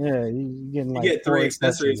 Like, yeah, you get 3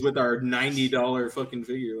 accessories with our $90 fucking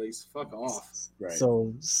figure. Like, fuck off. Right.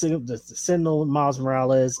 So the Sentinel Miles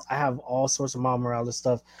Morales. I have all sorts of Miles Morales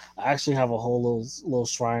stuff. I actually have a whole little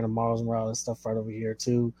shrine of Miles Morales stuff right over here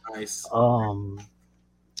too. Nice.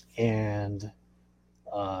 And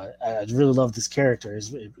I really love this character.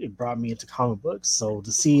 It brought me into comic books. So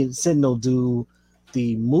to see Sentinel do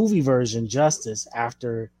the movie version justice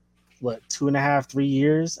after 2.5-3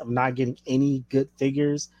 years of not getting any good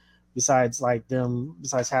figures, besides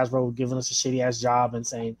Hasbro giving us a shitty ass job and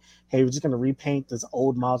saying, hey, we're just gonna repaint this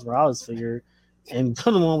old Miles Morales figure and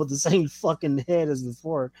put him on with the same fucking head as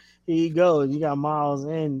before. Here you go. You got Miles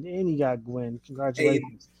and you got Gwen. Congratulations.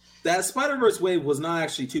 Hey, that Spider-Verse wave was not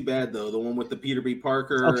actually too bad though. The one with the Peter B.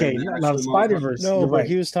 Parker. Okay, not Spider-Verse. No, but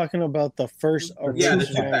he was talking about the first. Yeah, the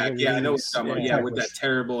 2-pack. Yeah, I know what you're talking about. Yeah, with that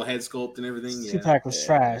terrible head sculpt and everything. 2-pack was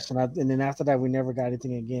trash, and then after that, we never got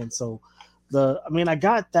anything again. So I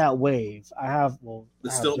got that wave. The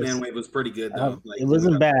Stiltman wave was pretty good though. It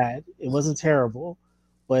wasn't bad. It wasn't terrible,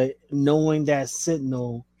 but knowing that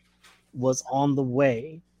Sentinel was on the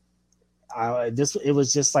way, it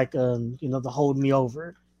was just like the hold me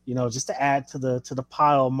over. Just to add to the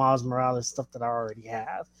pile of Miles Morales stuff that I already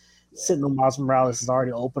have. Sentinel Miles Morales is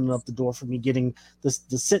already opening up the door for me getting the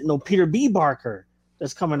Sentinel Peter B. Parker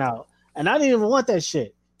that's coming out, and I didn't even want that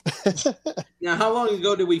shit. Now, how long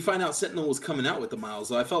ago did we find out Sentinel was coming out with the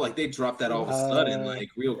Miles? I felt like they dropped that all of a sudden, like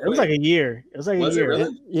real quick. It was like a year. It was like a year.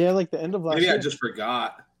 Really? Yeah, like the end of last year. Maybe I just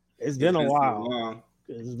forgot. It's been a while.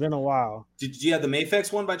 It's been a while. Did you have the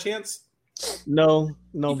Mayfex one by chance? No,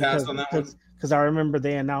 because I remember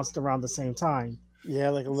they announced around the same time. Yeah,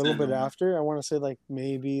 like a little bit after. I want to say like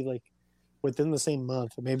maybe like within the same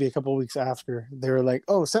month, maybe a couple of weeks after. They were like,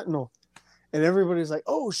 "Oh, Sentinel," and everybody's like,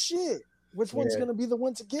 "Oh shit, which one's gonna be the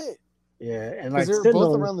one to get?" Yeah, and like they're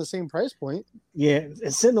both around the same price point. Yeah,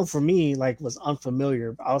 and Sentinel for me like was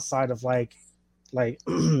unfamiliar outside of like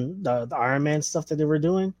the Iron Man stuff that they were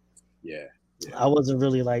doing. Yeah. I wasn't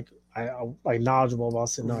really like knowledgeable about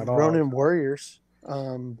Sentinel at all. Ronin Warriors,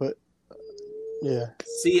 but yeah.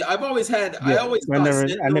 See, I've always had. Yeah. I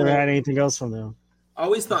never had anything else from them. I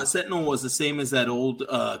always thought Sentinel was the same as that old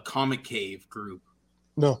Comic Cave group.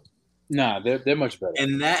 No. Nah, they're much better.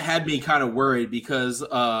 And that had me kind of worried because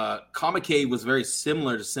Comic Cave was very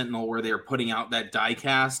similar to Sentinel, where they were putting out that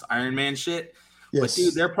die-cast Iron Man shit. Yes. But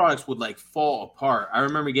dude, their products would like fall apart. I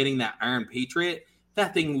remember getting that Iron Patriot.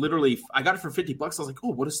 That thing literally, I got it for $50. I was like,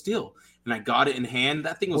 oh, what a steal. And I got it in hand.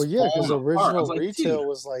 That thing was because falling original apart. retail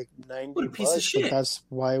was like $90. What a piece of shit. But that's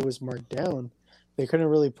why it was marked down. They couldn't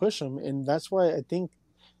really push them. And that's why I think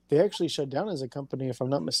they actually shut down as a company, if I'm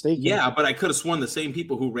not mistaken. Yeah, but I could have sworn the same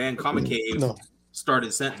people who ran Comic Cave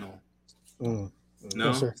started Sentinel. No,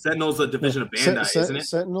 Sentinel's a division of Bandai, isn't it?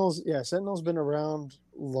 Sentinel's been around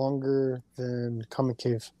longer than Comic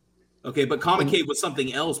Cave. Okay, but Comic Cave was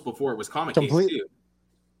something else before it was Comic Cave too.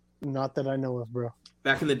 Not that I know of, bro.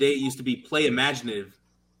 Back in the day, it used to be Play Imaginative.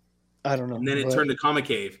 I don't know. And then it turned to Comic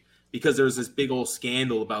Cave because there was this big old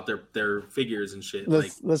scandal about their figures and shit.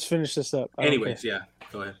 Let's finish this up. Anyways, yeah,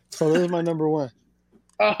 go ahead. So this is my number one.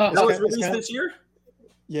 That was released this year?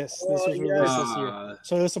 Yes, this was released this year.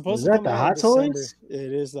 So it was supposed to come the out Hot Toys?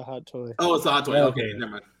 It is the Hot Toy. Oh, it's the Hot Toy. Okay,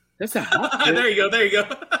 never mind. That's a hot toy. There you go.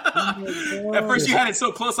 At first you had it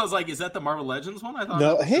so close, I was like, is that the Marvel Legends one? I thought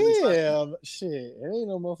shit. It ain't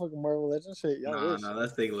no motherfucking Marvel Legends shit. No,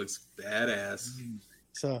 that thing looks badass.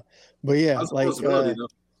 So, but yeah,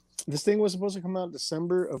 this thing was supposed to come out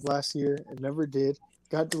December of last year. It never did.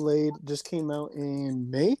 Got delayed. Just came out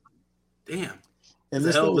in May. Damn. And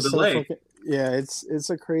this thing was so fucking,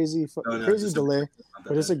 it's a crazy delay,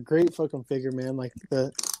 but it's a great fucking figure, man. Like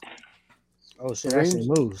the shit actually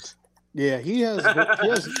moved. Yeah, he has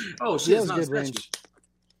good range.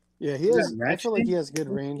 Yeah, he has. I feel like he has good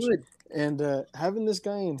range. And having this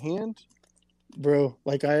guy in hand, bro,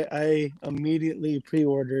 like I immediately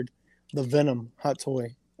pre-ordered the Venom Hot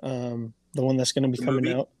Toy, the one that's going to be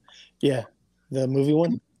coming out. Yeah, the movie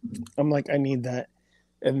one. I'm like, I need that.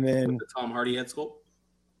 And then the Tom Hardy head sculpt.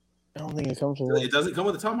 I don't think it comes with it. Doesn't come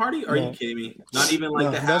with the Tom Hardy? Are you kidding me? Not even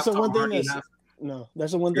like the half Tom Hardy.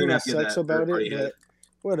 That's the one thing that sucks about it. But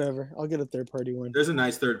whatever, I'll get a third-party one. There's a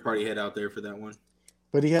nice third-party head out there for that one.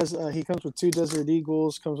 But he comes with 2 Desert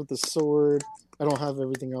Eagles, comes with the sword. I don't have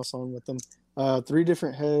everything else on with them. 3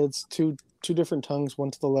 different heads, two different tongues, one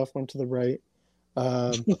to the left, one to the right.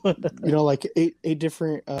 Like eight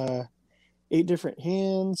different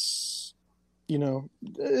hands.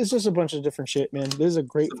 It's just a bunch of different shit, man. This is a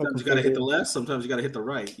great. Sometimes you gotta hit the left. Sometimes you gotta hit the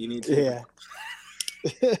right. You need to.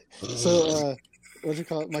 Yeah. So, what do you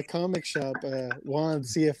call it? My comic shop, Juan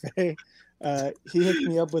CFA. He hooked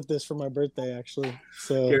me up with this for my birthday, actually.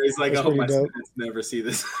 So Gary's like, "I hope my students never see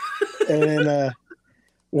this." And then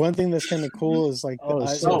one thing that's kind of cool is like the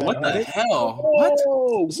eyes are what magnetic. The hell?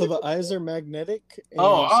 What? So the eyes are magnetic.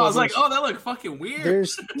 I was like, that look fucking weird.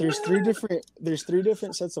 There's 3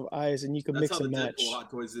 different sets of eyes, and you can mix and match. Hot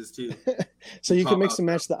Toys is too. So you can mix and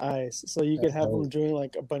match the eyes. So you could have them doing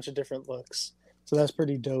like a bunch of different looks. So that's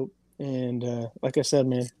pretty dope. And like I said,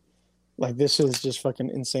 man, like this is just fucking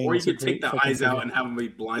insane. Or you could take the eyes out and have them be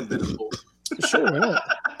blind Venom Pool. Sure, why not?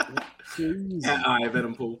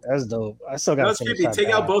 Venom Pool. That's dope. I still got to take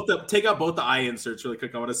out both the eye inserts really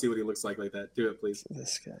quick. I want to see what he looks like that. Do it, please.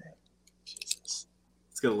 This guy, Jesus,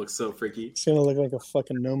 it's gonna look so freaky. It's gonna look like a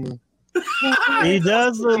fucking Nomu. He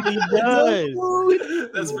does. He does.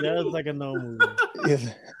 That's he does cool. like a Nomu.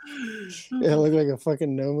 Yeah, look like a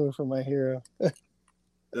fucking Nomu for My Hero.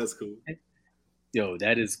 That's cool. Yo,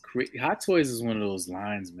 that is crazy. Hot Toys is one of those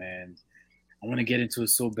lines, man. I want to get into it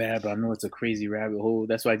so bad, but I know it's a crazy rabbit hole.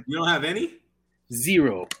 That's why you don't have any.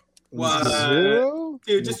 0. What? 0?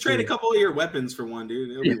 Dude, just trade a couple of your weapons for one,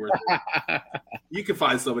 dude. It'll be worth it. You can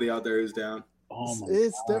find somebody out there who's down.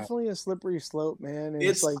 It's definitely a slippery slope, man. And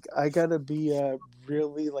it's like I gotta be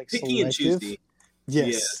really like picky selective. and choosy.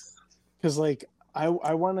 Yes. because like I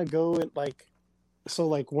want to go and like, so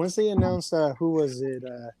like once they announced who was it,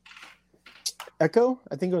 Echo,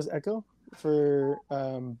 I think it was Echo for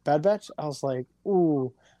Bad Batch, I was like,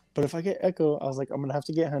 ooh. But if I get Echo, I was like, I'm gonna have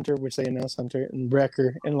to get Hunter, which they announced Hunter, and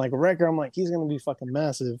Wrecker. And like Wrecker, I'm like, he's gonna be fucking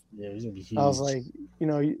massive. Yeah, he's gonna be huge. I was like, you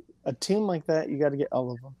know, a team like that, you got to get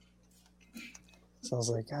all of them. So I was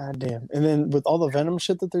like, God damn. And then with all the Venom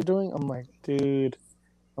shit that they're doing, I'm like, dude,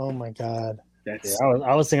 oh my god.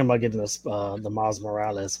 I was thinking about getting the Miles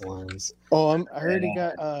Morales ones. Oh, I already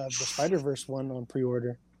got the Spider-Verse one on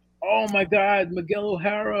pre-order. Oh my god, Miguel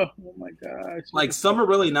O'Hara! Oh my gosh! Like some are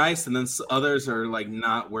really nice, and then others are like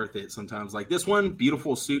not worth it. Sometimes, like this one,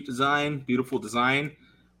 beautiful suit design, beautiful design,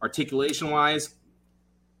 articulation wise.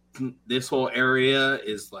 This whole area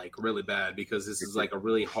is like really bad because this is like a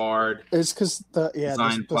really hard. It's because the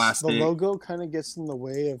logo kind of gets in the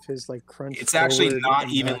way of his like crunch. It's actually not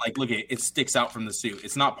even like look at it sticks out from the suit.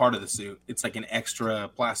 It's not part of the suit. It's like an extra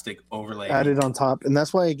plastic overlay added on top, and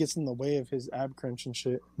that's why it gets in the way of his ab crunch and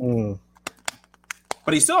shit.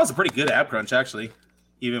 But he still has a pretty good ab crunch actually.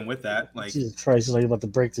 Even with that, like Jesus Christ, you're about to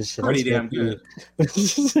break this shit. Pretty damn good.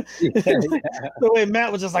 The way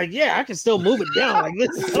Matt was just like, yeah, I can still move it down like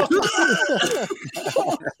this.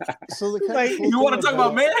 So like, you want to talk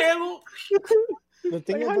about manhandle? The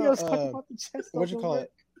thing about what you call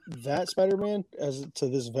it, that Spider-Man as to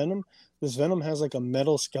this Venom has like a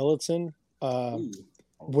metal skeleton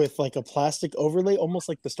with like a plastic overlay, almost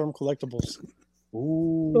like the Storm collectibles.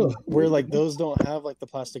 Ooh, where like those don't have like the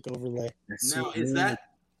plastic overlay. Now is that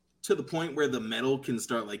to the point where the metal can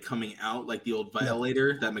start like coming out like the old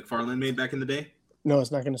Violator that McFarlane made back in the day? No,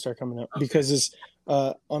 it's not going to start coming out because it's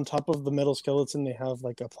on top of the metal skeleton they have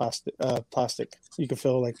like a plastic. You can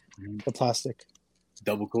feel like the plastic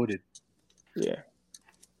double coated. Yeah,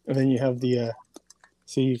 and then you have the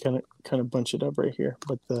see you kind of bunch it up right here,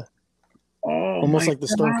 but the almost like the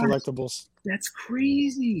Storm collectibles. That's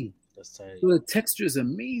crazy. That's tight. So the texture is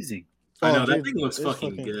amazing. I know that thing looks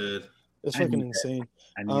fucking good. It's fucking insane.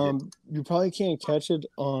 You probably can't catch it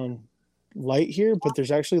on light here, but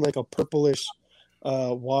there's actually like a purplish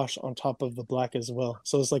wash on top of the black as well.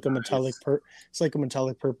 So it's like a metallic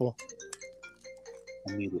purple.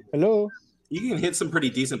 Hello. You can hit some pretty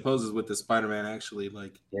decent poses with the Spider-Man actually.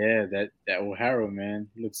 Like that O'Hara man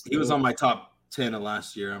looks good. He was on my top 10 of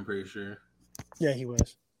last year, I'm pretty sure. Yeah, he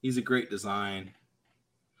was. He's a great design.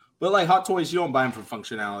 But like Hot Toys, you don't buy them for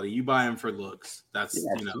functionality. You buy them for looks. That's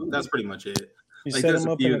that's pretty much it. You like set them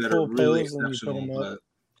up in a cool pose and you put them up.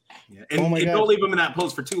 Yeah. And don't leave them in that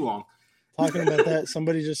pose for too long. Talking about that,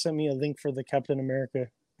 somebody just sent me a link for the Captain America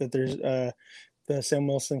that there's the Sam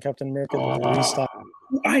Wilson Captain America restock.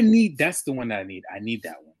 That's the one I need. I need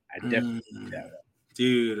that one. I definitely need that one.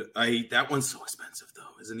 Dude, that one's so expensive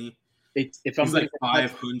though, isn't he? If I'm like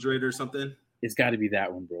 500 or something. It's got to be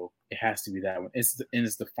that one, bro. It has to be that one. It's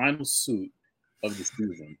the final suit of the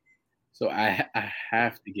season, so I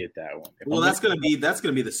have to get that one. Well, that's gonna be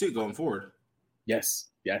the suit going forward. Yes,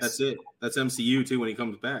 that's it. That's MCU too. When he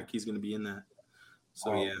comes back, he's gonna be in that.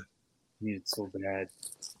 So yeah, I need it so bad.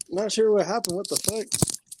 Not sure what happened. What the fuck?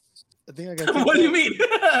 I think I got. What do you mean?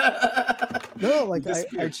 No, like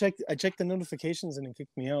I checked the notifications and it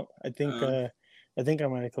kicked me out. I think I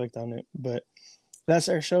might have clicked on it, but. That's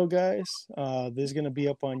our show, guys. This is going to be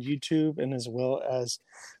up on YouTube and as well as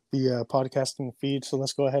the podcasting feed. So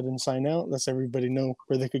let's go ahead and sign out. Let everybody know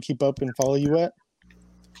where they could keep up and follow you at.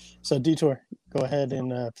 So Detour, go ahead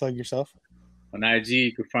and plug yourself. On IG,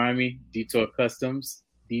 you can find me, Detour Customs,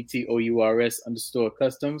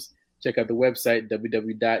 DTOURS_customs. Check out the website,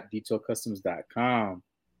 www.detourcustoms.com.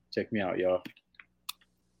 Check me out, y'all.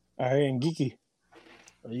 All right, and Geeky.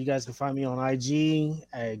 You guys can find me on IG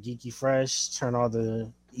at Geeky Fresh. Turn all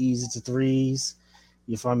the E's into 3s.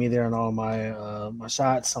 You find me there on all my my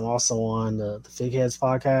shots. I'm also on the Fig Heads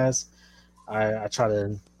podcast. I try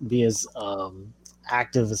to be as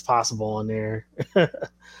active as possible on there.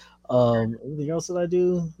 Anything else that I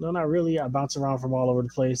do? No, not really. I bounce around from all over the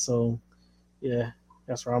place. So, yeah,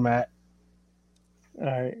 that's where I'm at. All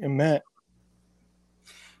right, and Matt.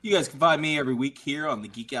 You guys can find me every week here on the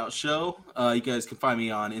Geek Out Show. You guys can find me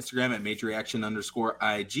on Instagram at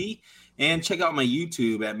MajorReaction_IG and check out my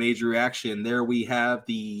YouTube at Major Reaction. There we have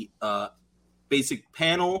the basic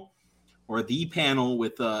panel or the panel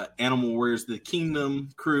with Animal Warriors, the Kingdom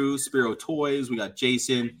crew, Spiro Toys. We got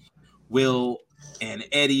Jason, Will, and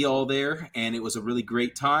Eddie all there, and it was a really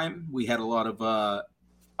great time. We had a lot of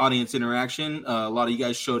audience interaction. A lot of you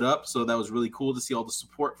guys showed up, so that was really cool to see all the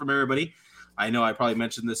support from everybody. I know I probably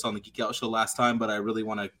mentioned this on the Geek Out Show last time, but I really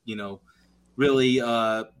want to, really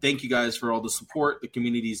thank you guys for all the support the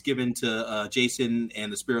community's given to Jason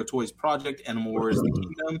and the Spiro Toys project, Animal Wars: The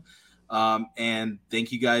Kingdom. And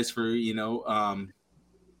thank you guys for,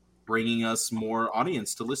 bringing us more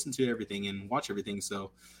audience to listen to everything and watch everything.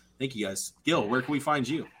 So thank you guys. Gil, where can we find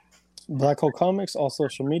you? Black Hole Comics, all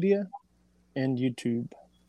social media and YouTube.